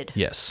deluded.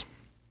 Yes.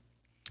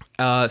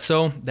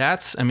 So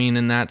that's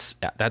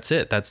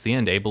it. That's the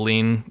end.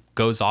 Aibileen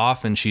goes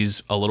off, and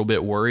she's a little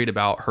bit worried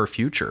about her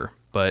future,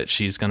 but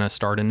she's going to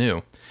start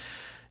anew.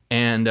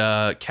 And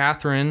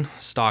Catherine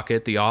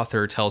Stockett, the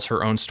author, tells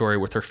her own story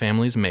with her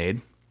family's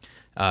maid.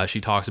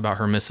 She talks about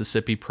her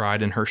Mississippi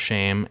pride and her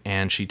shame,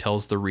 and she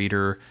tells the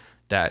reader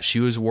that she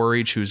was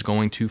worried she was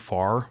going too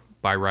far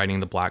by writing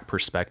the Black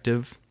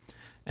perspective,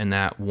 and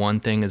that one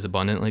thing is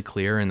abundantly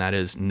clear, and that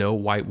is no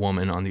white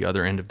woman on the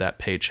other end of that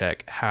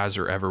paycheck has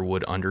or ever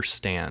would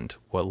understand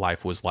what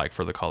life was like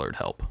for the colored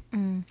help.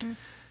 Mm-hmm.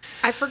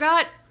 I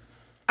forgot,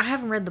 I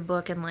haven't read the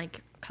book in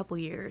like a couple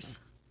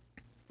years.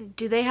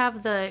 Do they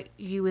have the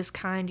you is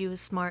kind, you is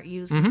smart,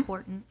 you is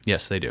important?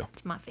 Yes, they do.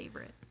 It's my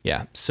favorite.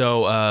 Yeah.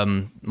 So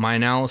my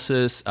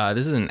analysis,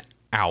 this is an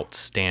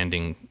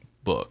outstanding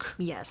book.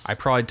 Yes. I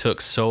probably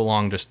took so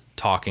long just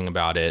talking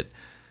about it.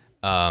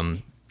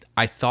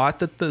 I thought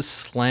that the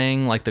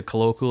slang, like the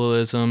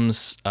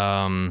colloquialisms,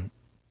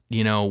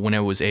 you know, when it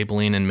was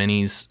Aibileen and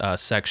Minnie's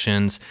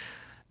sections,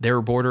 they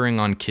were bordering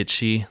on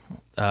kitschy.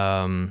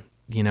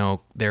 You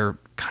know, they're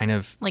kind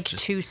of like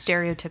just, too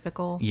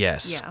stereotypical.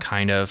 Yes, yeah.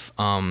 Kind of.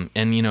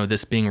 And you know,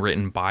 this being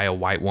written by a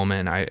white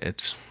woman,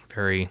 it's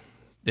very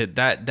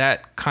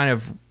that kind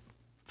of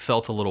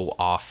felt a little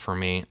off for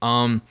me.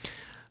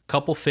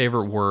 Couple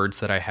favorite words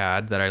that I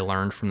had that I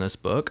learned from this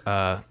book.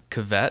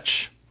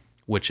 Kvetch,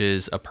 which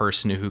is a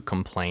person who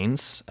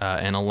complains,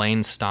 and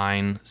Elaine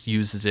Stein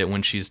uses it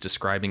when she's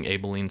describing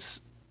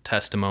Aibileen's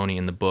testimony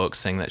in the book,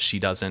 saying that she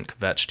doesn't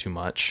kvetch too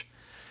much.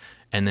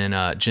 And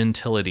then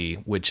gentility,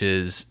 which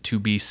is to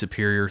be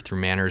superior through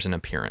manners and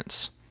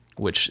appearance,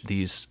 which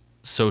these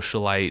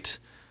socialite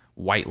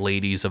white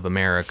ladies of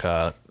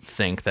America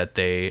think that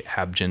they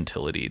have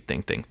gentility,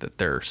 think that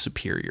they're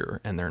superior,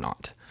 and they're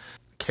not.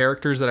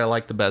 Characters that I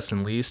like the best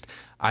and least,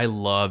 I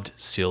loved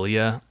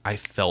Celia. I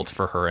felt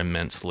for her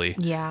immensely.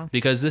 Yeah.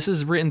 Because this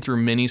is written through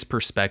Minnie's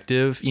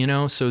perspective, you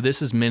know? So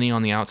this is Minnie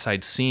on the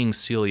outside seeing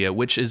Celia,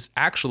 which is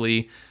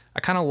actually... I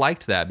kind of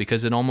liked that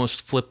because it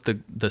almost flipped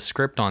the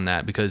script on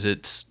that, because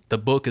the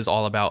book is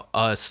all about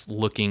us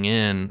looking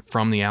in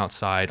from the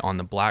outside on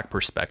the Black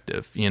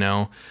perspective, you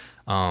know?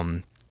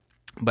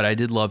 But I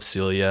did love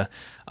Celia.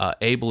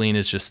 Aibileen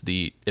is just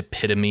the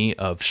epitome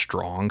of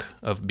strong,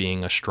 of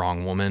being a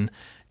strong woman.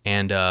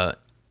 And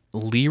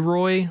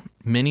Leroy,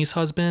 Minnie's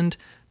husband,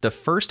 the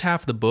first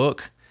half of the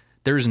book,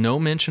 there's no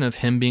mention of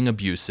him being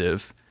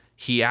abusive.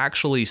 He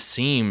actually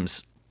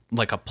seems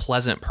like a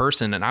pleasant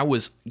person, and I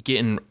was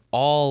getting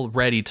all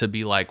ready to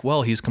be like,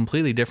 well, he's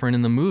completely different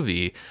in the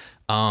movie.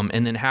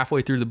 And then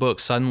halfway through the book,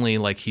 suddenly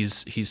like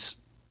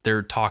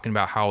they're talking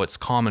about how it's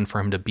common for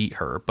him to beat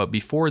her. But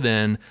before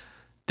then,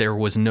 there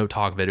was no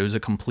talk of it. It was a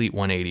complete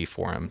 180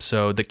 for him.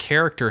 So the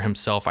character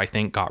himself, I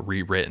think, got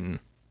rewritten.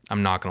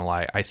 I'm not going to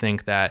lie. I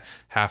think that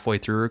halfway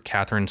through,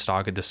 Catherine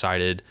Stockett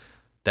decided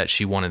that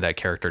she wanted that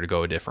character to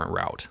go a different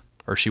route,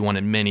 or she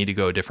wanted Minnie to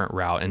go a different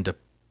route, and to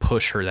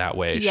push her that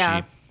way,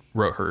 yeah. She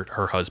wrote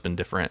her husband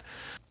different.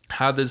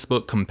 How does this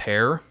book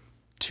compare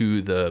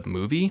to the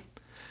movie?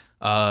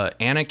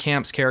 Anna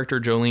Camp's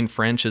character, Jolene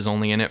French, is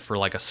only in it for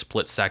like a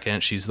split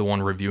second. She's the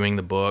one reviewing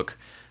the book.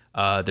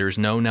 There's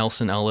no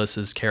Nelson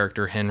Ellis's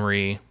character,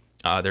 Henry.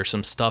 There's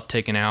some stuff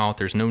taken out.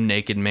 There's no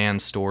naked man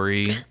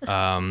story,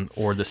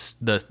 or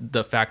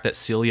the fact that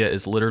Celia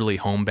is literally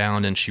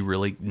homebound and she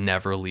really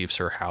never leaves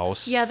her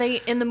house. Yeah,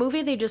 in the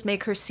movie they just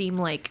make her seem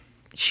like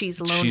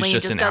she's lonely,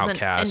 she's just an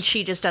outcast, and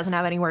she just doesn't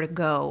have anywhere to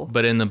go.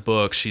 But in the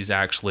book, she's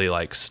actually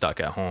like stuck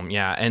at home.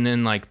 Yeah, and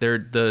then like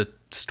the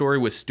story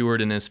with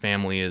Stuart and his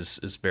family is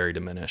very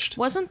diminished.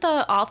 Wasn't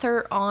the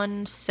author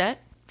on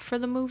set for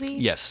the movie?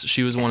 Yes,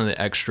 she was one of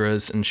the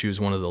extras, and she was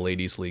one of the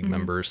Ladies League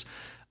members.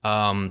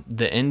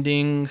 The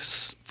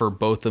endings for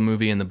both the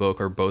movie and the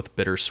book are both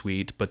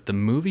bittersweet, but the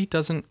movie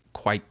doesn't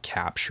quite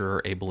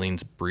capture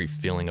Aibileen's brief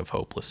feeling of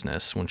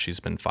hopelessness when she's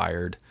been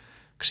fired.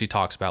 She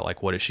talks about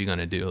like, what is she going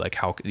to do? Like,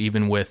 how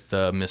even with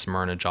the Miss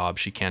Myrna job,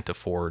 she can't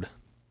afford,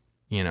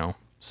 you know,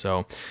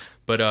 So,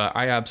 but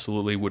I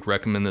absolutely would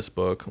recommend this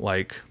book.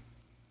 Like,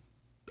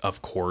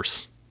 of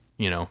course,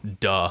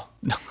 duh.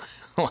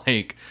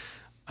 Like,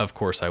 of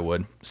course I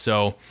would.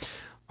 So,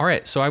 all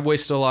right. So I've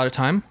wasted a lot of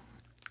time.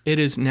 It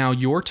is now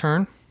your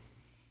turn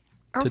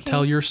to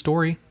tell your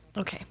story.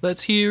 Okay.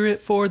 Let's hear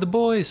it for the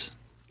boys.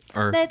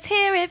 Or let's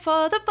hear it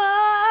for the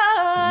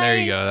boys. There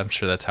you go. I'm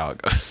sure that's how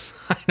it goes.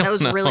 That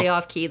was really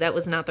off key. That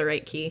was not the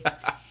right key.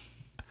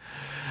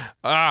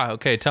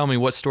 Okay. Tell me,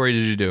 what story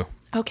did you do?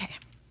 Okay.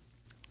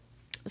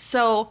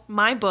 So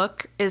my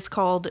book is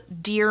called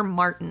Dear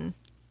Martin.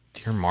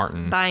 Dear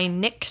Martin. By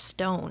Nick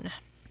Stone.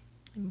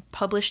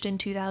 Published in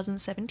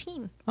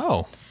 2017.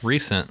 Oh,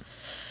 recent.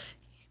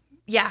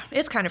 Yeah,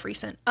 it's kind of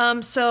recent.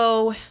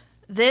 So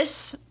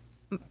this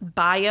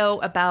bio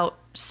about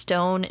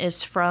Stone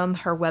is from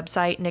her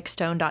website,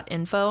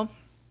 nickstone.info.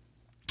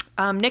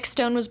 Nick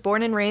Stone was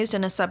born and raised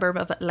in a suburb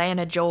of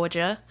Atlanta,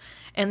 Georgia,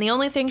 and the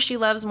only thing she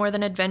loves more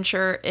than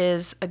adventure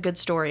is a good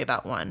story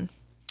about one.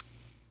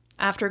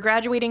 After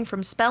graduating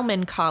from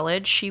Spelman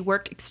College, she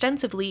worked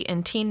extensively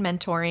in teen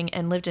mentoring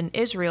and lived in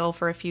Israel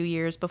for a few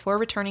years before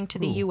returning to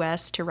the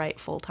U.S. to write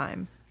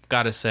full-time.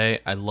 Gotta say,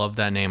 I love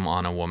that name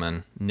on a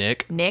woman.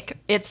 Nick.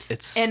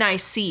 It's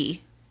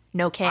N-I-C,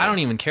 no K. I don't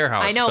even care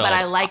how it's I know, spelled. but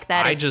I like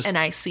that it's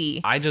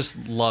N-I-C. I just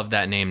love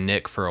that name,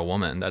 Nick, for a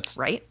woman. That's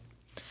right.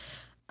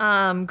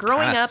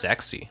 Growing up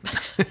sexy.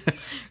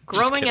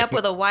 Growing up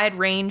with a wide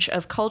range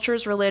of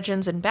cultures,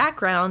 religions, and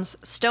backgrounds,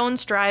 Stone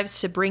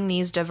strives to bring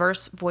these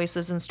diverse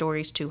voices and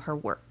stories to her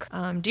work.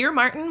 Dear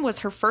Martin was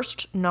her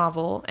first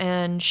novel,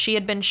 and she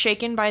had been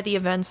shaken by the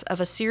events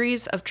of a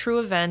series of true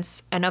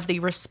events and of the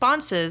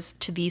responses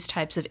to these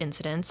types of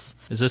incidents.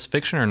 Is this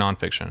fiction or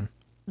nonfiction?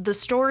 The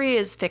story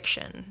is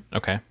fiction.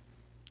 Okay.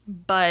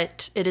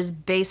 But it is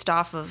based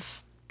off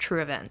of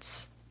true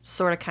events.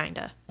 Sorta,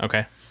 kinda.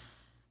 Okay.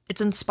 It's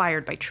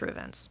inspired by true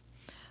events.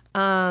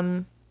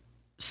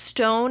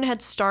 Stone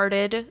had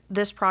started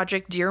this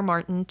project, Dear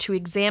Martin, to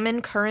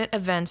examine current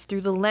events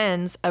through the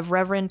lens of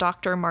Reverend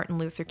Dr. Martin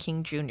Luther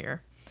King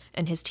Jr.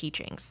 and his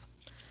teachings.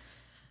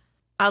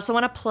 I also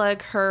want to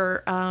plug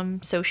her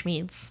social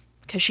medias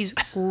because she's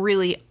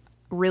really,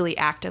 really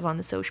active on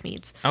the social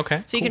medias.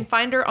 Okay. So you can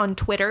find her on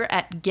Twitter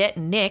at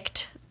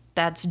GetNicked.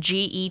 That's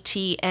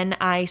GetNicced.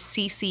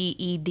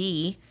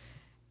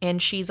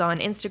 And she's on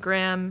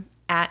Instagram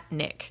at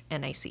Nick,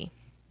 N-I-C.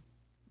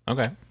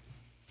 Okay.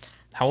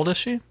 How old is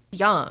she?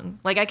 Young.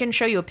 Like, I can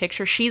show you a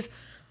picture.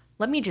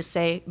 Let me just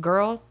say,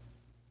 girl,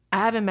 I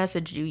haven't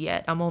messaged you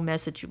yet. I'm gonna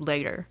message you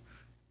later.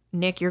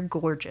 Nick, you're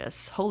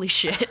gorgeous. Holy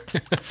shit.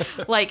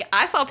 Like,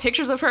 I saw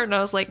pictures of her and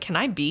I was like, can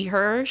I be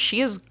her?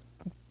 She is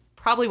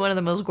probably one of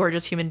the most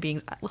gorgeous human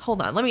beings.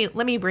 Hold on.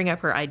 Let me bring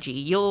up her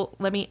IG.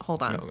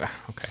 Hold on.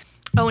 Okay.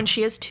 Oh, and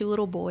she has 2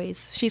 little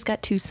boys. She's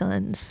got 2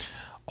 sons.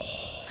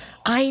 Oh,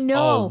 I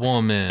know. Oh,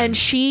 woman. And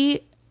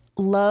she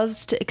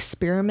loves to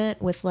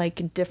experiment with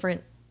like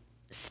different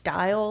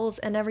styles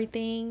and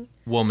everything.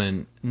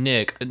 Woman,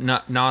 Nick,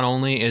 not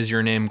only is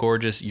your name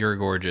gorgeous, you're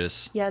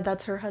gorgeous. Yeah,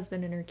 that's her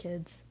husband and her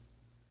kids.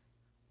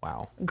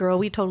 Wow. Girl,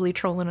 we totally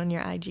trolling on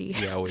your IG.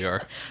 Yeah, we are.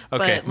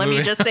 Okay. But let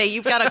me just say,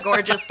 you've got a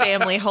gorgeous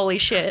family. Holy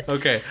shit.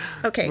 Okay.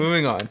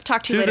 Moving on.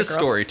 Talk to you later,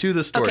 girl. To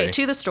the story. Okay,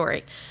 to the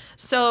story.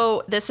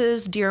 So this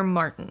is Dear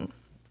Martin.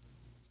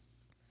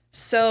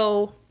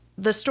 So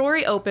the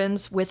story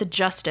opens with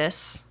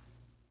Justice.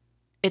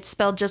 It's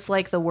spelled just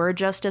like the word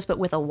justice, but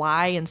with a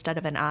Y instead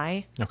of an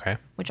I. Okay.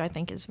 Which I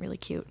think is really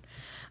cute.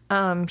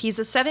 He's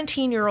a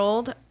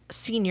 17-year-old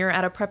senior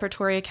at a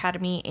preparatory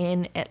academy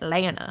in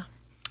Atlanta.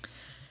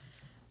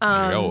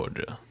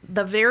 Georgia.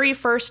 The very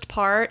first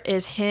part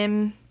is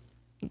him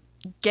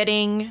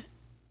getting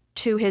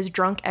to his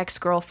drunk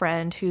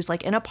ex-girlfriend who's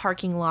like in a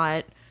parking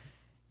lot.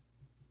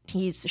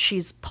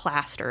 She's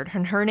plastered,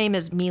 and her name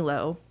is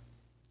Milo.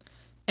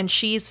 And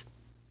she's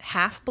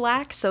half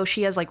black, so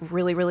she has like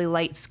really, really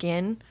light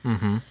skin.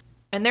 Mm-hmm.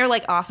 And they're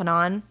like off and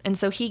on. And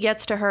so he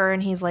gets to her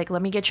and he's like,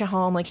 let me get you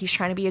home. Like, he's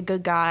trying to be a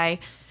good guy.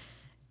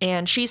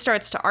 And she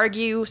starts to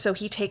argue. So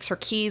he takes her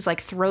keys,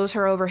 like throws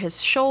her over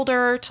his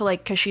shoulder to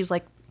like, cause she's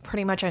like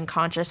pretty much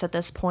unconscious at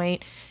this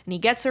point. And he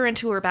gets her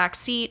into her back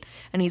seat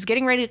and he's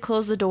getting ready to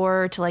close the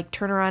door to like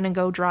turn around and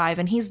go drive.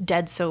 And he's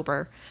dead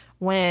sober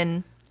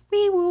when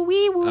wee woo,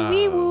 wee woo,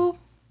 wee woo.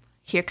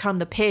 Here come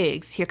the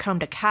pigs. Here come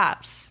the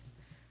cops.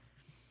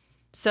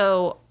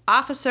 So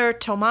Officer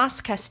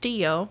Tomas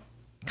Castillo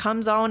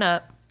comes on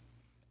up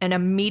and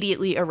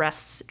immediately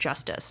arrests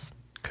Justice.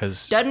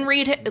 Doesn't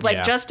read it, like,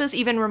 yeah. Justice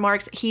even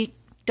remarks he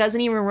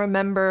doesn't even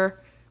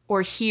remember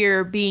or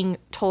hear being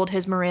told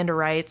his Miranda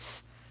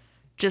rights,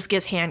 just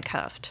gets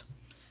handcuffed.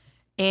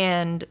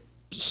 And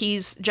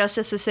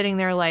Justice is sitting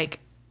there like,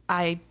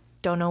 I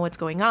don't know what's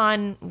going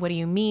on. What do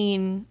you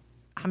mean?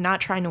 I'm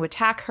not trying to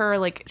attack her.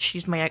 Like,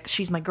 she's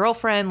my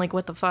girlfriend. Like,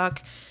 what the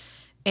fuck?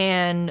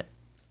 And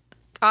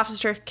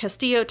Officer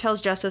Castillo tells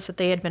Justice that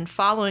they had been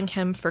following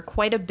him for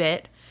quite a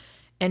bit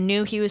and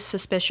knew he was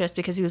suspicious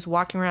because he was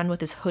walking around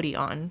with his hoodie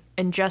on.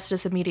 And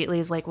Justice immediately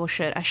is like, well,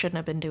 shit, I shouldn't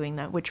have been doing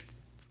that. Which,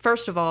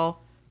 first of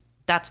all,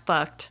 that's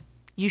fucked.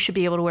 you should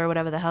be able to wear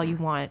whatever the hell you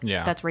want.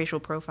 Yeah. That's racial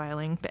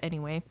profiling. But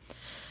anyway,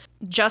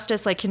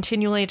 Justice like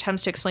continually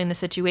attempts to explain the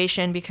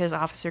situation because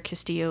Officer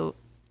Castillo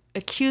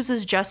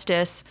accuses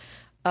Justice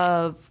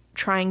of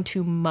trying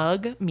to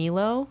mug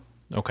Milo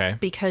Okay.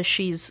 because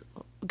she's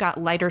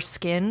got lighter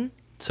skin.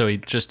 So he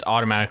just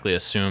automatically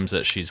assumes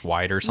that she's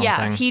white or something?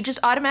 Yeah, he just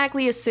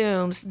automatically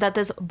assumes that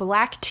this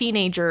black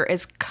teenager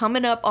is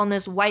coming up on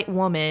this white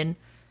woman,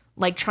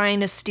 like trying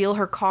to steal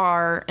her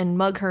car and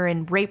mug her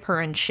and rape her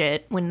and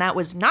shit, when that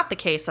was not the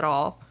case at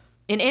all,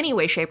 in any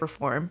way, shape, or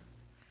form.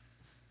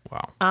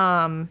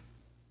 Wow.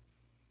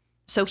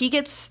 So he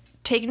gets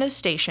taken to the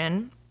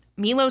station.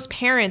 Milo's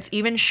parents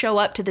even show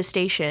up to the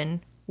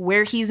station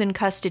where he's in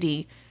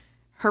custody.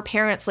 Her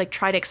parents like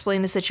try to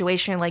explain the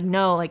situation, like,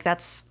 no, like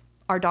that's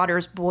our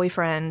daughter's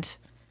boyfriend.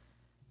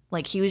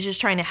 Like he was just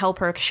trying to help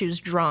her because she was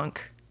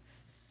drunk.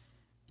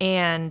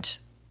 And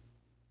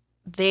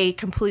the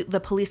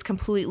police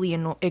completely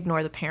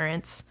ignore the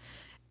parents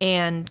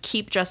and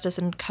keep Justice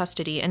in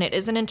custody. And it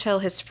isn't until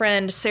his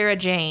friend Sarah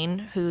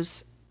Jane,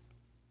 whose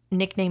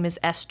nickname is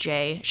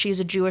SJ, she's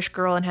a Jewish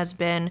girl and has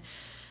been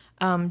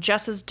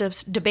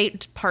Justice's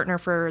debate partner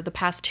for the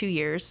past 2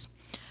 years.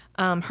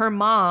 Her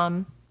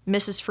mom,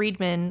 Mrs.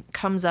 Friedman,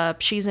 comes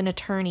up. She's an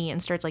attorney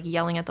and starts like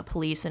yelling at the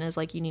police and is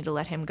like, "You need to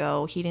let him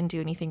go. He didn't do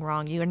anything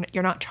wrong.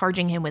 You're not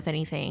charging him with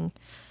anything."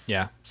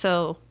 Yeah.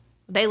 So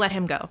they let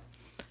him go.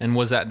 And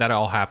was that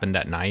all happened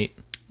at night?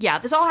 Yeah,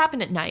 this all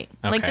happened at night.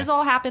 Like Okay. this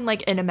all happened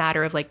like in a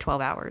matter of like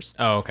 12 hours.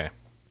 Oh, okay.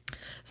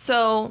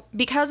 So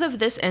because of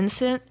this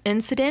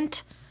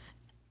incident,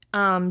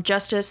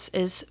 Justice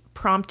is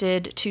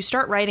prompted to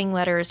start writing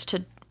letters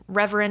to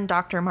Reverend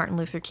Dr. Martin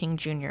Luther King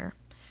Jr.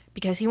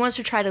 because he wants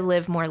to try to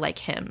live more like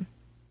him,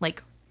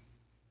 like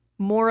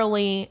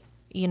morally,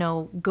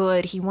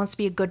 good. He wants to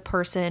be a good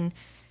person.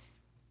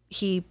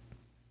 He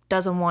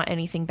doesn't want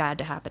anything bad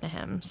to happen to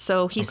him.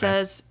 So he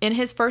says in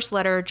his first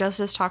letter,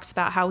 Justice talks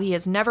about how he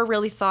has never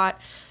really thought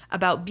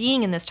about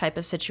being in this type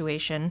of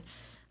situation,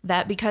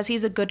 that because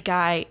he's a good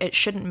guy, it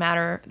shouldn't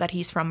matter that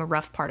he's from a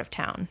rough part of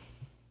town.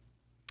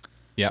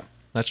 Yep,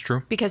 that's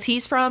true. Because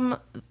he's from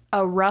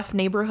a rough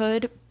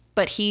neighborhood,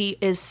 but he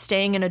is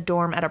staying in a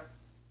dorm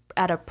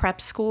at a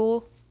prep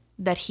school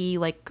that he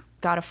like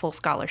got a full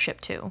scholarship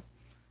to.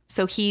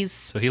 So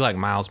So he like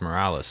Miles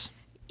Morales.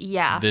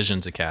 Yeah.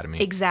 Visions Academy.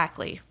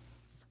 Exactly.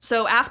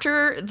 So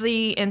after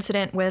the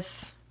incident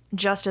with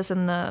Justice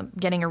and the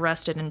getting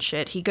arrested and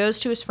shit, he goes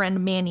to his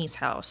friend Manny's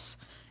house.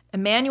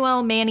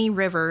 Emmanuel Manny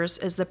Rivers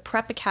is the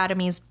Prep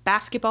Academy's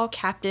basketball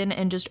captain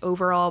and just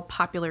overall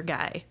popular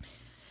guy.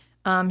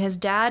 His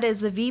dad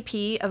is the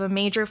VP of a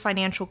major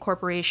financial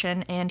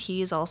corporation, and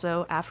he's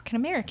also African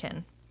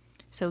American.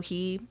 So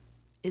he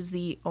is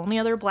the only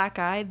other black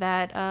guy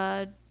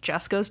that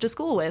Jess goes to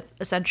school with,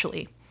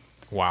 essentially.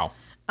 Wow.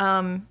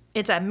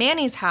 It's at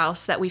Manny's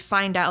house that we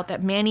find out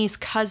that Manny's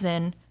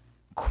cousin,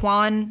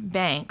 Quan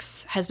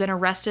Banks, has been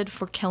arrested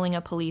for killing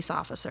a police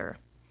officer.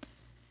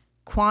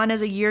 Quan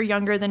is a year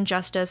younger than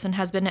Justice and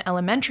has been in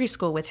elementary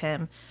school with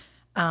him,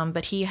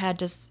 but he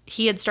had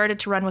started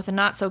to run with a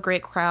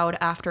not-so-great crowd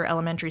after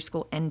elementary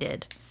school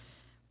ended.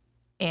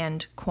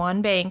 And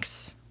Quan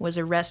Banks was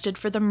arrested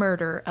for the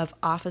murder of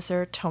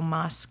Officer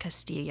Tomas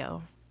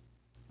Castillo,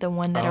 the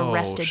one that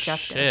arrested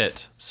Justice.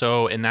 Shit.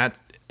 So, and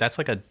that's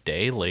like a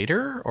day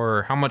later,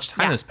 or how much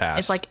time has passed?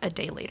 It's like a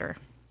day later.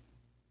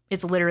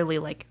 It's literally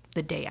like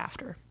the day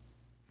after.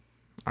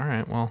 All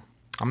right. Well,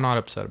 I'm not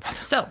upset about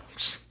that. So,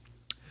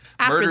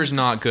 Murder's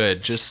not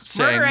good. Just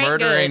saying,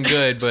 Murder ain't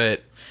good,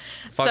 but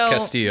fuck So-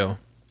 Castillo.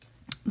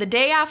 the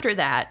day after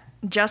that,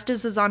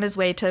 Justice is on his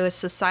way to a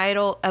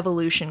societal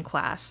evolution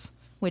class,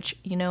 which,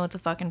 it's a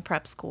fucking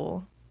prep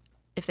school.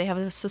 If they have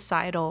a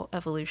societal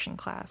evolution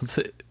class.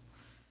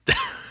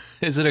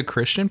 Is it a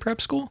Christian prep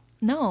school?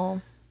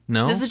 No.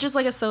 No. This is just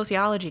like a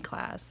sociology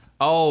class.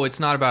 Oh, it's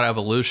not about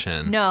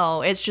evolution.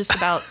 No, it's just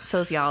about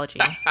sociology.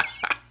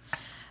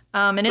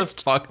 And What it's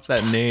the fuck is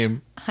that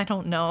name? I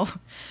don't know.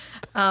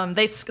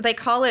 They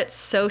call it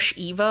Soc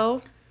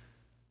Evo.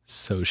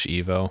 Soc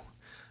Evo.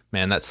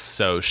 Man, that's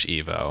Soc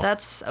Evo.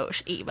 That's Soc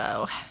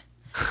Evo.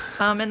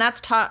 And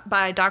that's taught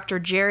by Dr.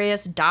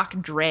 Jarius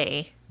Doc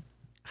Dre,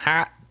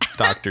 Ha!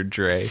 Dr.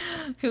 Dre.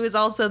 who is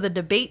also the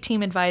debate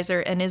team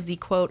advisor and is the,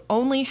 quote,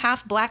 only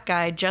half black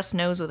guy Just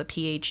knows with a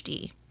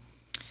PhD.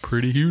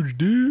 Pretty huge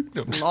dick.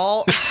 No.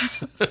 Lol.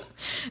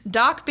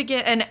 Doc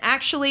and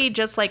actually,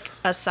 just like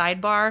a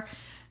sidebar,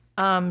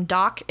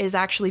 Doc is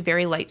actually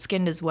very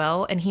light-skinned as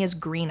well, and he has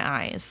green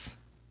eyes.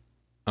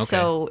 Okay.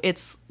 So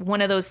it's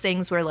one of those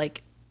things where,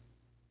 like,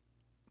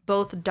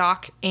 both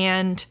Doc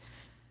and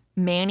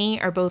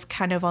Manny are both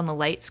kind of on the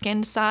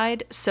light-skinned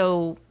side,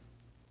 so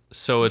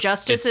it's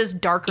Justice is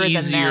darker than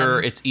easier.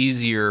 them. It's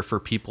easier for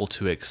people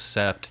to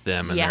accept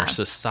them in Yeah. their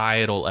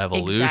societal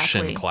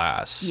evolution Exactly.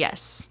 class.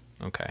 Yes.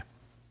 Okay.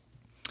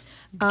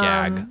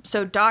 Gag.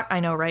 So Doc,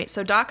 I know, right?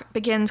 So Doc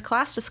begins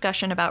class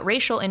discussion about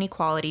racial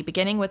inequality,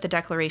 beginning with the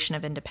Declaration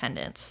of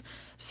Independence.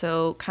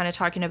 So kind of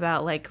talking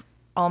about like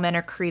all men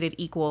are created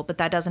equal, but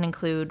that doesn't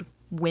include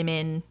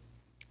women,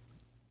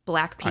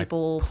 black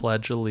people. I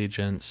pledge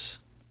allegiance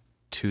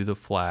to the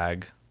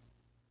flag.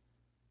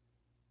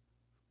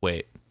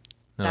 Wait.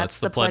 No, That's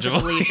the Pledge of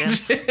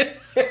Allegiance.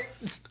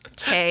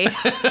 Okay.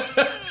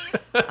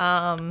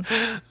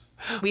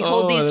 We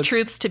hold these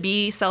truths to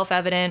be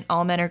self-evident.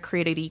 All men are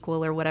created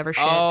equal or whatever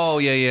shit. Oh,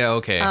 yeah,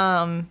 okay.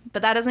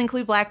 But that doesn't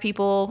include black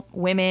people,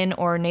 women,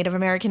 or Native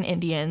American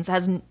Indians.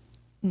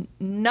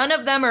 None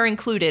of them are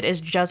included. It's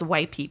just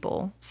white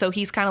people. So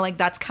he's kind of like,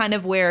 that's kind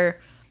of where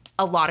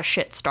a lot of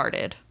shit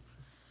started.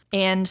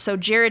 And so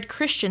Jared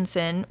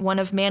Christensen, one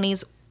of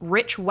Manny's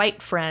rich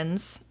white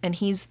friends, and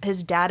his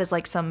dad is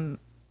like some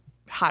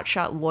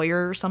hotshot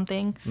lawyer or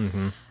something,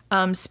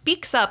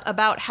 speaks up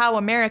about how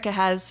America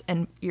has,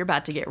 and you're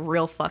about to get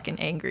real fucking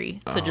angry,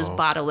 so just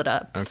bottle it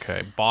up.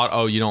 Okay.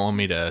 You don't want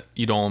me to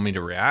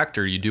react,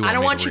 or you do want me to react? I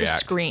don't want you to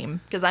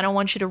scream, because I don't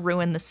want you to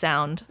ruin the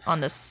sound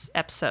on this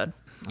episode.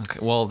 Okay.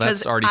 Well,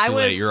 that's already too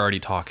late. You're already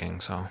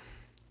talking, so.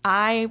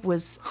 I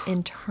was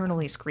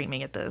internally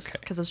screaming at this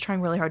because I was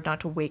trying really hard not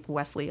to wake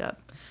Wesley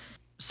up.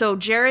 So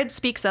Jared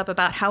speaks up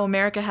about how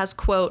America has,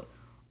 quote,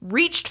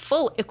 reached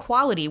full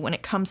equality when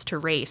it comes to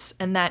race,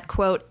 and that,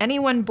 quote,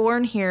 anyone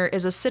born here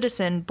is a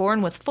citizen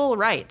born with full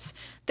rights.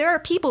 There are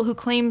people who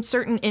claim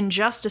certain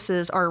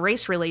injustices are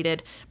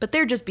race-related, but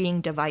they're just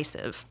being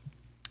divisive.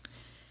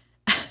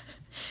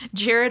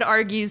 Jared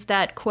argues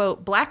that,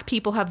 quote, black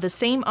people have the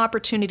same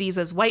opportunities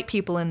as white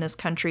people in this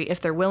country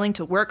if they're willing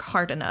to work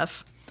hard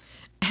enough,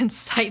 and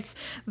cites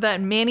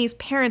that Manny's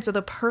parents are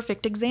the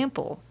perfect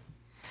example.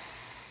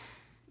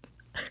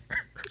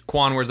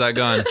 Quan, where's that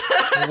gun?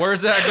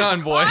 Where's that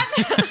gun, boy?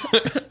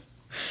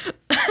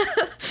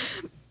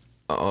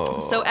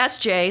 So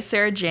SJ,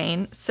 Sarah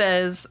Jane,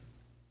 says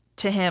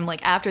to him,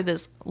 like, after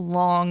this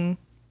long-winded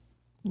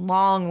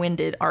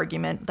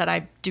argument that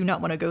I do not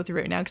want to go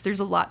through right now because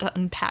there's a lot to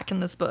unpack in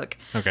this book.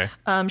 Okay.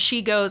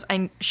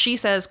 She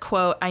says,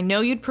 quote, I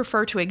know you'd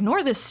prefer to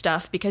ignore this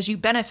stuff because you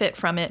benefit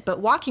from it, but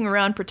walking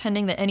around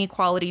pretending that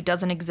inequality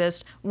doesn't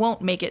exist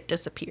won't make it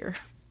disappear.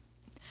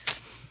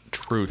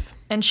 Truth.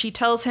 And she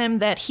tells him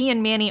that he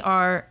and Manny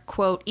are,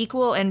 quote,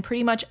 equal in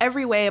pretty much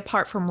every way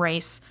apart from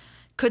race,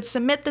 could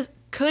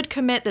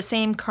commit the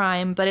same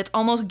crime, but it's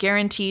almost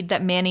guaranteed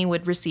that Manny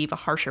would receive a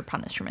harsher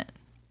punishment.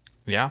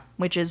 Yeah.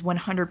 Which is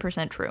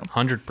 100% true.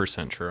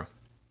 100% true.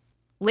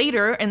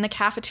 Later in the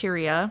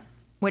cafeteria,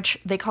 which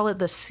they call it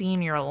the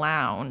senior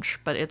lounge,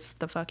 but it's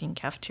the fucking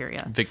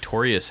cafeteria.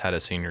 Victorious had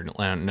a senior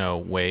lounge.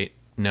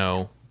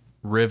 No.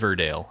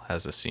 Riverdale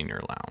has a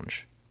senior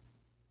lounge.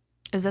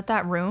 Is it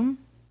that room?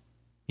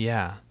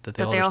 Yeah. That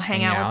they all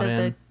hang out with at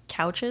the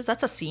couches?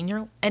 That's a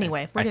senior...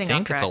 Anyway, we're getting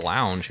off track. I think it's a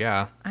lounge,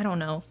 yeah. I don't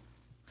know.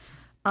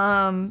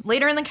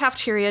 Later in the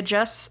cafeteria,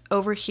 Jess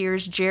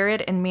overhears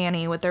Jared and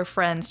Manny with their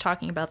friends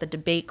talking about the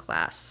debate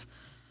class.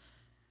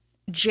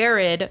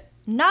 Jared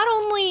not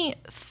only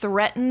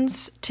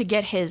threatens to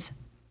get his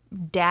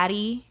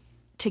daddy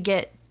to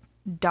get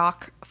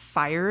Doc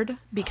fired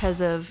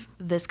because of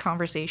this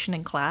conversation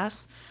in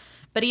class,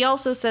 but he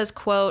also says,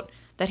 quote,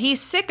 that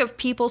he's sick of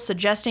people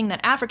suggesting that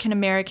African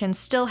Americans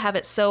still have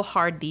it so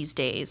hard these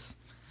days,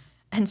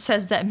 and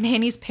says that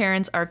Manny's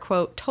parents are,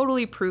 quote,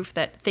 totally proof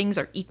that things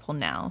are equal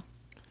now.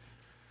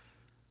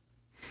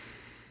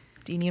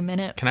 Do you need a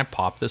minute? Can I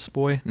pop this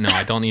boy? No,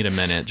 I don't need a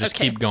minute. Just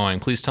Okay. keep going.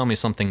 Please tell me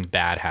something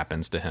bad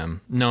happens to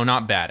him. No,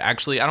 not bad.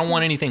 Actually, I don't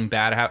want anything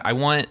bad. I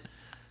want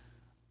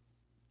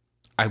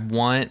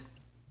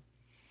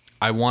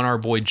our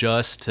boy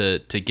Just to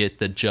get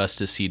the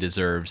justice he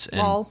deserves,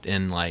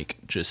 and like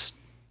just,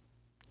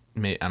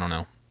 I don't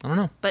know.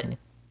 But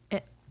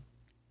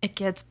it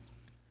gets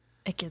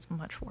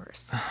much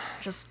worse.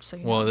 Just so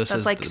you know. Well,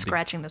 that's like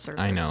scratching the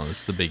surface. I know.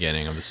 It's the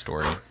beginning of the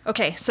story.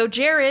 Okay, so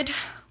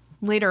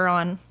later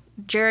on,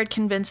 Jared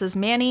convinces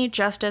Manny,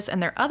 Justice,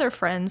 and their other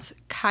friends,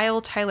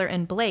 Kyle, Tyler,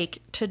 and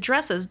Blake, to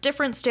dress as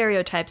different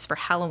stereotypes for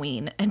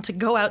Halloween and to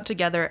go out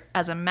together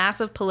as a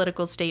massive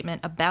political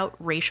statement about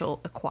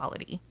racial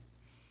equality.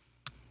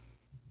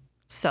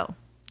 So,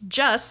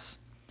 Jus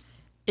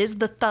is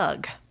the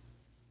thug,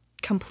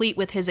 complete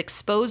with his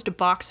exposed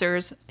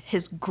boxers,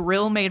 his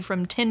grill made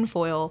from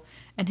tinfoil,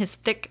 and his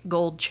thick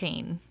gold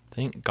chain.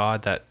 Thank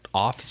God that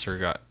officer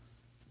got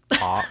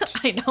popped.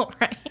 I know,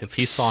 right? If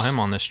he saw him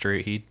on the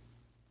street, he'd...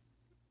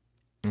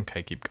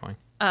 Okay, keep going.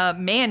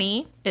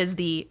 Manny is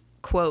the,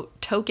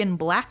 quote, token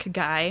black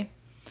guy,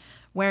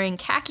 wearing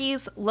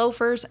khakis,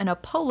 loafers, and a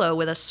polo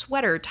with a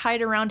sweater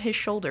tied around his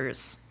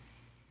shoulders.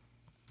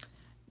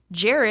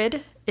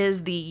 Jared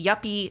is the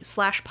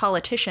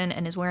yuppie/politician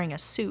and is wearing a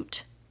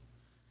suit.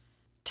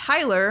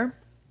 Tyler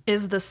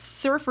is the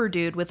surfer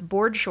dude with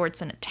board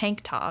shorts and a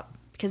tank top,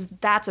 because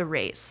that's a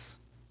race.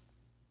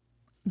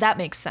 That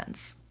makes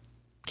sense.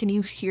 Can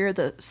you hear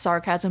the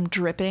sarcasm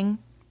dripping?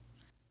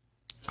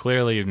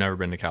 Clearly, you've never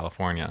been to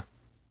California.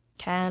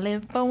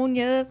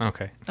 California.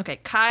 Okay.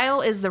 Okay,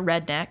 Kyle is the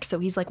redneck, so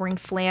he's like wearing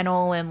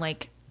flannel and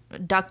like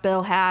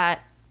duckbill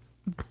hat,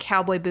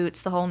 cowboy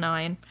boots, the whole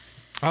nine.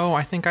 Oh,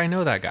 I think I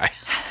know that guy.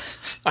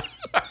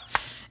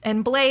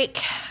 And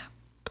Blake,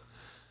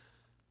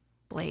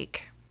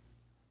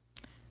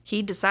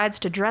 he decides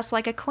to dress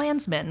like a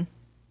Klansman,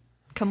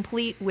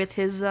 complete with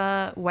his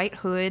white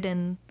hood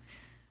and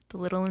the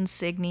little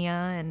insignia,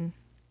 and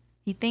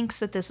he thinks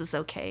that this is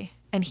okay.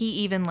 And he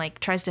even like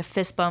tries to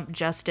fist bump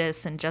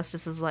Justice, and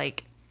Justice is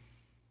like,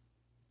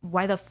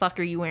 why the fuck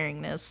are you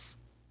wearing this?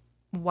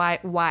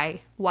 Why?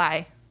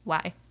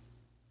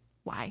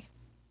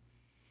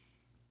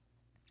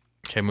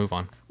 Okay, move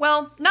on.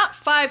 Well, not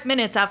 5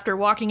 minutes after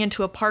walking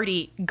into a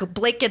party,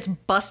 Blake gets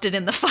busted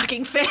in the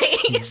fucking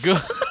face.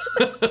 Good.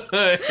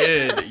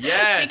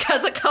 Yes.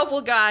 Because a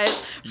couple guys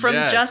from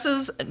Yes.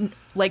 Jess's,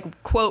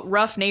 like, quote,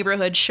 rough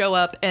neighborhood show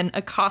up and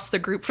accost the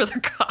group for their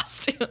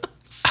costumes.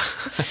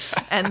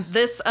 And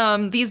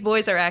these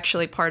boys are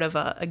actually part of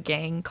a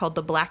gang called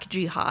the Black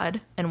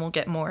Jihad, and we'll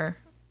get more.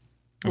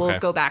 We'll Okay.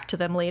 go back to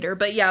them later.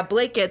 But yeah,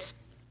 Blake gets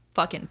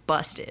fucking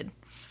busted.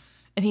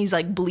 And he's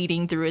like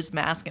bleeding through his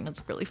mask, and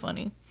it's really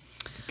funny.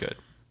 Good.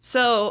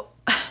 So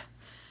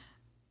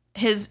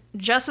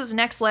Jess's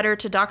next letter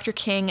to Dr.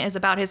 King is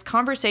about his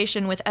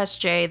conversation with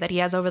SJ that he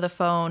has over the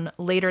phone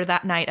later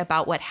that night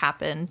about what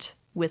happened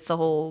with the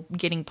whole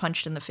getting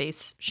punched in the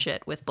face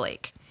shit with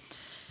Blake.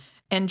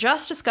 And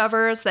Jess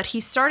discovers that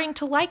he's starting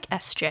to like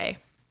SJ,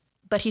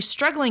 but he's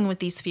struggling with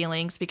these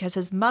feelings because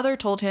his mother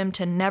told him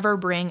to never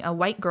bring a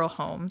white girl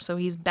home. So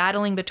he's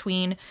battling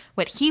between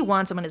what he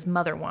wants and what his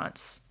mother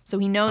wants. So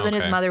he knows that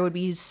his Okay. mother would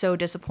be so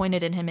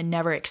disappointed in him and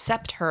never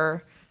accept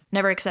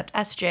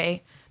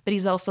SJ. But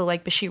he's also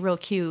like, but she real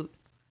cute.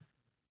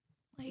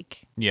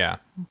 Like, Yeah.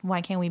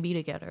 why can't we be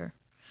together?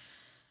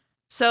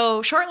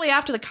 So shortly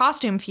after the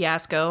costume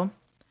fiasco,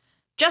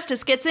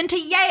 Justice gets into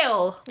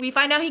Yale. We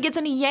find out he gets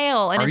into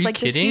Yale, and Are it's you like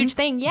kidding? this huge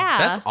thing. Yeah.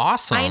 That's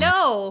awesome. I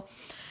know.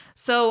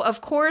 So,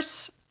 of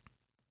course,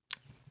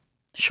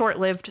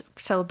 short-lived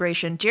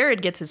celebration,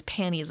 Jared gets his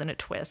panties in a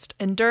twist.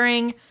 And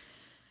during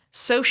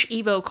Soc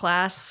Evo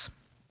class,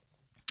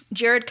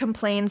 Jared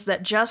complains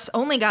that Just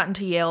only got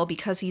into Yale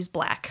because he's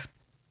black.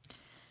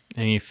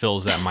 And he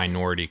fills that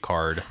minority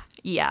card.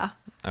 Yeah.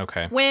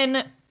 Okay.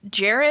 When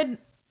Jared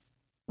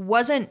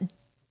wasn't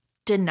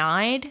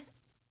denied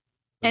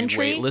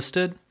entry,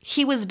 Waitlisted?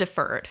 he was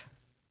deferred.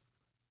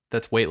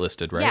 That's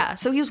waitlisted, right? Yeah,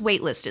 so he was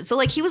waitlisted. So,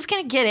 like, he was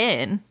going to get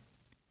in.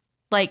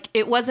 Like,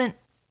 it wasn't...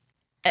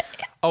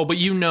 Oh, but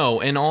you know,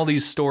 in all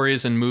these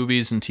stories and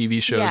movies and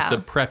TV shows, Yeah. the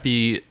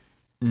preppy,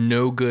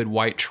 no good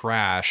white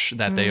trash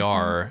that they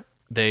are,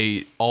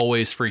 they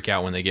always freak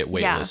out when they get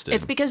waitlisted. Yeah,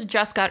 it's because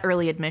Just got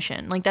early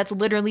admission. Like, that's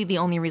literally the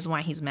only reason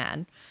why he's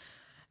mad.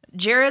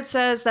 Jared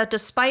says that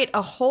despite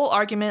a whole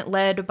argument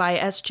led by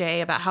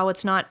SJ about how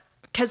it's not...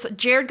 Because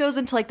Jared goes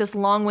into, like, this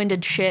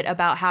long-winded shit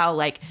about how,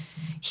 like,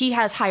 he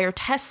has higher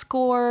test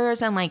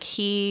scores and, like,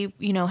 he,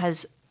 you know,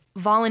 has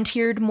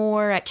volunteered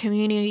more at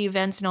community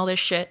events and all this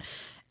shit.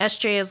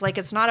 SJ is like,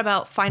 it's not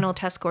about final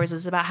test scores.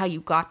 It's about how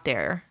you got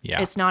there.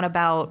 Yeah. It's not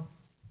about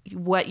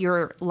what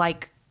you're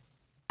like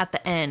at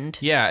the end.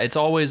 Yeah, it's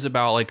always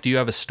about, like, do you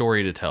have a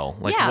story to tell?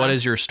 Like, Yeah. what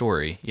is your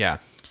story? Yeah.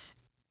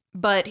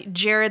 But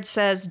Jared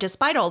says,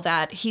 despite all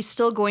that, he's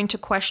still going to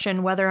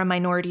question whether a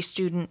minority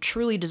student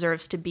truly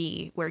deserves to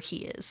be where he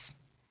is,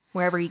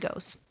 wherever he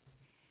goes.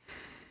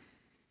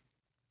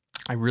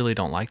 I really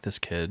don't like this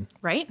kid.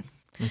 Right?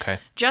 Okay.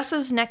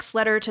 Jess's next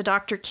letter to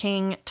Dr.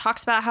 King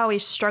talks about how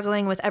he's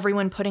struggling with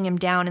everyone putting him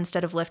down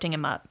instead of lifting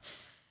him up.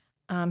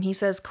 He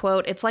says,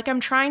 quote, "It's like I'm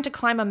trying to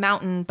climb a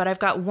mountain, but I've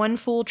got one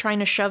fool trying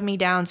to shove me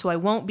down so I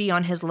won't be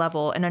on his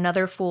level, and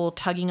another fool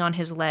tugging on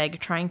his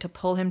leg, trying to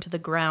pull him to the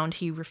ground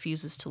he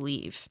refuses to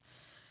leave."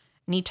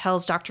 And he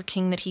tells Dr.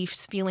 King that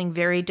he's feeling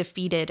very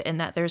defeated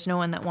and that there's no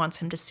one that wants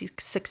him to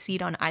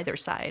succeed on either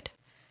side.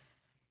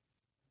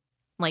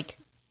 Like,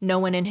 no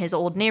one in his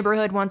old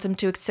neighborhood wants him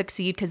to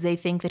succeed because they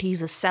think that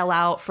he's a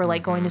sellout for,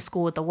 like, going to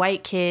school with the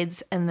white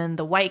kids, and then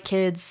the white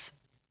kids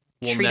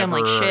Will treat him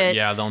like never- shit.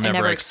 yeah, they'll and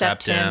never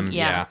accept him.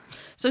 Yeah.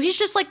 So he's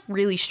just, like,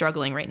 really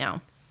struggling right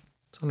now.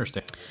 It's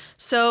understandable.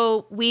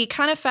 So we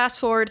kind of fast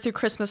forward through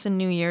Christmas and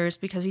New Year's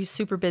because he's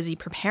super busy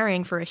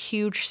preparing for a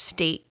huge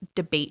state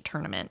debate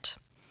tournament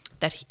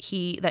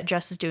that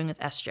Jess is doing with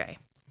SJ.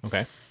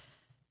 Okay.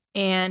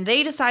 And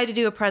they decide to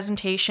do a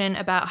presentation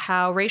about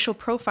how racial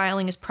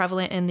profiling is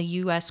prevalent in the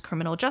U.S.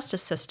 criminal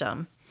justice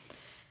system.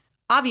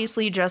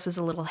 Obviously, Jess is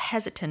a little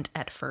hesitant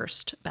at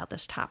first about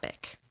this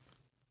topic,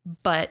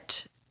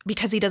 but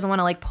because he doesn't want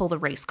to, like, pull the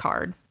race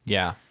card.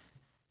 Yeah.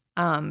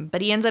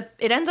 But it ends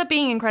up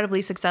being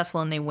incredibly successful,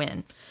 and they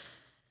win.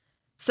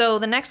 So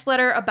the next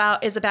letter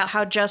is about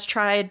how Jess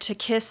tried to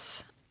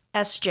kiss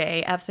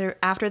SJ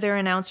after they're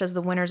announced as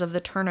the winners of the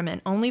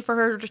tournament, only for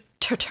her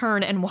to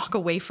turn and walk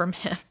away from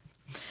him.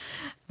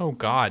 Oh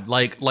God!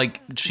 Like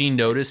she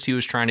noticed he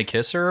was trying to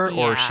kiss her,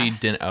 or Yeah. she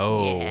didn't.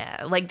 Oh.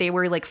 Yeah, like they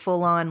were like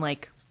full on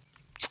like,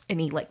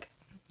 and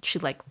she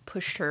like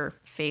pushed her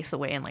face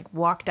away and like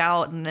walked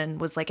out, and then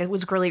was like, it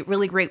was really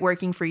really great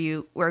working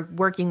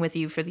with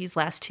you for these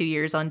last 2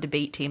 years on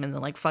debate team, and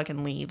then like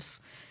fucking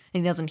leaves,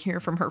 and he doesn't hear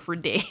from her for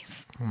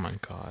days. Oh my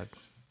God.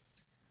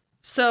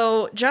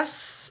 So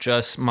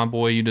Jess, My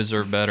boy, you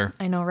deserve better.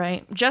 I know,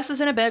 right? Jess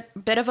is in a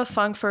bit of a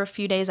funk for a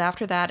few days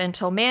after that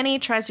until Manny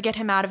tries to get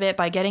him out of it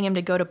by getting him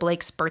to go to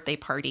Blake's birthday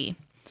party.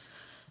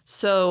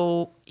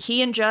 So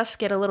he and Jess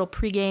get a little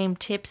pregame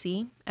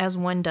tipsy, as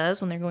one does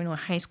when they're going to a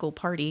high school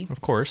party.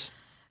 Of course.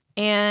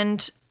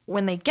 And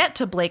when they get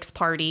to Blake's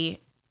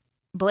party,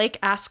 Blake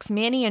asks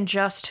Manny and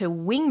Jess to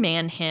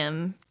wingman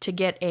him to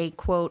get a,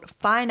 quote,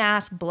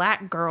 fine-ass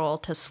black girl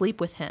to sleep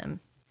with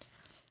him.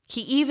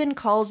 He even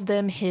calls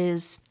them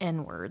his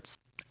N-words.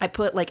 I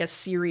put like a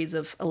series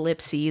of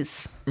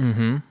ellipses.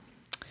 Mm-hmm.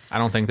 I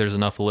don't think there's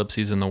enough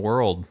ellipses in the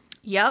world.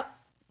 Yep.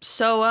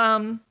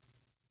 So,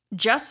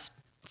 Jess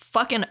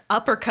fucking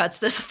uppercuts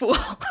this fool.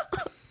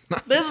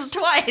 Nice. This is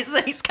twice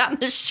that he's gotten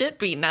the shit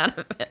beaten out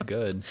of him.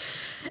 Good.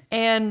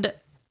 And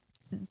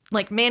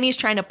like Manny's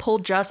trying to pull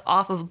Jess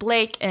off of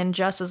Blake, and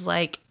Jess is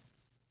like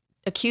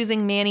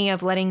accusing Manny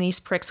of letting these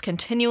pricks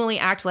continually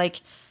act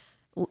like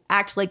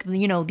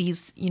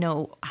these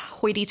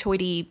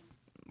hoity-toity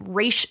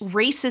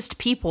racist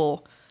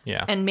people.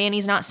 Yeah. And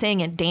Manny's not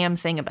saying a damn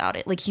thing about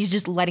it. Like, he's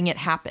just letting it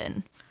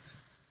happen.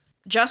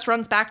 Jess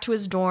runs back to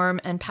his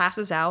dorm and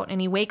passes out, and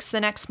he wakes the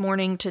next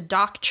morning to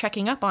Doc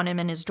checking up on him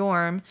in his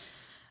dorm,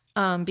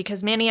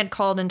 because Manny had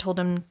called and told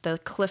him the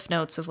cliff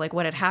notes of like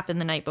what had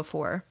happened the night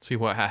before. See,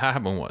 what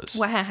happened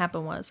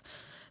was.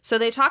 So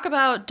they talk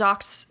about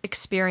Doc's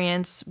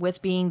experience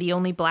with being the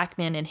only black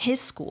man in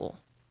his school,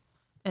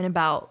 and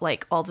about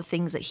like all the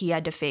things that he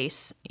had to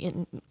face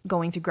in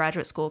going through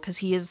graduate school, because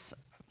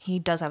he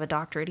does have a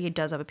doctorate, he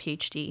does have a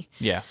PhD.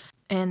 Yeah.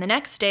 And the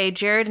next day,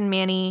 Jared and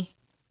Manny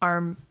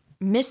are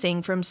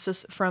missing from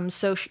Soc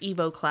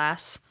Evo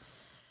class.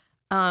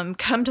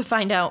 Come to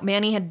find out,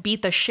 Manny had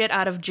beat the shit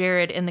out of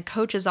Jared in the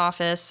coach's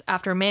office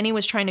after Manny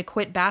was trying to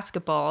quit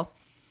basketball,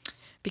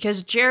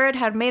 because Jared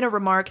had made a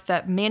remark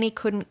that Manny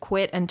couldn't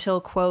quit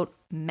until, quote,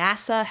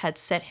 Massa had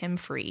set him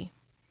free.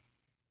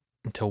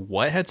 Until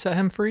what had set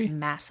him free?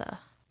 Massa.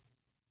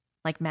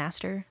 Like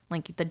master,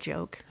 like the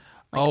joke.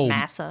 Oh.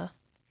 Massa.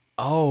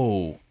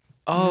 Oh.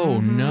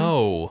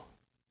 No.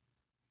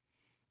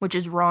 Which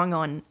is wrong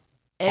on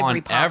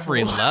every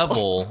possible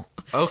level.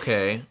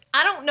 Okay.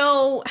 I don't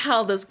know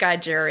how this guy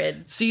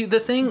Jared. See, the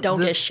thing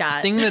get shot.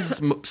 The thing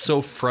that's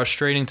so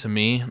frustrating to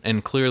me,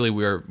 and clearly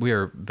we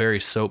are very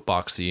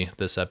soapboxy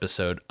this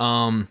episode.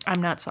 I'm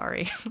not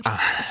sorry.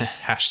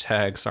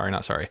 Hashtag sorry,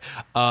 not sorry.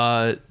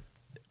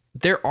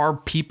 There are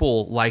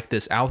people like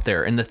this out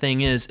there, and the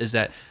thing is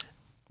that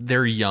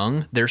they're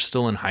young, they're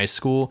still in high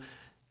school.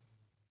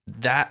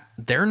 That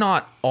they're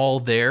not all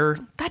there.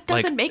 That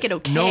doesn't make it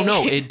okay.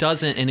 No, it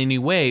doesn't in any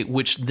way,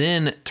 which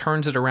then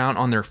turns it around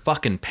on their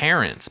fucking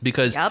parents,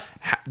 because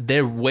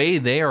the way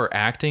they are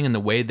acting and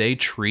the way they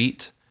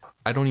treat,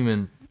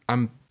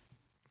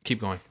 keep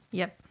going.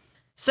 Yep.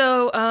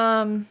 So,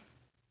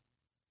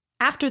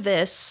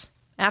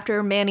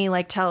 after Manny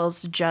like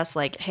tells Jess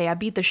like, hey, I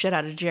beat the shit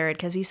out of Jared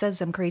because he said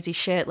some crazy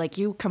shit. Like,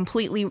 you're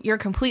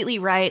completely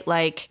right.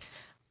 Like,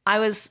 I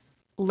was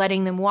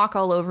letting them walk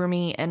all over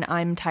me, and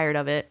I'm tired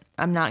of it.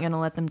 I'm not going to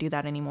let them do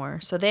that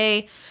anymore. So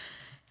they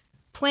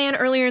plan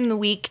earlier in the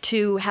week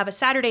to have a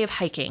Saturday of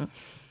hiking.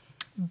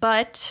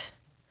 But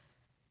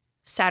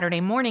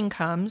Saturday morning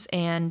comes,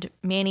 and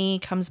Manny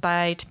comes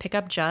by to pick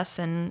up Jess,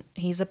 and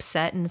he's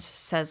upset and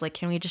says, like,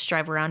 can we just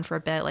drive around for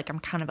a bit? Like, I'm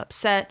kind of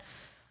upset.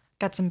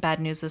 Got some bad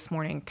news this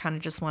morning. Kind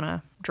of just want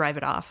to drive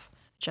it off.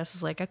 Jess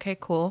is like, okay,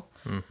 cool.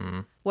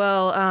 Mm-hmm.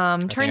 Well,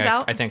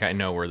 I think I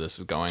know where this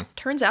is going.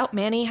 Turns out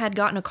Manny had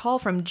gotten a call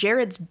from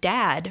Jared's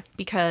dad,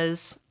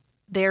 because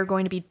they're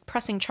going to be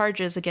pressing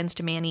charges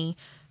against Manny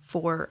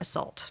for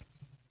assault,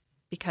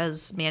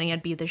 because Manny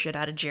had beat the shit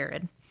out of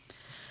Jared.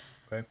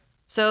 Okay.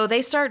 So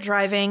they start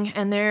driving,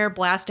 and they're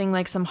blasting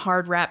like some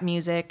hard rap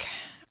music.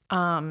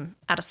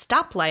 At a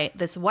stoplight,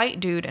 this white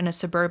dude in a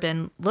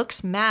Suburban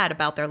looks mad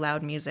about their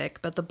loud music,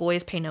 but the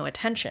boys pay no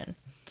attention.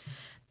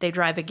 They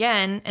drive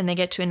again, and they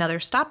get to another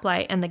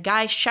stoplight, and the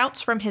guy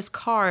shouts from his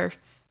car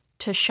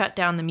to shut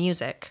down the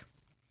music.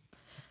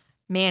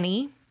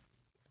 Manny,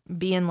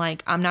 being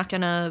like, I'm not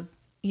going to,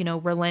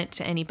 relent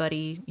to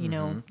anybody.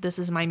 This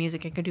is my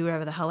music. I can do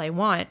whatever the hell I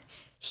want.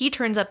 He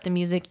turns up the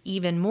music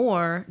even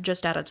more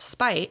just out of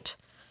spite,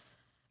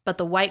 but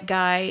the white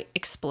guy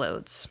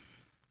explodes.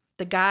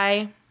 The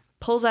guy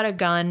pulls out a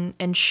gun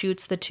and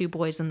shoots the two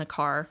boys in the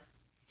car.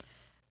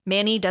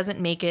 Manny doesn't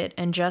make it,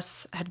 and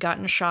Jess had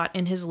gotten shot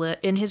in his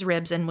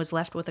ribs and was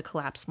left with a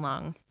collapsed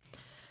lung.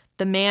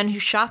 The man who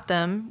shot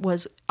them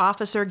was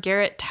Officer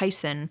Garrett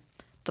Tyson,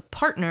 the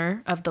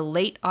partner of the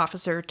late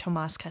Officer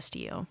Tomas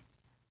Castillo.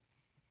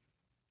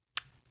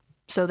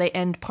 So they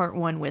end part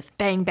one with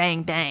bang,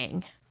 bang,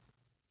 bang.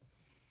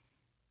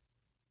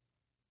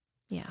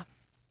 Yeah.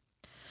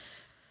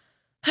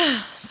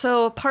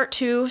 So part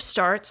two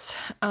starts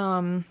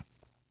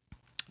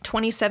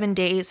 27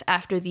 days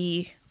after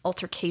the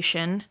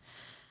altercation.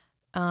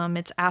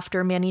 It's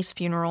after Manny's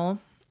funeral.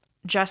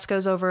 Jess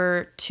goes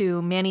over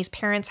to Manny's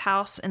parents'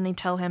 house, and they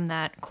tell him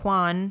that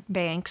Quan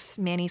Banks,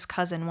 Manny's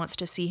cousin, wants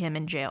to see him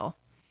in jail.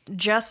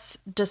 Jess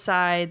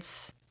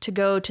decides to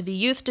go to the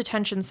youth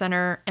detention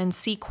center and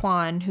see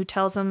Quan, who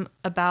tells him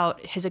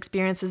about his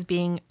experiences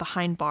being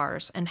behind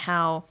bars and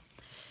how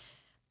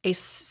A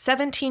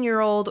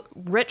 17-year-old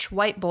rich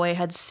white boy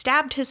had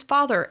stabbed his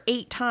father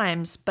 8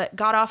 times, but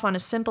got off on a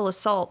simple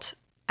assault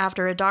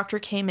after a doctor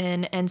came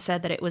in and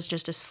said that it was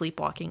just a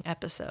sleepwalking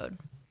episode.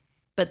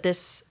 But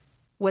this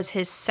was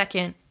his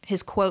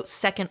quote,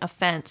 second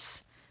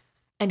offense,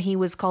 and he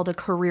was called a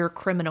career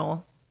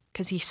criminal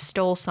because he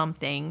stole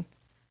something.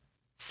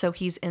 So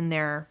he's in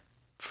there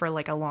for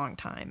like a long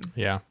time.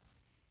 Yeah.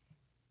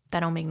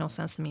 That don't make no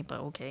sense to me, but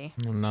okay.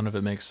 None of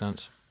it makes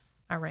sense.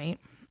 All right.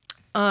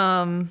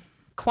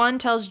 Quan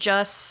tells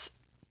Jess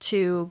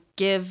to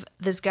give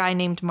this guy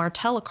named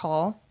Martel a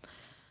call.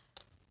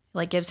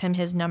 Like, gives him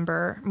his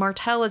number.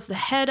 Martel is the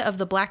head of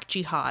the Black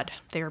Jihad.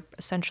 They're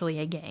essentially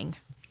a gang.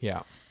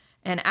 Yeah.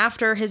 And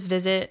after his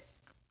visit,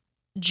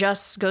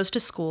 Jess goes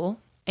to school,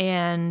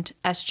 and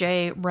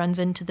SJ runs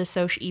into the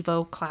Soch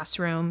Evo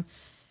classroom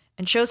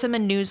and shows him a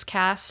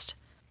newscast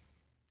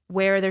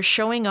where they're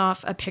showing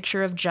off a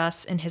picture of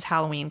Jess in his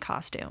Halloween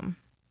costume.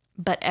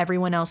 But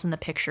everyone else in the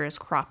picture is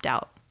cropped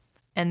out.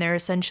 And they're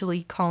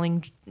essentially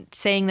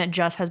saying that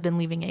Jess has been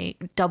living a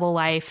double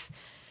life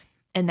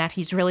and that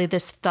he's really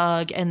this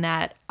thug, and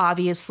that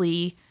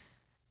obviously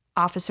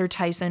Officer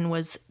Tyson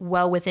was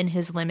well within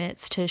his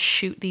limits to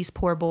shoot these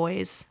poor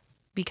boys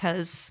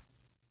because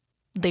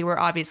they were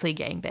obviously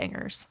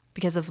gangbangers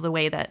because of the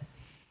way that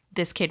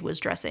this kid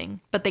was dressing.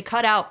 But they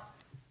cut out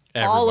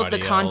all of the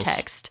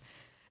context.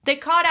 They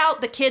cut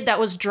out the kid that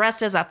was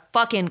dressed as a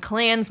fucking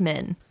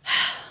Klansman.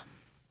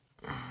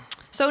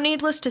 So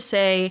needless to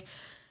say,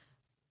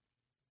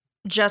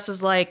 Jess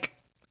is like,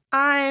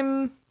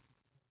 I'm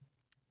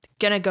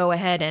gonna go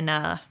ahead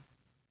and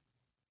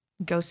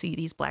go see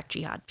these Black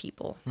Jihad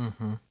people.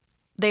 Mm-hmm.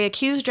 They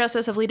accuse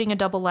Justice of leading a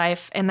double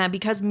life, and that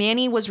because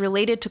Manny was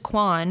related to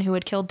Quan, who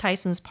had killed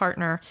Tyson's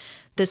partner,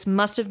 this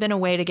must have been a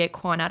way to get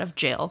Quan out of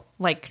jail.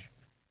 Like,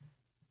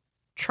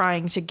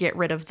 trying to get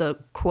rid of the,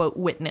 quote,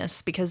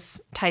 witness,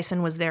 because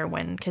Tyson was there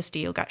when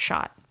Castillo got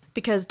shot.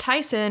 Because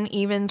Tyson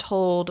even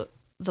told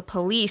the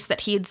police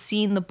that he had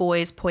seen the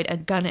boys point a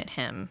gun at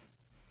him.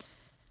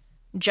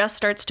 Just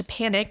starts to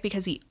panic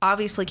because he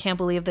obviously can't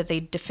believe that they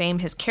defame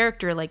his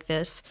character like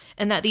this,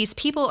 and that these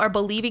people are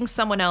believing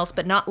someone else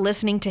but not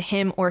listening to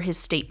him or his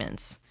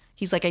statements.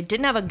 He's like, I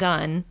didn't have a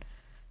gun.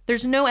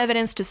 There's no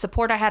evidence to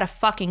support I had a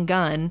fucking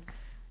gun.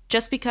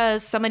 Just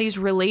because somebody's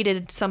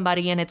related to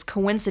somebody and it's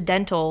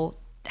coincidental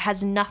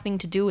has nothing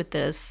to do with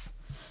this.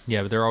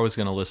 Yeah, but they're always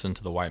going to listen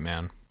to the white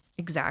man.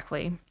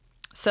 Exactly.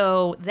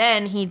 So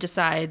then he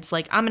decides,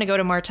 like, I'm going to go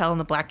to Martel and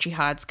the Black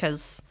Jihads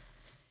because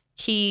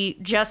he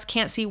just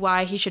can't see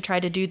why he should try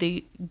to do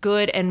the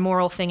good and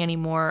moral thing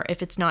anymore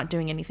if it's not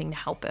doing anything to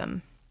help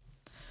him.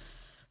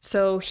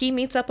 So he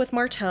meets up with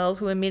Martel,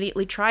 who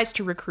immediately tries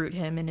to recruit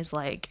him and is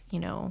like, you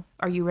know,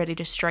 are you ready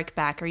to strike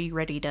back? Are you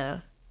ready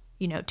to,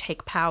 you know,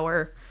 take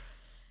power?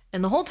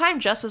 And the whole time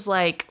Jess is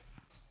like,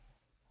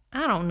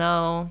 I don't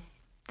know.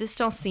 This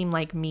don't seem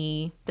like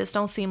me. This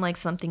don't seem like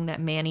something that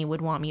Manny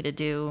would want me to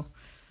do.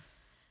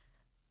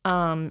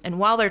 And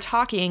while they're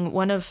talking,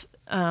 one of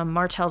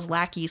Martel's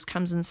lackeys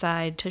comes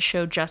inside to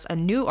show Jess a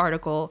new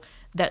article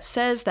that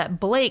says that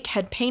Blake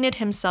had painted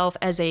himself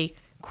as a,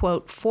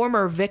 quote,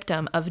 former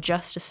victim of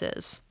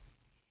Justice's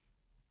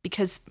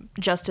because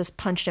Justice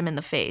punched him in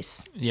the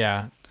face.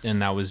 Yeah,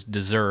 and that was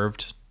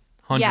deserved.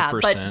 100%.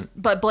 Yeah,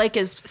 but Blake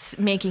is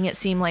making it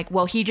seem like,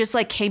 well, he just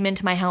like came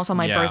into my house on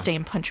my birthday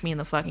and punched me in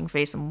the fucking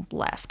face and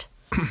left.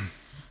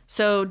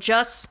 So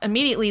Jess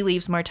immediately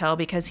leaves Martel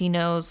because he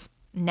knows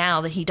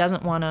now that he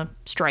doesn't want to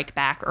strike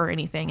back or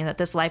anything and that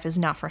this life is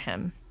not for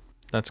him.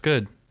 That's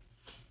good.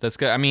 That's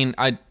good. I mean,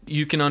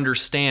 you can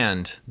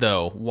understand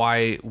though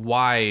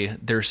why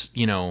there's,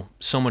 you know,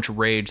 so much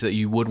rage that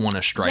you would want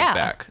to strike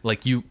back.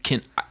 Like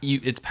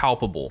it's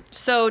palpable.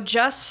 So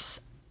Jess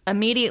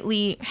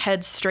immediately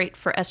heads straight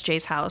for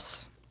SJ's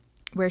house,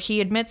 where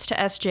he admits to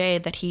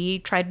SJ that he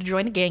tried to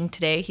join a gang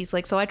today. He's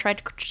like, so I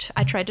tried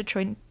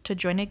to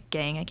join a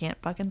gang. I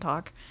can't fucking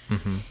talk.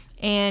 Mm-hmm.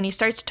 And he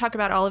starts to talk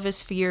about all of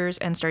his fears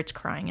and starts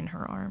crying in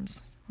her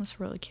arms. That's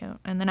really cute.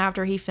 And then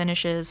after he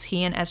finishes,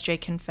 he and SJ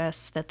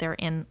confess that they're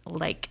in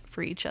like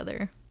for each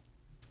other.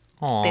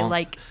 Aww. They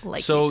like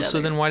each other.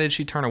 So then why did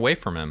she turn away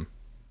from him?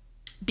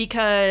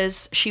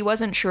 Because she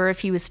wasn't sure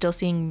if he was still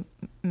seeing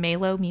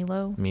Milo,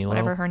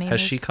 whatever her name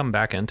is. Has she come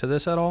back into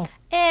this at all?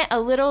 A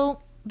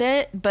little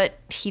bit, but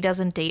he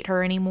doesn't date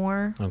her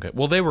anymore. Okay.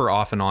 Well, they were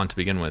off and on to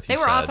begin with. They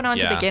were off and on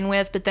to begin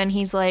with, but then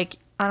he's like,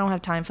 I don't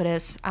have time for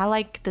this. I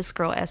like this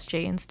girl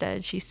SJ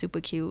instead. She's super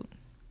cute.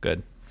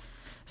 Good.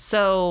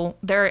 So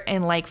they're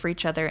in like for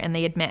each other, and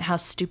they admit how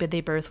stupid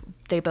they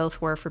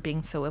both were for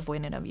being so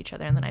avoidant of each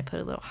other. And then I put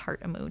a little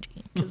heart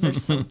emoji because they're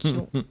so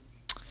cute.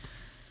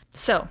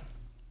 So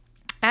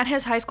at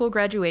his high school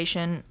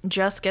graduation,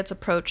 Jess gets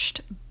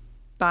approached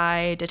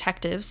by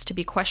detectives to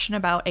be questioned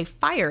about a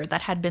fire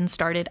that had been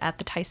started at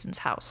the Tyson's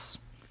house.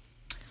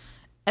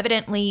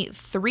 Evidently,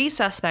 3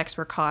 suspects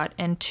were caught,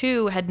 and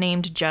 2 had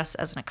named Jess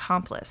as an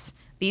accomplice.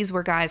 These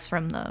were guys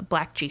from the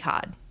Black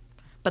Jihad.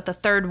 But the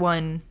third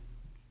one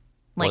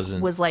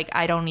was like,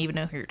 I don't even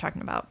know who you're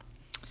talking about.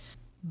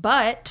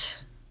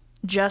 But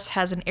Jess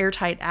has an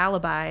airtight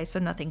alibi, so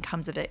nothing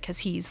comes of it, because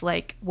he's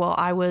like, well,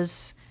 I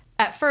was...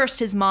 At first,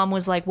 his mom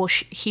was like, well,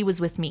 he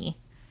was with me.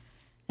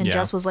 And Yeah.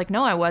 Jess was like,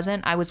 no, I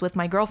wasn't. I was with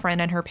my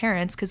girlfriend and her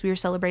parents, because we were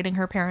celebrating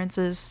her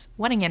parents'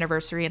 wedding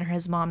anniversary. And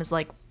his mom is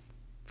like,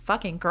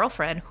 fucking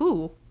girlfriend?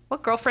 Who?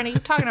 What girlfriend are you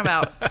talking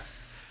about?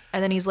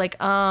 And then he's like,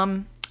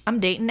 I'm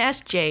dating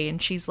SJ.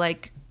 And she's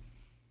like,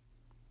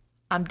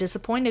 I'm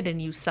disappointed in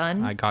you,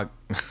 son. I got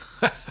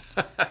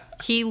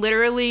He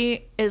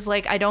literally is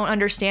like, I don't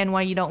understand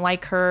why you don't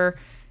like her.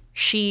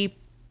 She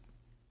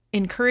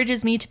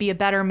encourages me to be a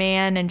better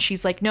man. And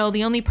she's like, no,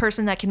 the only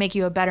person that can make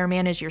you a better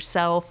man is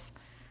yourself.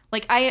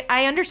 Like,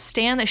 I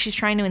understand that she's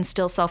trying to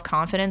instill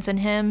self-confidence in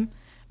him.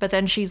 But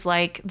then she's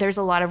like, there's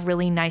a lot of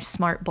really nice,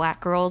 smart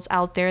black girls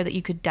out there that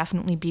you could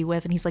definitely be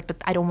with. And he's like, but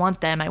I don't want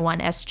them. I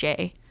want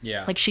SJ.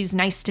 Yeah. Like, she's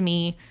nice to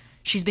me.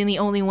 She's been the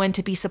only one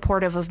to be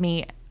supportive of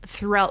me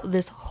throughout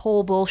this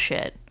whole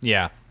bullshit.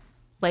 yeah.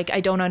 Like,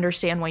 I don't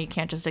understand why you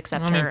can't just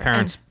accept I mean,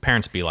 her.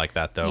 parents be like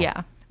that though.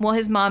 Yeah. Well,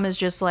 his mom is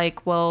just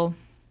like, well,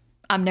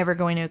 I'm never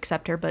going to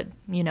accept her, but,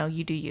 you know,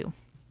 you do you.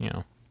 You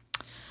know.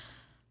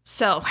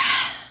 So,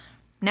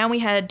 now we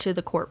head to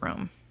the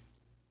courtroom,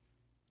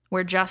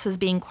 where Jess is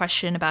being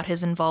questioned about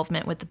his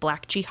involvement with the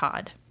Black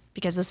Jihad,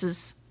 because this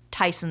is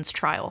Tyson's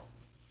trial.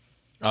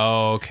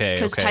 Oh, okay.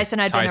 'Cause okay. Tyson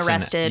had been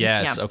arrested.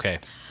 Yes. Yeah. Okay.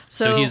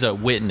 So he's a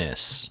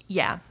witness.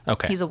 Yeah.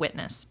 Okay. He's a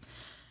witness.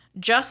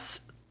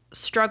 Jess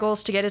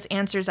struggles to get his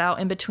answers out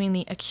in between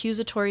the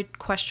accusatory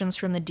questions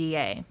from the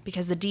DA,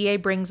 because the DA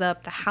brings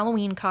up the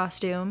Halloween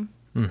costume,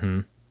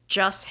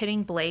 Jess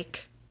hitting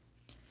Blake,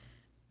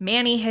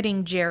 Manny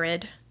hitting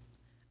Jared,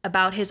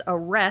 about his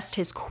arrest,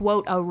 his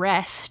quote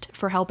arrest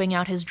for helping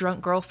out his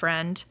drunk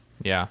girlfriend,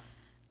 Yeah.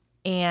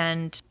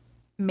 and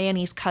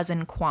Manny's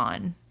cousin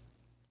Quan,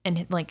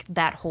 and like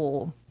that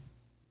whole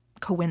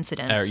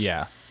coincidence.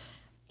 Yeah.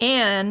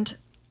 And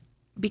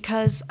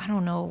because I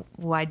don't know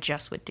why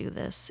Jess would do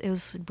this, it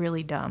was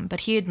really dumb,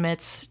 but he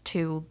admits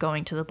to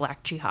going to the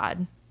Black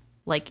Jihad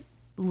like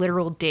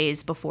literal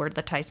days before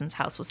the Tyson's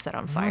house was set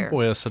on fire.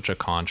 Boy, that's such a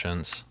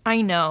conscience.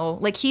 I know.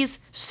 Like, he's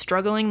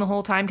struggling the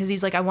whole time because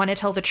he's like, I want to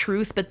tell the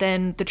truth, but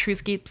then the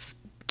truth keeps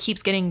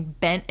getting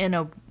bent in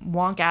a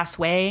wonk ass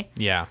way.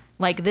 Yeah.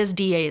 Like, this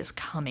DA is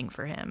coming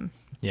for him.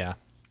 Yeah.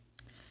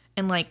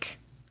 And like,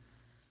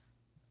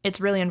 it's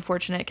really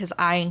unfortunate because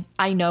I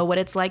know what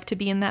it's like to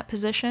be in that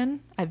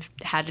position. I've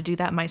had to do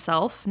that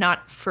myself,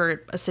 not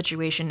for a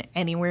situation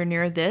anywhere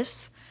near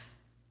this.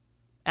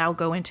 I'll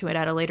go into it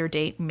at a later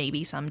date,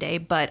 maybe someday,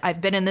 but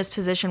I've been in this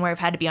position where I've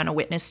had to be on a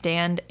witness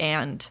stand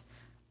and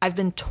I've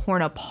been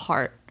torn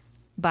apart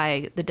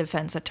by the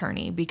defense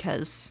attorney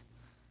because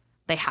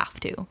they have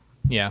to.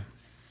 Yeah.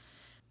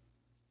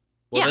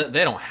 Well, Yeah.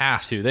 they don't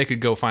have to. They could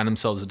go find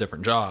themselves a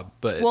different job,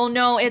 but Well,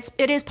 no, it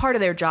is part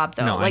of their job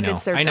though. No, I like know.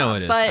 it's their I know job.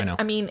 it is. But I know.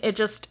 I mean,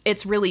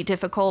 it's really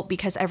difficult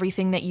because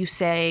everything that you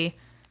say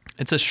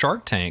it's a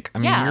Shark Tank. I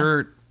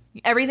mean,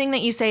 everything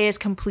that you say is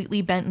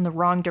completely bent in the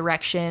wrong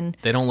direction.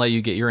 they don't let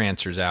you get your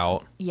answers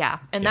out. Yeah.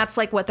 And that's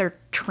like what they're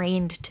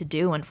trained to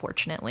do,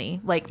 unfortunately.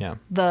 Like Yeah.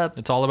 the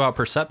It's all about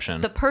perception.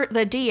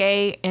 the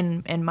DA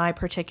in my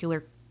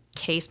particular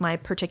case, my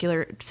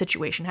particular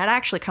situation, had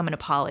actually come and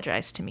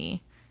apologized to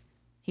me.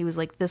 He was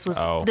like, this was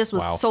wow.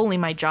 solely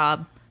my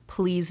job.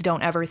 Please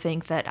don't ever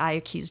think that I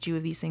accused you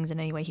of these things in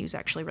any way. He was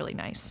actually really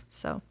nice.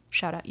 So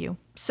shout out you.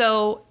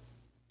 So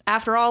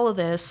after all of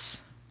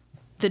this,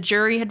 the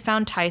jury had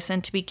found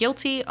Tyson to be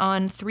guilty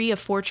on 3 of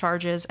 4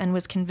 charges and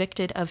was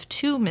convicted of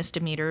 2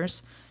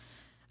 misdemeanors,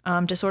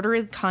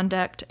 disorderly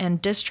conduct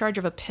and discharge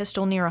of a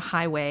pistol near a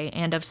highway,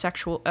 and of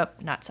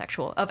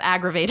of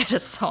aggravated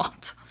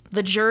assault.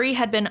 The jury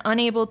had been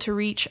unable to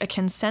reach a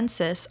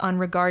consensus on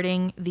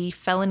regarding the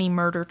felony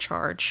murder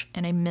charge,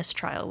 and a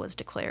mistrial was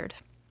declared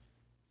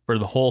for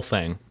the whole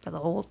thing. for the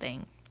whole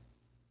thing.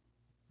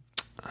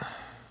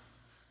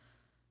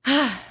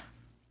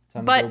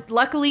 But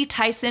luckily,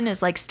 Tyson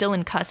is like still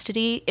in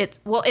custody.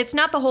 It's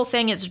not the whole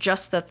thing. It's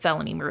just the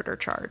felony murder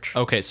charge.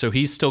 Okay, so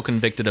he's still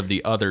convicted of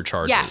the other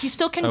charges. Yeah, he's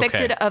still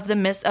convicted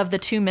Okay. of the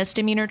 2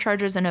 misdemeanor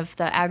charges and of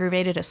the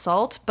aggravated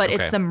assault. But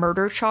it's Okay. the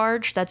murder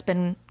charge that's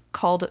been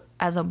called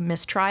as a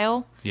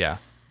mistrial Yeah.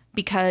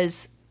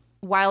 because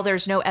while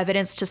there's no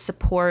evidence to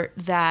support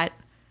that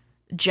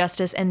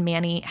Justice and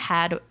Manny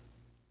had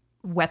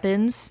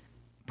weapons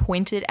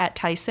pointed at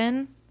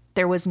Tyson,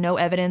 there was no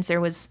evidence.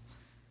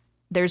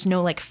 There's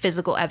no like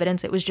physical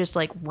evidence. It was just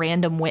like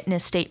random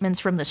witness statements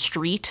from the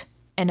street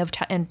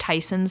and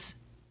Tyson's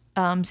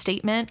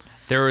statement.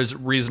 There is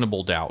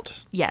reasonable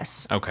doubt.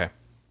 Yes. Okay.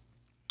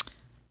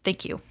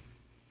 Thank you.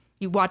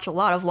 You watch a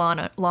lot of Law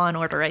and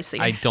Order, I see.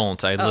 I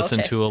don't. I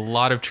listen okay. to a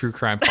lot of true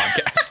crime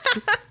podcasts.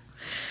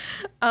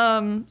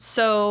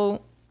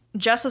 So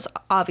Jess is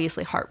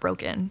obviously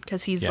heartbroken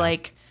because he's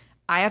like,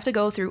 I have to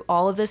go through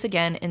all of this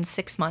again in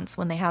 6 months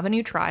when they have a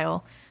new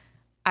trial.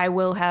 I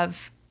will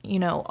have,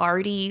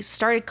 already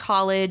started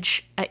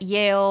college at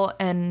Yale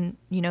and,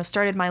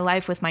 started my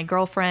life with my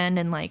girlfriend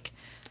and like,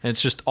 And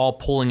it's just all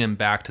pulling him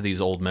back to these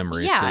old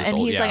memories. Yeah, and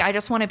he's like, I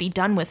just want to be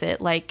done with it.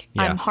 Like,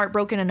 I'm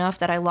heartbroken enough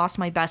that I lost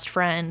my best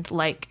friend.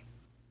 Like,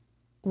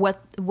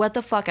 what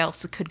the fuck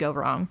else could go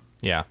wrong?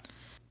 Yeah.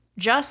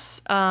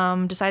 Jus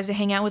decides to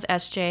hang out with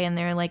SJ, and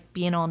they're like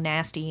being all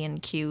nasty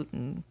and cute,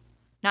 and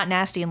not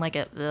nasty in like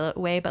a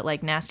way, but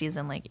like nasty as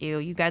in like, ew,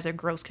 you guys are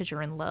gross because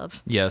you're in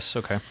love. Yes,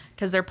 okay.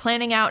 Because they're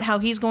planning out how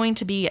he's going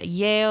to be at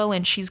Yale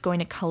and she's going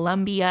to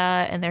Columbia,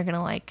 and they're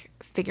gonna like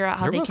figure out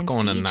how they can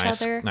see each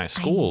other. Nice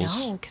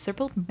schools. I know, because they're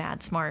both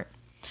mad smart.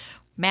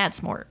 Mad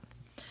smart.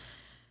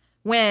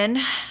 When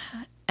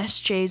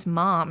SJ's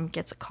mom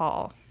gets a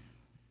call,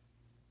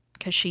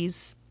 because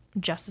she's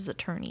Jus's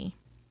attorney,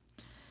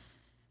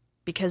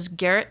 because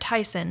Garrett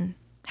Tyson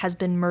has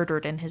been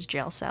murdered in his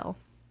jail cell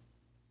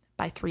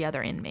by 3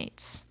 other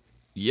inmates.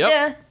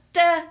 Yep.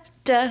 Da,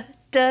 da,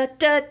 da,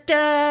 da,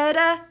 da,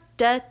 da,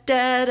 da,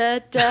 da, da,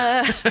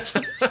 da.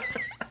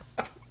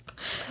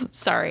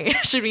 Sorry,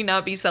 should we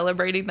not be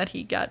celebrating that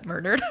he got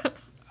murdered?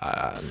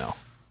 No.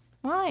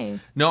 Why?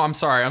 No, I'm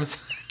sorry.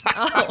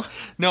 Oh.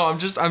 No,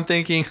 I'm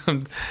thinking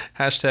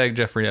hashtag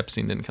Jeffrey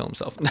Epstein didn't kill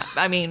himself.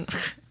 I mean,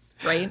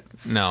 right?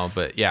 No,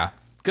 but yeah,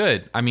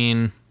 good. I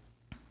mean,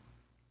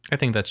 I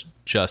think that's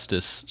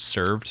justice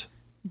served.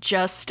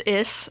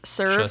 Justice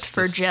served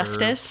for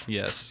justice. Served.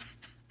 Yes.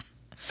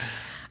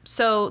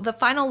 So the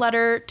final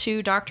letter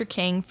to Dr.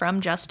 King from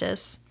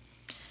Justice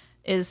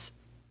is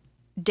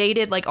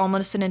dated like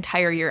almost an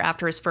entire year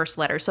after his first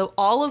letter. So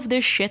all of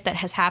this shit that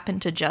has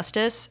happened to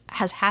Justice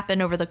has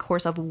happened over the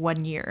course of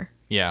 1 year.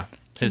 Yeah.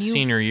 His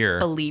senior year.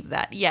 Believe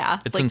that.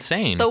 Yeah. It's like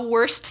insane. The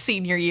worst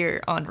senior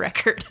year on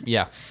record.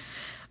 Yeah.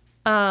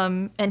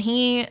 And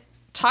he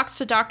talks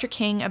to Dr.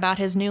 King about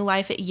his new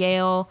life at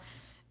Yale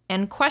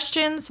and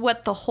questions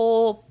what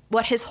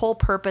his whole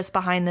purpose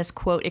behind this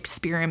quote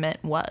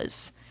experiment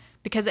was,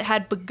 because it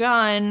had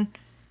begun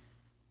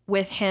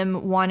with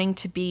him wanting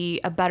to be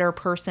a better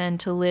person,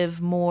 to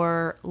live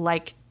more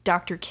like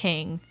Dr.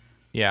 King.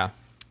 Yeah.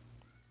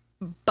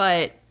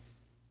 But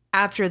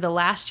after the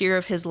last year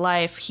of his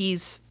life,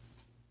 he's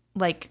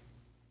like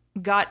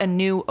got a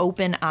new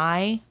open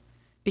eye,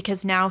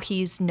 because now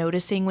he's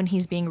noticing when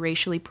he's being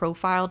racially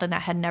profiled, and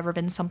that had never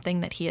been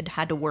something that he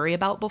had to worry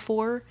about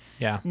before.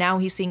 Yeah. Now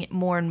he's seeing it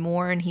more and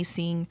more, and he's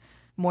seeing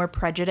more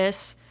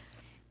prejudice.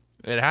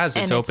 It has.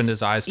 It's opened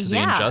his eyes to the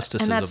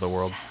injustices of the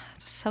world.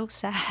 So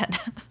sad.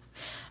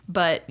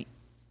 But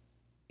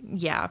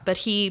yeah, but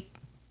he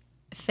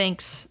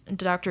thanks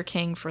Dr.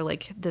 King for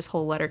like this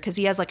whole letter, because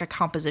he has like a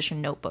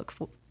composition notebook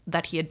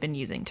that he had been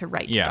using to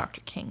write to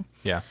Dr. King.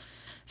 Yeah.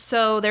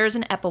 So there's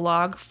an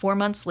epilogue. 4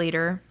 months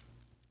later,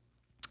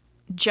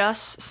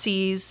 Jus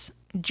sees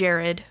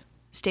Jared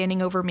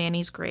standing over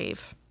Manny's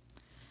grave.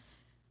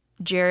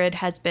 Jared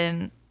has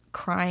been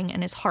crying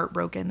and is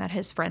heartbroken that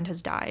his friend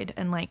has died,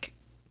 and like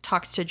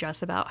talks to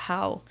Jus about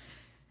how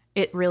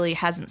it really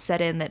hasn't set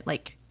in that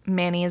like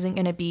Manny isn't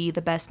going to be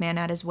the best man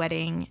at his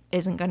wedding,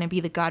 isn't going to be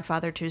the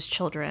godfather to his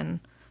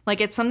children.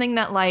 Like, it's something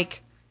that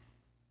like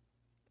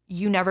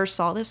you never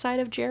saw this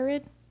side of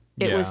Jared.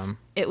 It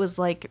was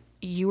like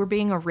you were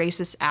being a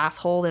racist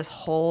asshole this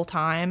whole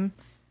time,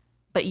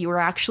 but you were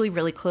actually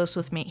really close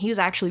with me. He was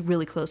actually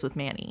really close with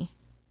Manny.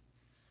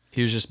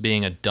 He was just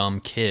being a dumb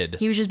kid.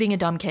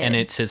 And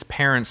it's his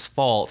parents'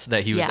 fault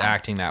that he was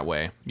acting that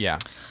way. Yeah.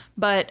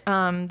 But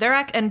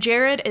and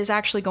Jared is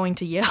actually going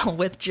to Yale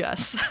with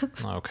Jus.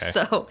 Okay.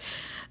 So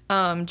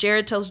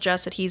Jared tells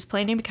Jus that he's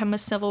planning to become a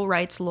civil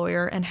rights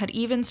lawyer, and had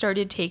even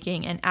started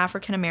taking an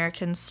African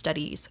American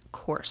studies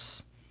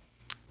course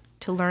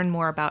to learn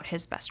more about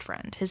his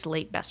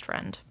late best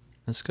friend.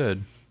 That's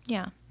good.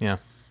 Yeah. Yeah.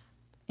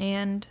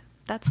 And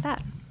that's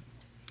that.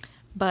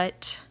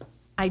 But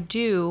I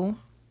do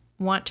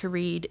want to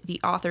read the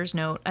author's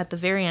note at the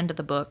very end of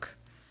the book,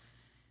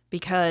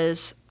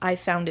 because I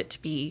found it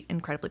to be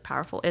incredibly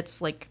powerful.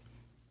 It's like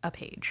a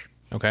page.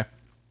 Okay.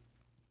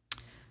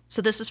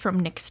 So this is from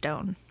Nick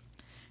Stone.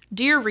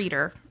 Dear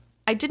reader,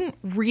 I didn't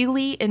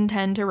really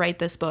intend to write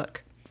this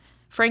book.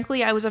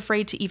 Frankly, I was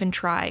afraid to even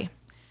try.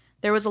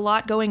 There was a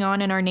lot going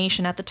on in our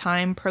nation at the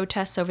time: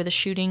 protests over the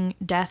shooting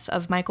death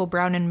of Michael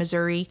Brown in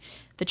Missouri,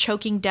 the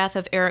choking death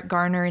of Eric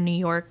Garner in New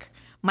York,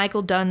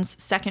 Michael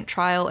Dunn's second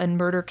trial and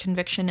murder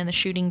conviction in the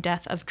shooting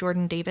death of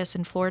Jordan Davis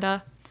in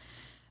Florida.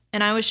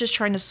 And I was just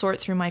trying to sort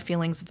through my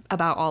feelings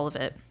about all of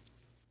it.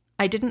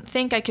 I didn't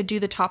think I could do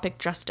the topic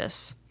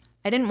justice.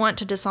 I didn't want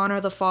to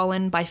dishonor the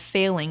fallen by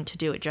failing to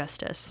do it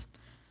justice.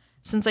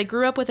 Since I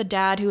grew up with a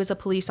dad who was a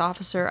police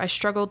officer, I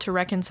struggled to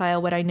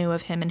reconcile what I knew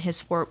of him and his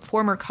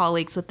former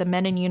colleagues with the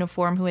men in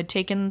uniform who had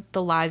taken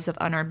the lives of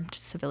unarmed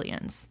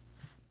civilians.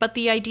 But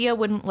the idea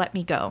wouldn't let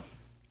me go.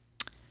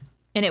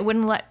 And it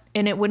wouldn't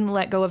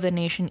let go of the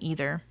nation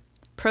either.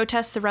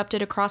 Protests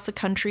erupted across the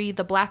country,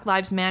 the Black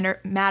Lives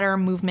Matter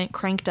movement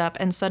cranked up,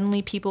 and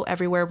suddenly people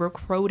everywhere were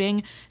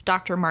quoting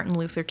Dr. Martin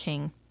Luther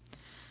King.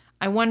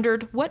 I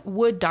wondered, what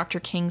would Dr.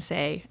 King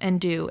say and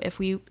do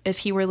if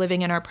he were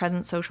living in our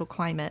present social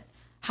climate?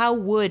 How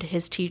would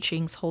his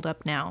teachings hold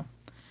up now?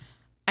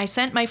 I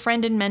sent my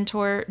friend and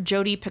mentor,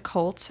 Jodi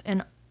Picoult,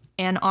 an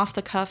an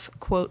off-the-cuff,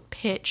 quote,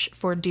 pitch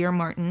for Dear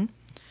Martin.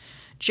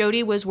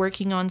 Jodi was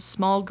working on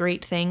Small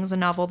Great Things, a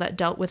novel that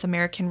dealt with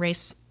American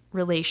race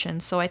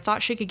relations, so I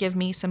thought she could give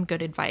me some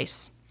good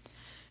advice.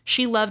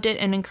 She loved it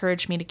and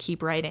encouraged me to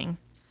keep writing.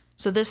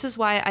 So this is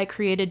why I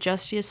created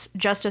Justice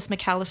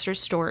McAllister's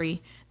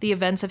story, the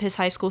events of his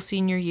high school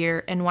senior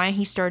year, and why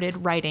he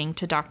started writing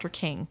to Dr.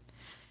 King.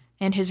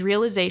 And his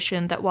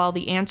realization that while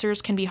the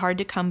answers can be hard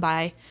to come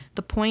by,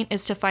 the point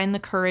is to find the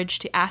courage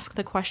to ask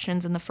the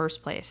questions in the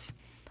first place.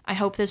 I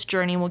hope this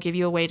journey will give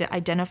you a way to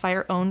identify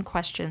your own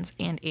questions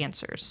and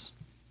answers.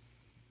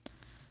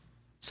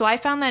 So I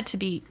found that to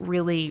be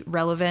really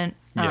relevant.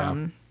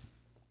 Yeah.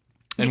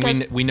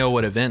 And we know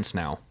what events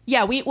now.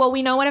 Yeah, we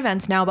know what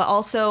events now, but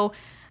also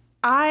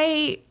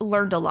I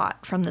learned a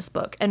lot from this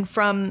book and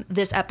from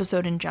this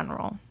episode in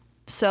general.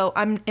 So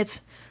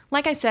it's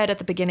like I said at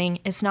the beginning,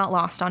 it's not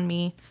lost on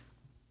me.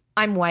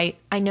 I'm white.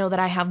 I know that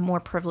I have more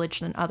privilege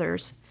than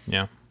others.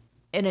 Yeah.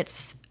 And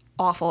it's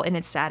awful and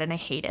it's sad and I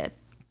hate it.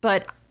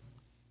 But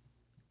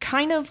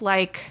kind of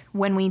like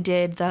when we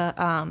did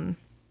the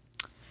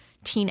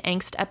teen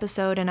angst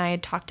episode and I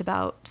had talked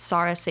about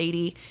Sarah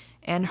Sadie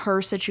and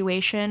her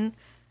situation,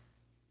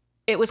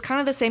 it was kind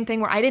of the same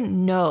thing where I didn't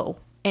know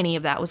any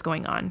of that was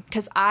going on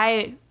because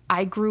I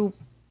grew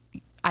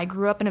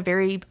up in a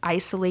very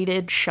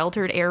isolated,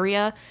 sheltered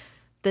area,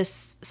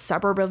 this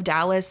suburb of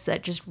Dallas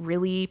that just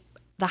really,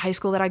 the high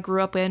school that I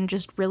grew up in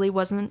just really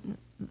wasn't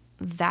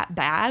that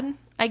bad,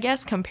 I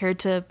guess, compared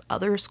to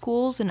other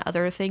schools and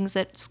other things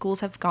that schools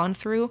have gone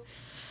through.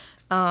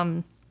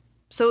 So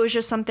it was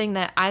just something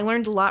that I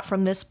learned a lot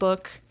from this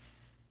book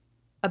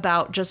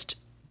about just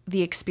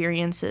the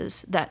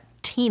experiences that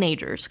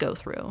teenagers go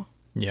through.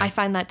 Yeah. I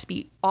find that to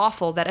be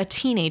awful that a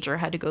teenager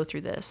had to go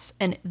through this.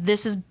 And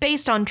this is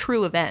based on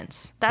true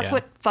events. That's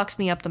what fucks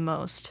me up the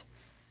most,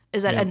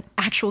 is that an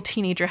actual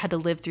teenager had to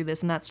live through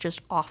this, and that's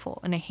just awful,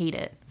 and I hate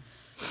it.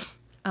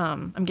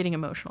 I'm getting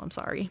emotional, I'm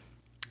sorry.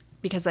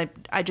 Because I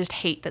just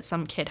hate that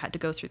some kid had to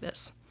go through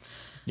this.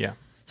 Yeah.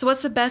 So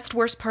what's the best,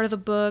 worst part of the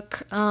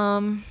book?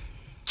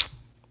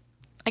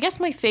 I guess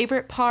my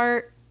favorite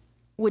part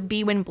would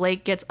be when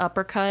Blake gets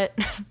uppercut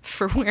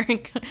for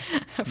wearing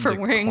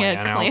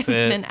a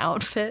Klansman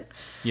outfit.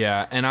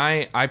 Yeah, and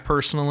I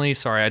personally,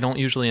 sorry, I don't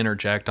usually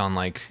interject on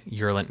like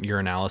your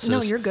analysis.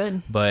 No, you're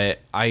good.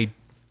 But I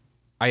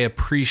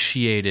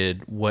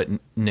appreciated what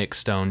Nick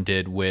Stone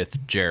did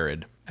with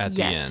Jared at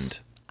the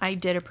end. I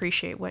did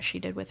appreciate what she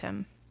did with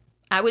him.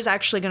 I was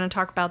actually going to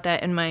talk about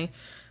that in my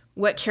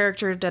what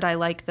character did I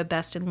like the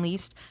best and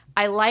least.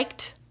 I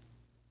liked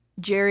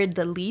Jared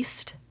the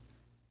least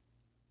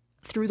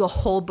through the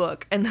whole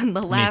book, and then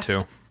the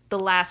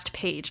last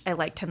page I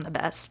liked him the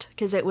best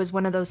because it was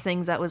one of those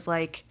things that was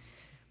like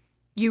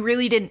you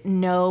really didn't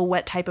know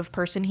what type of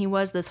person he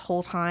was this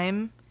whole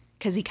time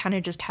because he kind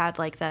of just had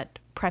like that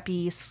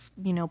preppy,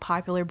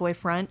 popular boy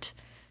front,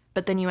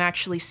 but then you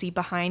actually see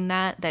behind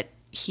that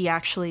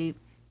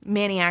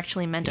Manny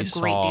actually meant a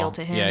great deal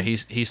to him. Yeah,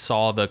 he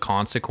saw the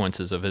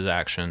consequences of his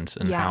actions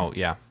and how.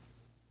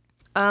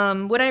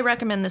 Would I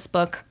recommend this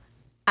book?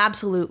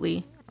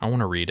 Absolutely. I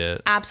want to read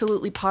it.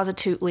 Absolutely,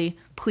 positively.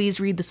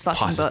 Please read this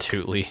fucking book.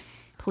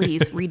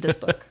 Please read this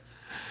book.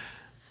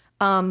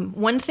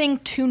 One thing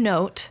to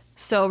note.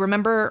 So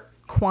remember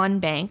Quan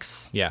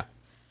Banks? Yeah.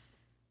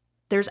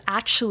 There's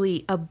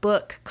actually a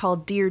book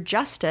called Dear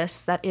Justice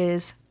that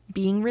is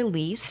being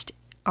released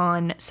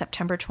on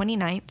September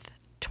 29th,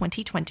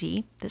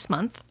 2020, this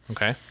month.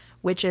 Okay.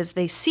 Which is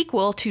the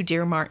sequel to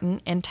Dear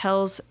Martin and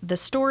tells the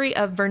story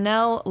of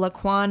Vernell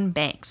Laquan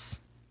Banks,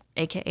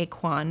 a.k.a.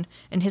 Quan,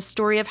 and his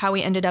story of how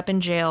he ended up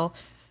in jail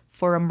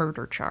for a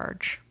murder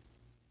charge.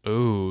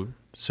 Ooh,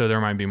 so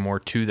there might be more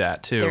to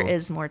that, too. There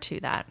is more to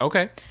that.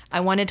 Okay. I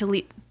wanted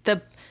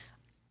to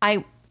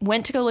I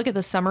went to go look at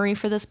the summary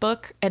for this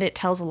book, and it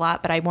tells a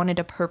lot, but I wanted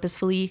to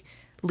purposefully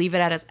leave it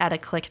at a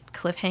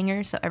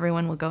cliffhanger so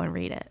everyone will go and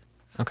read it.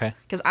 Okay.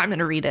 Because I'm going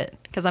to read it,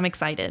 because I'm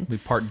excited.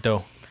 Part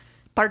deux.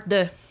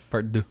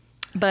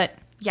 But,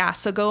 yeah,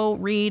 so go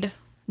read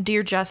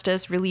Dear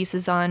Justice,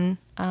 releases on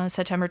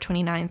September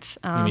 29th.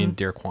 You mean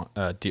Dear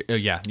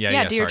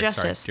Dear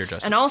Justice. Sorry, Dear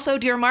Justice. And also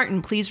Dear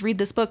Martin, please read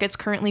this book. It's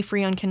currently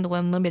free on Kindle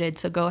Unlimited,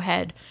 so go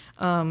ahead.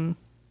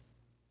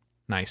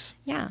 Nice.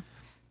 Yeah.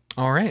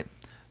 All right.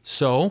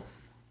 So,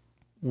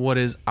 what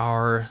is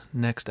our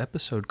next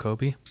episode,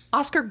 Kobe?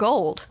 Oscar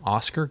Gold.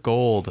 Oscar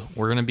Gold.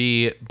 We're going to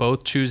be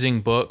both choosing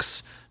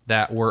books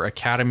that were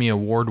Academy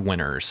Award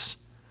winners.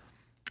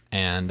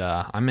 And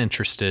I'm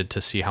interested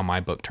to see how my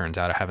book turns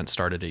out. I haven't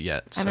started it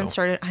yet. I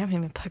haven't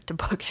even picked a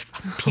book, if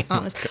I'm being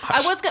honest.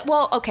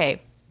 Oh,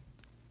 okay.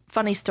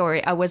 Funny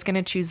story. I was going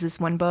to choose this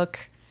one book,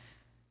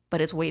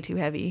 but it's way too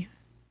heavy.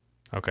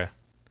 Okay.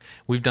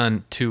 We've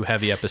done 2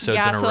 heavy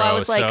episodes in a row. I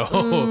was like,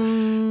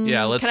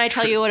 yeah, let's. Can I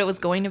tell you what it was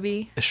going to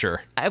be?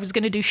 Sure. I was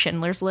going to do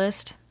Schindler's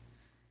List.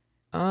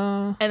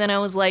 And then I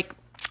was like,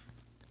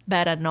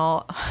 better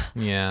not.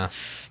 Yeah.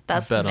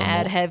 That's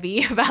mad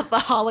heavy about the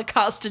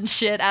Holocaust and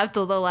shit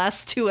after the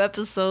last 2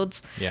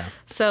 episodes. Yeah.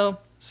 So.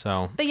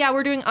 But yeah,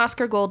 we're doing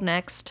Oscar Gold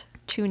next.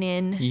 Tune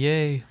in.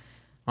 Yay.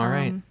 All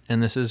right.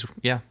 And this is,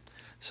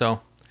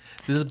 So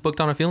this is Booked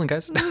on a Feeling,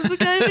 guys.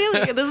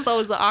 This is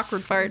always the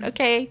awkward part.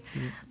 Okay.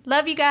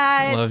 Love you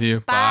guys. Love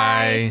you.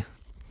 Bye. Bye.